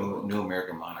audio. New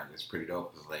American Monarch is pretty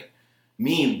dope. Because, like,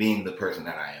 me being the person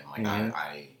that I am, like,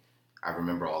 I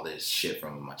remember all this shit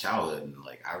from my childhood. And,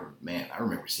 like, I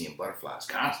remember seeing butterflies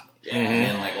constantly. Yeah. And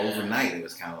then, like, overnight, it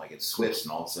was kind of like it switched.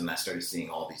 And all of a sudden, I started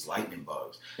seeing all these lightning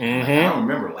bugs. Like, I don't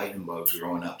remember lightning bugs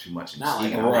growing up too much. Not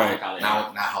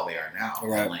not how they are now.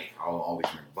 Right. And, like, I'll always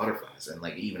remember butterflies. And,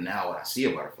 like, even now when I see a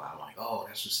butterfly, I'm like, oh,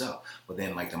 that's what's up. But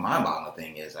then, like, the mind-boggling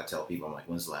thing is I tell people, I'm like,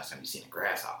 when's the last time you seen a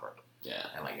grasshopper? Yeah.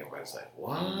 And, like, everybody's like,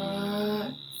 what?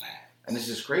 And it's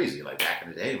just crazy. Like, back in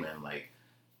the day, man, like,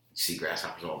 you see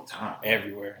grasshoppers all the time.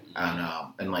 Everywhere.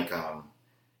 And like, the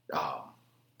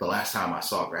last time I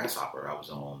saw a grasshopper, I was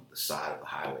on the side of the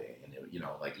highway, and it,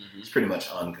 it's pretty much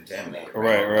uncontaminated.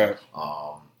 Right.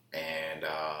 And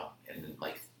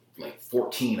like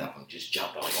 14 of them just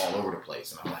jumped like all over the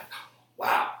place, and I'm like,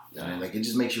 wow. And like, it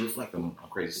just makes you reflect on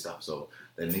crazy stuff. So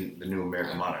the new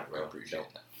American Monarch, bro, appreciate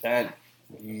that.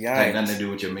 Yeah, had nothing to do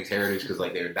with your mixed heritage because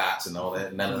like they're dots and all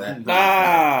that. None of that.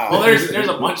 Well, there's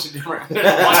a bunch of different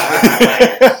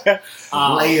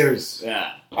layers.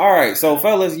 Yeah. All right, so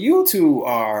fellas, you two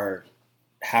are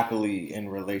happily in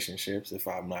relationships, if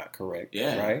I'm not correct.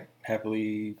 Yeah. Right?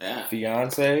 Happily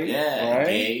fiance. Yeah.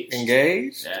 Right?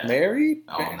 Engaged. Yeah. Married.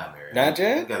 Oh, I'm not married. Not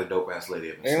yet. Got a dope ass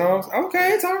lady.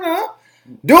 Okay, turn up.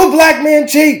 Do black men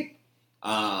cheat?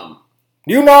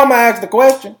 You know I'm gonna ask the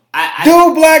question.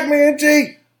 Do black men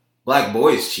cheat? Black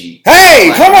boys cheat. Hey,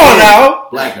 black come on now.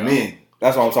 Black men.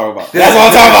 That's what I'm talking about. That's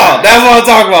what I'm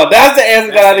talking about. That's the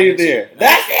answer that I need to hear.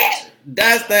 That's it.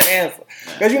 That's the answer.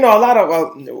 Because a lot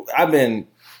of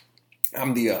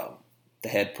I'm the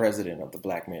head president of the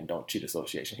Black Men Don't Cheat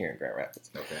Association here in Grand Rapids.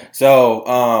 Okay.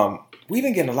 So we've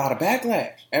been getting a lot of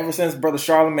backlash ever since Brother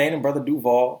Charlemagne and Brother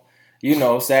Duval,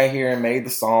 sat here and made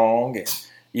the song and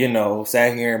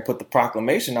sat here and put the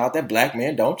proclamation out that black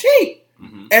men don't cheat.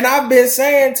 Mm-hmm. And I've been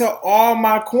saying to all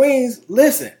my queens,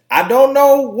 listen, I don't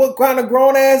know what kind of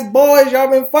grown ass boys y'all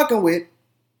been fucking with,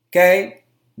 okay,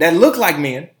 that look like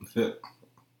men.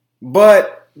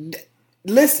 But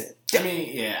listen. I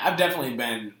mean, yeah, I've definitely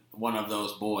been one of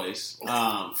those boys.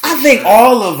 I think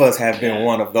all of us have been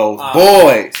one of those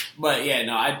boys. But yeah,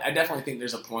 no, I definitely think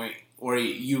there's a point where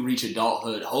you reach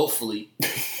adulthood, hopefully,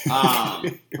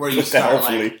 where you start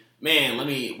like, man,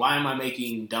 why am I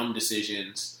making dumb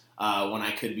decisions when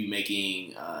I could be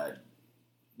making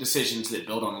decisions that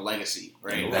build on a legacy,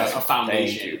 right? A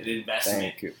foundation, an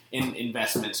investment.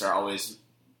 Investments are always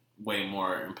way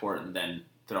more important than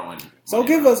throwing. So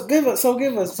give us. So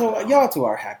y'all two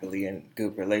are happily in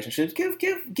good relationships.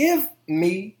 Give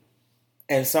me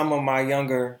and some of my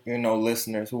younger,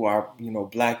 listeners who are,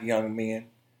 black young men,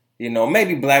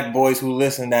 maybe black boys who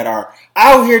listen that are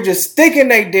out here just sticking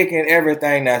their dick in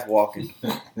everything that's walking.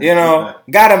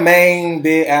 Got a main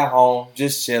bit at home,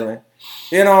 just chilling.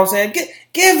 You know what I'm saying?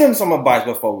 Give them some advice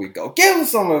before we go. Give them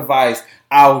some advice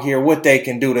out here, what they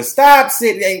can do to stop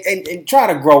sitting and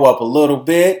try to grow up a little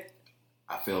bit.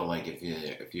 I feel like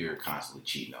if you're constantly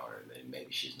cheating on her, then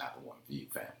maybe she's not the one for you,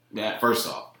 fam. Yeah. First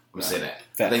off, I'm gonna say that.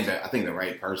 I think the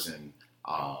right person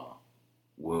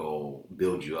will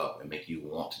build you up and make you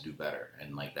want to do better,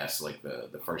 and like that's like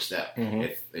the first step. Mm-hmm.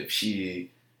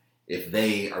 If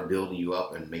they are building you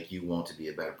up and make you want to be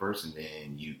a better person,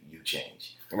 then you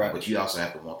change. Right. But you also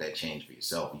have to want that change for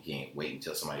yourself. You can't wait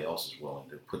until somebody else is willing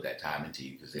to put that time into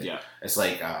you, because it's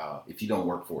like if you don't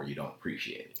work for it, you don't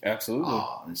appreciate it. Absolutely.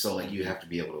 And so like you have to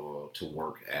be able to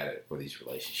work at it for these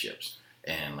relationships.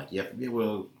 And like you have to be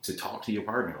able to talk to your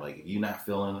partner. Like if you're not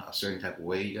feeling a certain type of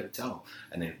way, you got to tell them.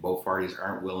 And if both parties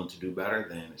aren't willing to do better,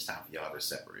 then it's time for y'all to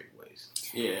separate ways.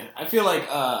 Yeah, I feel like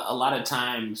a lot of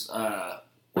times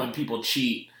when people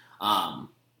cheat,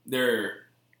 they're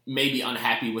maybe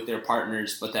unhappy with their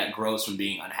partners, but that grows from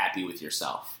being unhappy with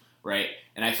yourself, right?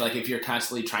 And I feel like if you're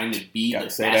constantly trying to be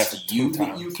the best you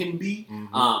that you can be,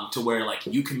 to where like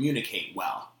you communicate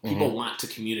well, people want to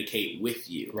communicate with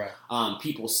you. Right.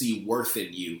 People see worth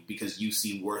in you because you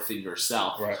see worth in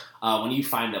yourself. Right. When you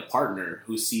find a partner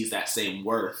who sees that same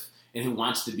worth and who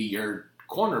wants to be your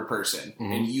corner person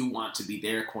and you want to be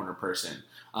their corner person,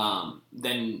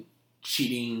 then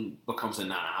cheating becomes a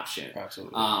non-option.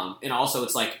 Absolutely. And also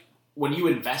it's like when you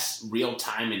invest real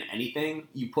time in anything,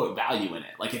 you put value in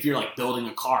it. Like if you're like building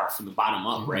a car from the bottom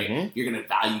up, right? You're going to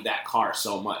value that car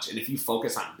so much. And if you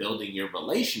focus on building your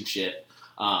relationship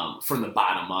from the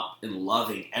bottom up and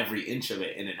loving every inch of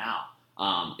it in and out,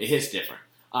 it hits different.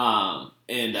 So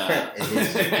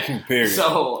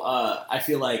I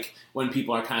feel like when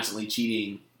people are constantly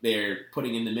cheating, they're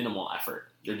putting in the minimal effort.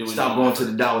 They're doing Stop going to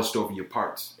the dollar store for your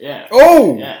parts. Yeah.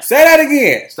 Oh, say that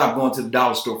again. Stop going to the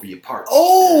dollar store for your parts.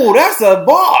 Oh, that's a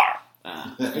bar.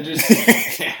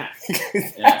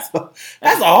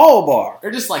 That's a whole bar.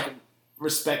 Or just like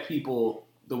respect people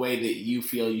the way that you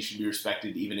feel you should be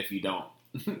respected, even if you don't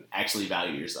actually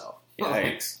value yourself.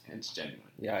 Yikes. It's genuine.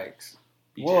 Yikes.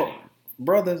 Be Well, genuine.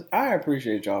 brothers, I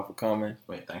appreciate y'all for coming.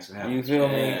 Wait, thanks for having me. You feel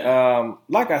me?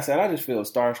 Like I said, I just feel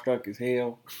starstruck as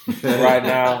hell right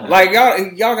now. Like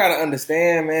y'all gotta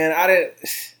understand, man.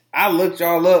 I looked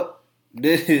y'all up,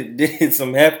 did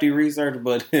some hefty research,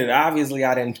 but obviously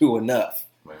I didn't do enough.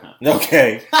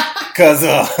 Okay, because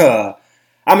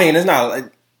I mean, it's not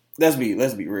like let's be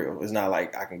real. It's not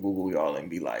like I can Google y'all and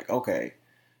be like, okay,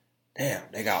 damn,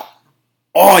 they got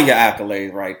all your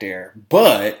accolades right there,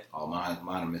 but mine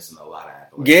are missing a lot of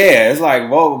accolades. Yeah, it's like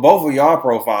both of y'all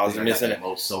profiles are missing. The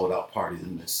most sold out parties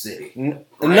in the city.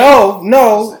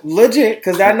 No, legit,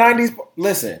 because that '90s.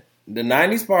 Listen, the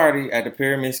 '90s party at the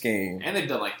Pyramid Scheme, and they've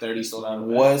done like 30 sold out.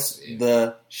 Was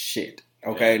the shit.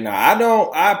 Okay,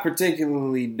 now I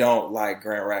particularly don't like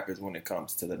Grand Rapids when it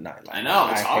comes to the nightlife. I know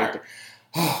it's hard.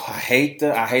 I hate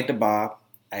the Bob.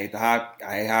 I hate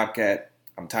Hopcat.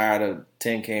 I'm tired of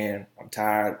Tin Can. I'm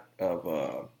tired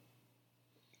of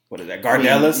what is that?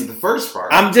 Gardellas. I mean, the first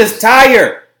part. I'm just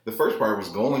tired. The first part was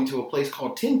going to a place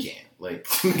called Tin Can. Like,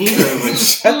 to me, like,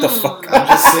 shut the fuck up. I'm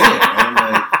just saying,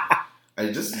 man. Like,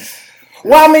 I just.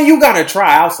 Well, I mean, you gotta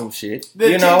try out some shit.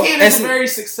 The Tin Can is a very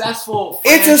successful.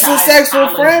 It's a successful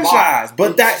franchise,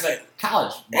 but that's like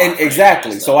college. And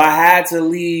exactly. So I had to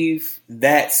leave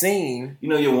that scene. You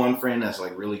know, your one friend that's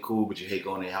like really cool, but you hate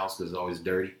going to their house because it's always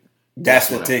dirty. That's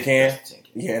the Tin Can.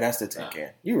 Yeah, that's the Tin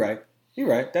Can. You're right.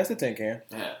 That's the Tin Can.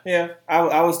 Yeah.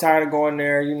 I was tired of going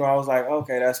there. You know, I was like,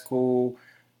 okay, that's cool,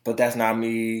 but that's not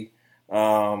me.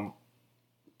 But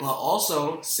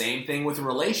also, same thing with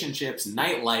relationships.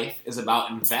 Nightlife is about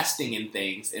investing in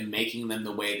things and making them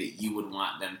the way that you would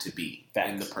want them to be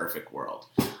in the perfect world.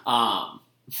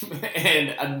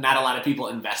 And not a lot of people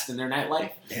invest in their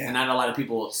nightlife, and not a lot of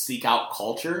people seek out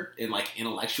culture and like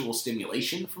intellectual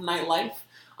stimulation from nightlife.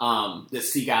 That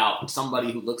seek out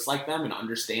somebody who looks like them and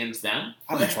understands them.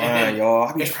 I be trying, y'all.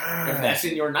 I be trying. If that's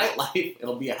in your nightlife,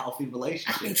 it'll be a healthy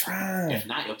relationship. I be trying. If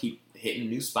not, you'll keep hitting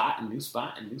new spot and new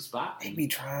spot and new spot. I be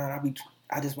trying.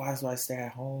 I just why I stay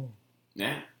at home.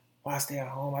 Yeah. Why I stay at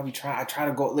home? I be trying. I try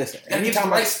to go. Listen, and get the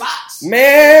right spots,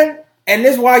 man. And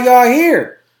this is why y'all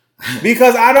here.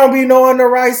 Because I don't be knowing the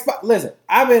right spot. Listen,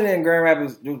 I've been in Grand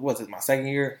Rapids. What's it? My second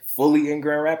year fully in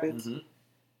Grand Rapids. Mm-hmm.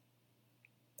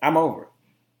 I'm over it.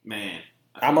 Man,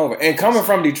 I'm over. And coming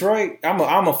from Detroit, I'm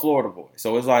a Florida boy.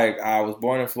 So it's like I was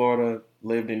born in Florida,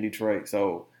 lived in Detroit.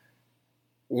 So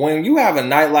when you have a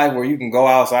nightlife where you can go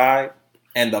outside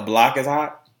and the block is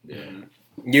hot,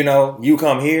 you know, you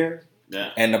come here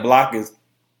and the block is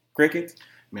crickets.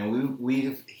 Man,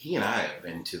 he and I have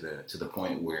been to the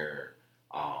point where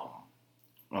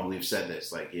we've said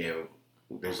this, like,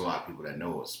 there's a lot of people that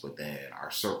know us, but then our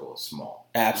circle is small.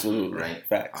 Absolutely. Right?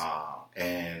 Facts.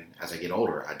 And as I get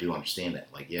older, I do understand that.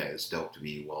 Like, it's dope to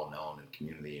be well known in the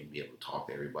community and be able to talk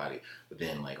to everybody, but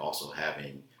then, like, also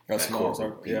having that core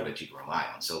group of people that you can rely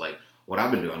on. So, like, what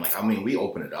I've been doing, like, I mean, we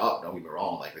open it up, don't get me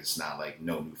wrong. Like, it's not, like,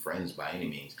 no new friends by any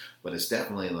means, but it's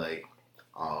definitely, like,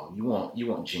 you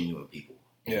want genuine people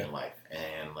in your life.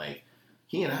 And, like,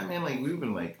 he and I, man, like, we've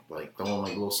been, like throwing,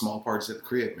 like, little small parties at the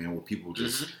crib, man, where people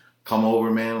just come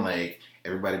over, man, like,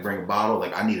 everybody bring a bottle.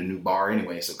 Like, I need a new bar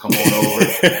anyway, so come on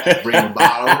over. Bring a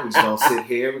bottle. We're just going to sit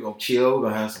here. We're going to chill. We're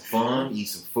going to have some fun, eat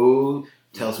some food,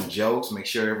 tell some jokes, make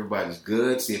sure everybody's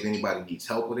good, see if anybody needs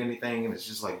help with anything, and it's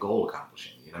just like goal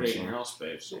accomplishing. You know what I'm saying? Your own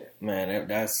space. Man,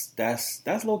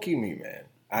 that's low key me, man.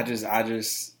 I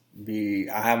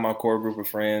have my core group of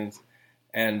friends,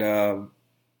 and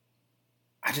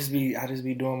I just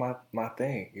be doing my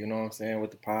thing. You know what I'm saying,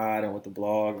 with the pod and with the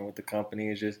blog and with the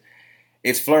company.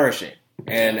 It's flourishing.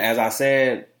 And as I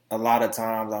said, a lot of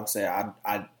times I'm saying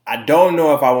I don't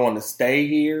know if I want to stay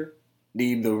here.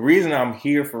 The reason I'm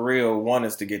here for real, one,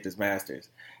 is to get this master's.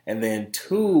 And then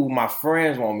two, my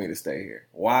friends want me to stay here.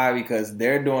 Why? Because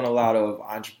they're doing a lot of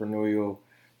entrepreneurial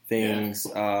things,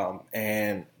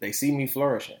 and they see me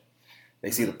flourishing. They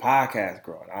see the podcast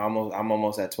growing. I'm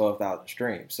almost at 12,000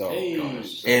 streams. So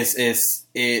it's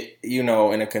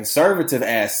in a conservative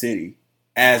ass city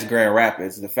as Grand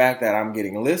Rapids, the fact that I'm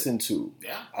getting listened to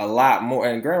a lot more,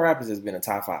 and Grand Rapids has been a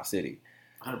top 5 city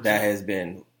 100%. That has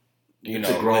been, it's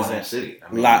a growing city.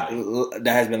 That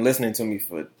has been listening to me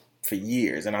for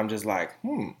years, and I'm just like,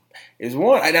 is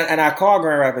one, and I call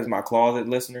Grand Rapids my closet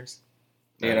listeners.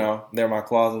 You know, they're my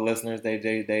closet listeners.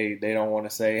 They don't want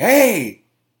to say, hey,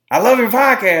 I love your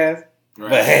podcast,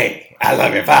 but hey, I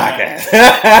love your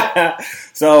podcast.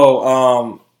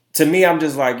 So to me, I'm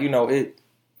just like,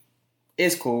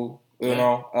 it's cool. You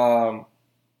know,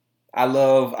 I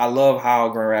love how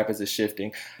Grand Rapids is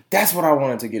shifting. That's what I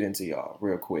wanted to get into, y'all,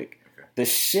 real quick. Okay. The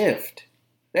shift.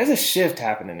 There's a shift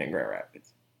happening in Grand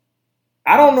Rapids.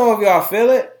 I don't know if y'all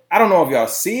feel it. I don't know if y'all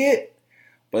see it.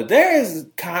 But there is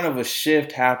kind of a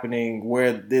shift happening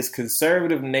where this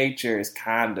conservative nature is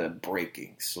kind of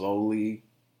breaking slowly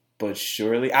but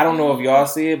surely. I don't know if y'all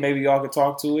see it. Maybe y'all can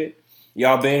talk to it.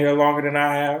 Y'all been here longer than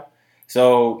I have.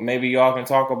 So maybe y'all can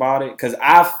talk about it. Because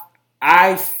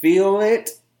I feel it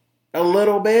a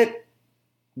little bit.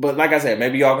 But like I said,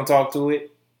 maybe y'all can talk to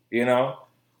it,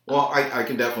 Well, I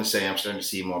can definitely say I'm starting to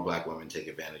see more black women take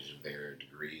advantage of their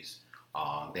degrees.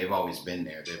 They've always been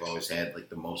there. They've always had like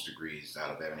the most degrees out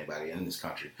of anybody in this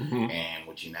country. Mm-hmm. And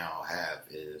what you now have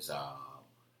is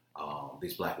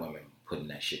these black women putting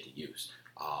that shit to use.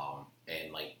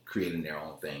 And like creating their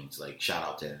own things. Like shout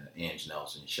out to Ange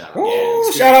Nelson. Shout out to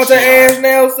Ange Nelson. Shout out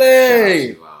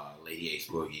to Lady Ace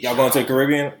Boogie. Y'all going to the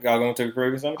Caribbean? Y'all going to the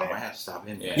Caribbean someday? I might have to stop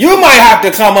in there. You might have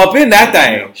to come up in that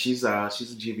thing. She's a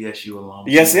GBSU alum.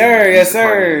 Yes, sir. Yes,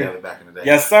 sir. Back in the day.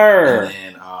 Yes, sir. And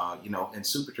then and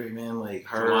Super Dre, man, like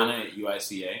her Joanna at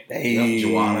UICA. Hey,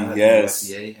 Joanna at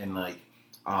UICA, and like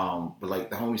but like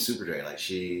the homie Super Dre, like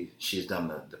she's done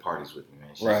the parties with me, man.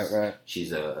 Right.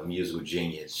 She's a musical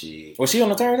genius. Was she on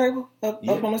the turntable up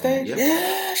on the stage?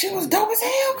 Yeah, she was dope as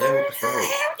hell.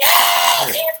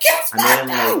 And then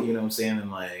like, you know what I'm saying, and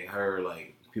like her,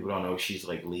 like people don't know she's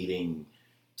like leading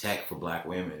tech for black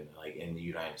women like in the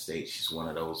United States. She's one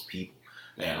of those people.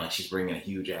 And like she's bringing a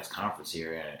huge ass conference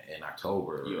here in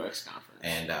October, UX conference,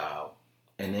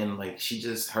 and then like she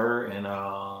just her and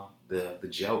the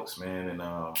jokes, man, and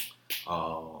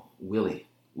Willie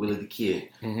the Kid,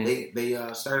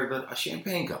 they started a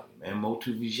champagne company, man,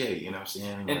 Motu Vijay, you know what I'm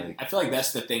saying? And like, I feel like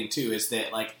that's the thing too, is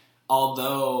that like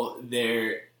although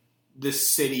this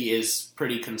city is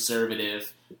pretty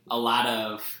conservative, a lot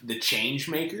of the change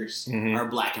makers are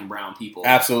black and brown people.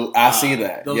 Absolutely. I see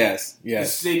that. Yes. The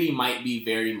city might be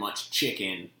very much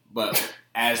chicken, but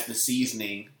as the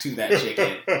seasoning to that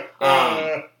chicken,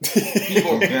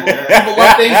 people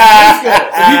love things to taste good.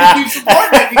 So people keep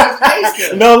supporting it because it tastes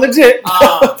good. No, legit.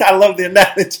 I love the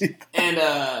analogy. And,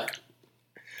 I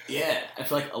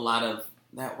feel like a lot of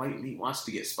that white meat wants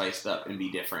to get spiced up and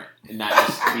be different and not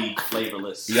just be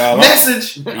flavorless. Y'all,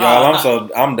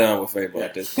 I'm done with Fable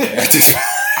at this point.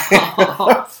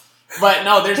 But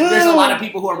no, there's a lot of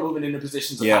people who are moving into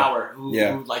positions of power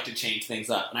who like to change things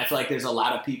up. And I feel like there's a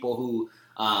lot of people who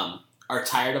are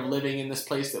tired of living in this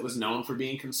place that was known for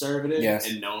being conservative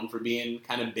and known for being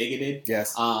kind of bigoted.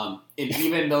 Yes. And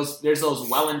even there's those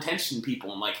well-intentioned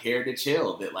people in like Heritage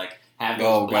Hill that like have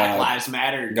those Black Lives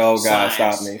Matter signs.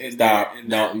 Stop me. Stop.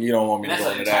 No, you don't want me to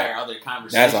go into that. That's an entire other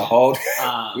conversation. That's a whole...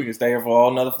 we can stay here for a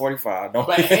whole another 45.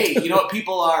 But hey, you know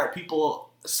what?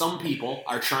 Some people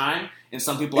are trying, and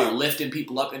some people are lifting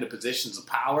people up into positions of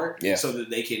power so that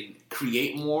they can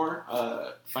create more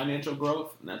financial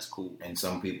growth, and that's cool. And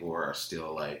some people are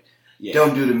still like,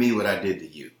 don't do to me what I did to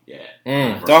you.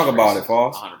 Yeah. Talk about it,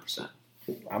 Falls. 100%.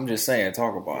 I'm just saying,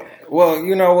 talk about it. Well,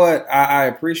 you know what? I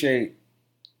appreciate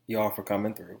y'all for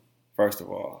coming through, first of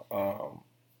all.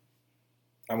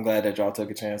 I'm glad that y'all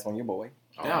took a chance on your boy.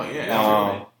 You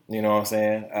know what I'm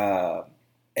saying?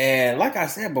 And like I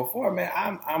said before, man,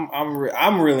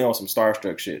 I'm really on some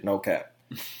starstruck shit, no cap.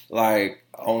 Like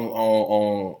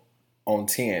on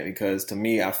 10, because to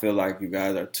me, I feel like you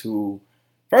guys are too.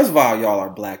 First of all, y'all are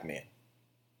black men.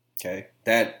 Okay,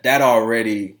 that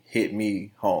already hit me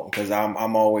home because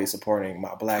I'm always supporting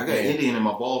my black I got man. Indian in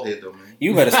my bald head though, man.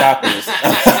 You better stop this.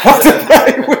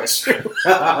 I'm with you.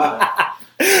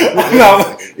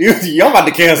 No, I'm about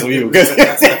to cancel you.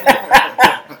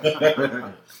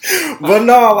 But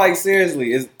no, like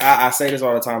seriously, I say this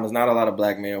all the time. There's not a lot of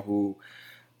black men who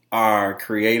are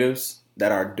creatives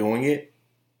that are doing it,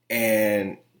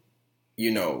 and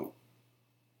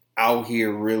out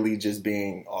here really just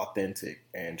being authentic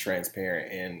and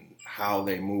transparent in how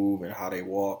they move and how they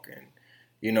walk,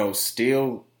 and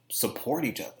still support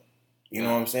each other. You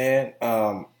know what I'm saying?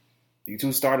 You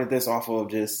two started this off of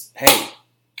just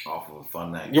off of a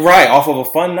fun night. You're right, off of a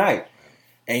fun night.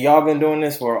 And y'all been doing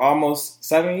this for almost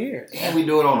 7 years. And we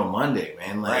do it on a Monday,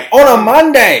 man. Like on a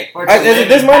Monday. Is it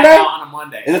this Monday? On a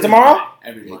Monday. Is it tomorrow?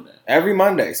 Every Monday. Every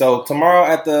Monday. So tomorrow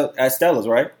at Stella's,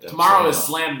 right? Tomorrow is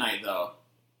Slam Night, though.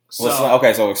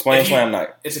 So explain Slam Night.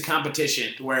 It's a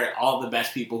competition where all the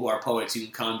best people who are poets, you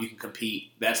can come, you can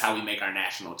compete. That's how we make our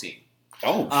national team.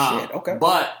 Oh, shit. Okay.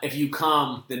 But if you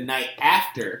come the night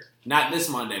after, not this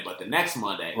Monday, but the next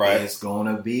Monday. Right. It's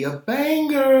going to be a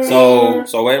banger. So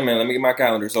wait a minute. Let me get my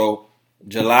calendar. So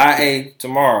July 8th,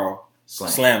 tomorrow,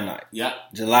 Slam Night. Yep.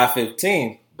 July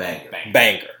 15th, banger.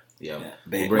 Yep.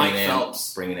 Yeah. Mike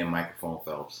Phelps. Bringing in Microphone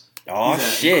Phelps. Oh,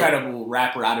 he's shit. An incredible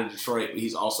rapper out of Detroit.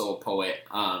 He's also a poet,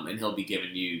 and he'll be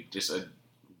giving you just a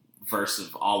verse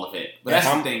of all of it. But that's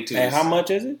the thing, too. And how much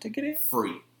is it to get in?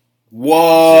 Free.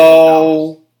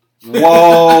 Whoa.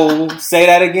 Say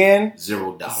that again.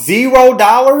 $0.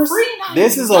 $0? Free 99.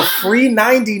 This is a free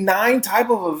 99 type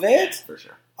of event? Yeah, for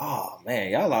sure. Oh,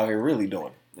 man. Y'all out here really doing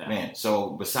it. Yeah. Man, so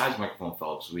besides Microphone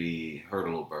Phelps, we heard a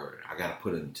little bird. I got to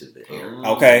put it into the air.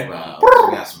 Okay. We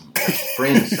got some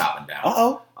friends stopping down.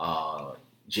 Uh-oh.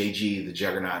 JG, the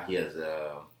Juggernaut, he has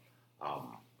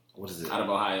what is it? Out of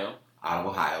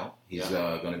Ohio. He's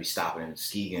going to be stopping in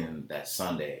Muskegon that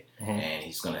Sunday, and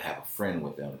he's going to have a friend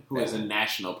with him. Who is a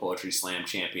national poetry slam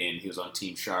champion. He was on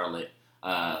Team Charlotte,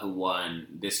 who won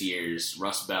this year's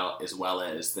Rust Belt as well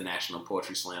as the National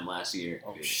Poetry Slam last year.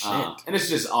 Oh, shit. And it's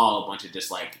just all a bunch of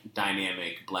just like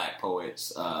dynamic black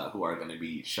poets who are going to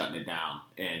be shutting it down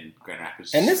in Grand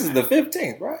Rapids. And this is the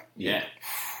 15th, right? Yeah.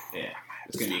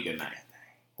 It's going to be a good night.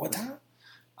 What time?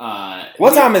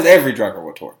 What time is every Drunken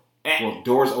Retort? Well,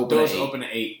 doors open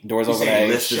at 8. Doors open at 8.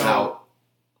 List is out.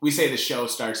 We say the show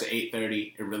starts at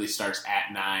 8:30. It really starts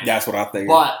at 9. That's what I think.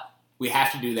 But we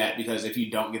have to do that because if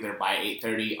you don't get there by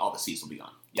 8:30, all the seats will be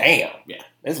gone. Damn. Yeah.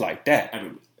 It's like that.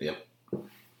 Yep.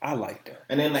 I like that.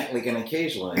 And then like an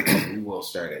occasional, we will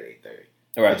start at 8:30.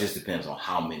 Right. It just depends on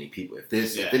how many people. If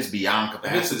it's beyond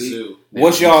capacity,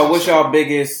 what's y'all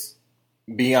biggest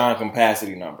beyond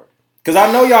capacity number? Because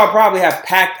I know y'all probably have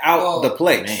packed out the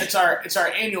place. Man. It's our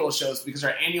annual shows because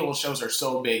our annual shows are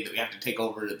so big that we have to take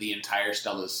over the entire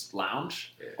Stella's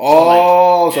lounge.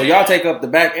 So y'all take up the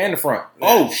back and the front. Yeah.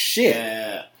 Oh shit!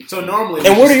 Yeah. So normally,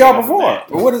 and where do y'all perform?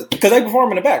 Because they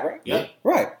perform in the back, right? Yeah.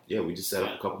 Right. Yeah, we just set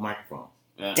up a couple microphones.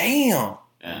 Yeah. Damn.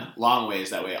 Yeah. Long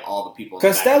ways that way. All the people.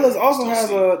 Because Stella's also has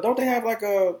don't they have like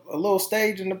a little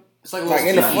stage in the? It's like a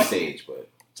in the front stage, but.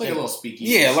 It's like a little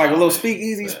speakeasy. Yeah, like a little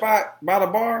speakeasy spot by the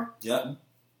bar. Yep.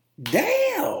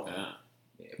 Damn. Yeah.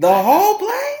 The whole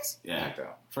place? Yeah.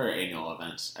 For annual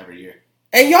events every year.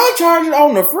 And y'all charge it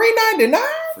on the free $99?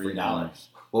 $3.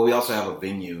 Well, we also have a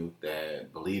venue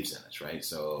that believes in us, right?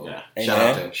 So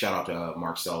shout out to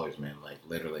Mark Sellers, man. Like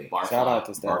literally, shout out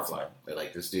to Barfly.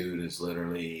 Like this dude has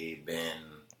literally been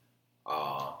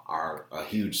a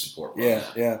huge support.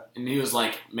 Yeah. And he was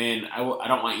like, "Man, I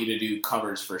don't want you to do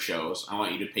covers for shows. I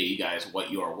want you to pay you guys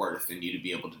what you are worth, and you to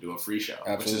be able to do a free show,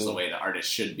 which is the way that artists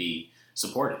should be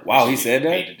supported." Wow, he said that.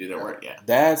 Paid to do their work. Yeah,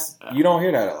 that's you don't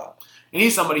hear that a lot. And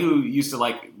he's somebody who used to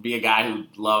like be a guy who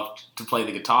loved to play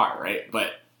the guitar, right?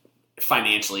 But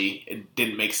financially, it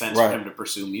didn't make sense for him to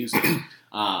pursue music.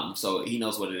 So he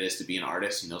knows what it is to be an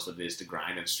artist. He knows what it is to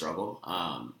grind and struggle.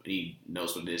 He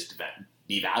knows what it is to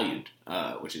be valued,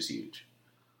 which is huge.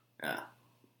 Yeah.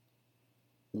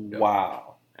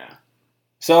 Wow. Yeah.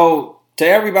 So to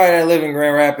everybody that live in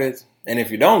Grand Rapids, and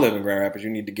if you don't live in Grand Rapids, you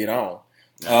need to get on.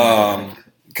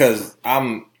 Because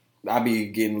I be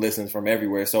getting listens from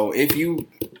everywhere. So if you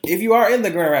are in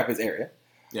the Grand Rapids area,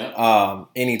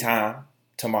 anytime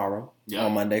tomorrow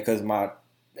on Monday, because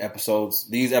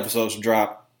these episodes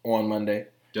drop on Monday.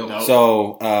 Dope.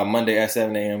 So Monday at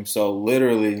 7 a.m. So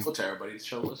literally,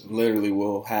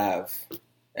 we'll have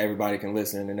everybody can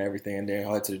listen and everything, and then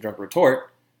head to the Drunk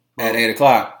Retort at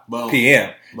 8:00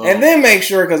 p.m. And then make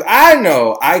sure, because I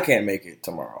know I can't make it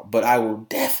tomorrow, but I will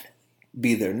definitely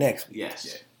be there next week.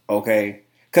 Yes. Okay.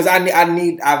 Because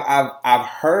I've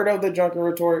heard of the Drunken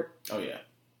Retort. Oh yeah.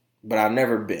 but I've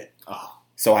never been. Oh,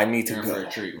 so I need to go. For a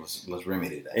treat. Let's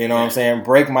remedy that. You know what I'm saying?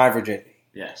 Break my virginity.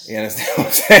 Yes. You understand what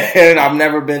I'm saying? I've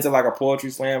never been to like a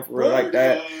poetry slam for real like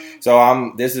that.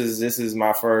 So this is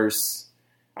my first.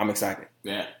 I'm excited.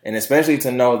 Yeah. And especially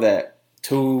to know that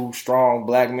 2 strong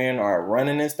black men are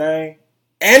running this thing.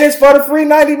 And it's for the free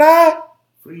 99.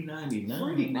 Free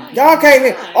 99. Y'all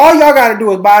can't. All y'all got to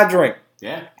do is buy a drink.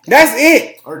 Yeah. That's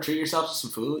it. Or treat yourself to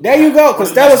some food. There you go.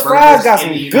 Costella's Fries got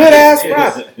some good ass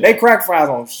fries. They crack fries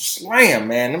on slam,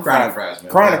 man. Them Chronic fries,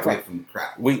 man. Chronic fries. From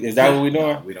crack. Is that what we doing?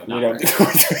 No, we don't. We don't.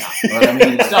 But I mean,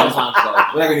 we're not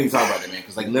going to even talk about that, man.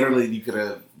 Because like literally, you could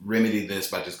have remedied this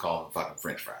by just calling them fucking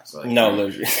French fries. Like, no,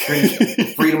 literally.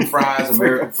 Freedom fries,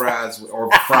 American fries,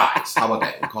 or fries. How about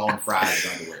that? We call them fries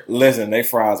underwear. Listen, they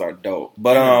fries are dope.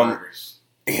 But burgers.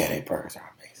 Yeah, they burgers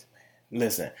are amazing, man.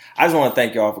 Listen, I just want to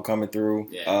thank y'all for coming through.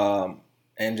 Yeah.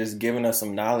 And just giving us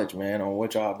some knowledge, man, on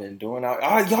what y'all been doing.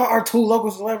 Y'all are 2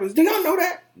 local celebrities. Do y'all know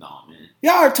that? No, man.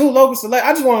 Y'all are 2 local celebrities.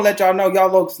 I just want to let y'all know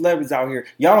y'all local celebrities out here.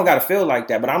 Y'all don't got to feel like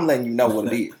that, but I'm letting you know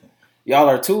what it is. Y'all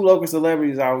are 2 local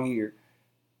celebrities out here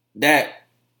that,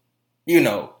 you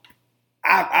know,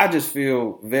 I just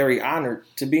feel very honored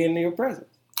to be in your presence.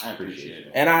 I appreciate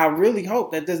it. And I really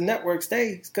hope that this network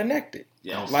stays connected.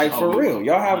 Yeah, like for real.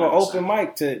 Y'all have 100%. An open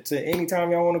mic to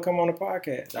anytime y'all want to come on the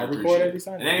podcast. I record every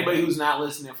Sunday. And anybody who's not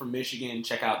listening from Michigan,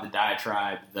 check out the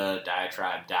Diatribe,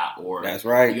 thediatribe.org. That's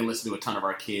right. You can listen to a ton of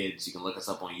our kids. You can look us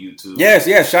up on YouTube. Yes.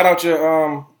 Shout out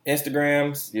your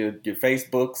Instagrams, your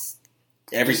Facebooks,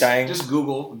 everything. Just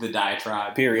Google the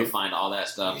Diatribe. Period. You'll find all that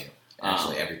stuff. Yeah,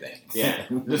 actually, everything. Yeah.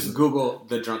 Just Google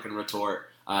The Drunken Retort.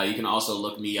 You can also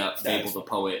look me up, Fable the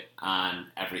Poet, on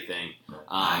everything.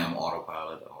 I am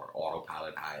Autopilot, or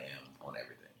Autopilot I am on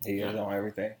everything. He is on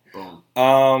everything. Boom.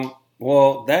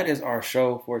 Well, that is our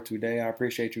show for today. I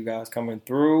appreciate you guys coming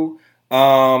through.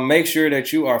 Make sure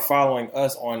that you are following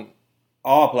us on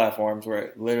all platforms.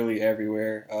 We're literally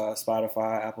everywhere.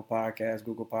 Spotify, Apple Podcasts,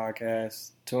 Google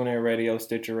Podcasts, TuneIn Radio,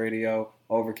 Stitcher Radio,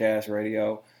 Overcast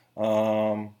Radio.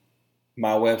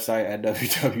 My website at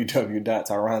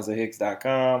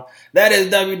www.tyronzahicks.com. That is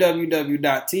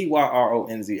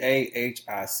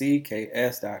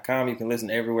www.tyronzahicks.com. You can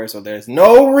listen everywhere, so there's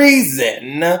no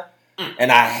reason. And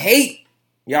I hate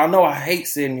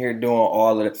sitting here doing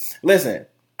all of it. Listen,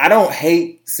 I don't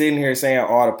hate sitting here saying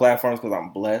all the platforms because I'm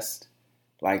blessed.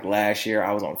 Like last year,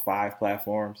 I was on 5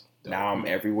 platforms. Now I'm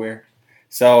everywhere.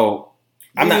 So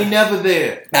I'm never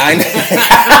there. I'm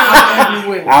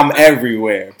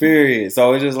everywhere. Period.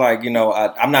 So it's just like, you know,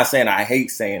 I'm not saying I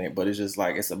hate saying it, but it's just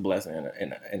like it's a blessing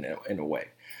in a way.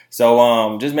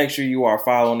 So just make sure you are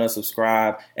following us,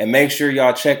 subscribe, and make sure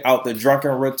y'all check out the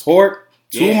Drunken Retort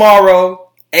tomorrow,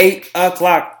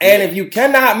 8:00. And if you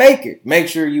cannot make it, make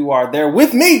sure you are there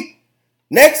with me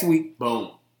next week.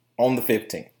 Boom. On the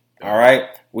 15th. All right.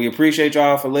 We appreciate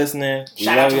y'all for listening. We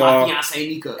shout love out to y'all. my fiance,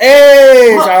 Nika.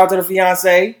 Hey, shout out to the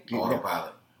fiance.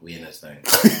 Autopilot. We in this thing.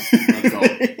 Let's go.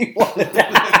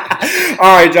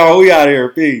 All right, y'all. We out of here.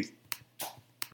 Peace.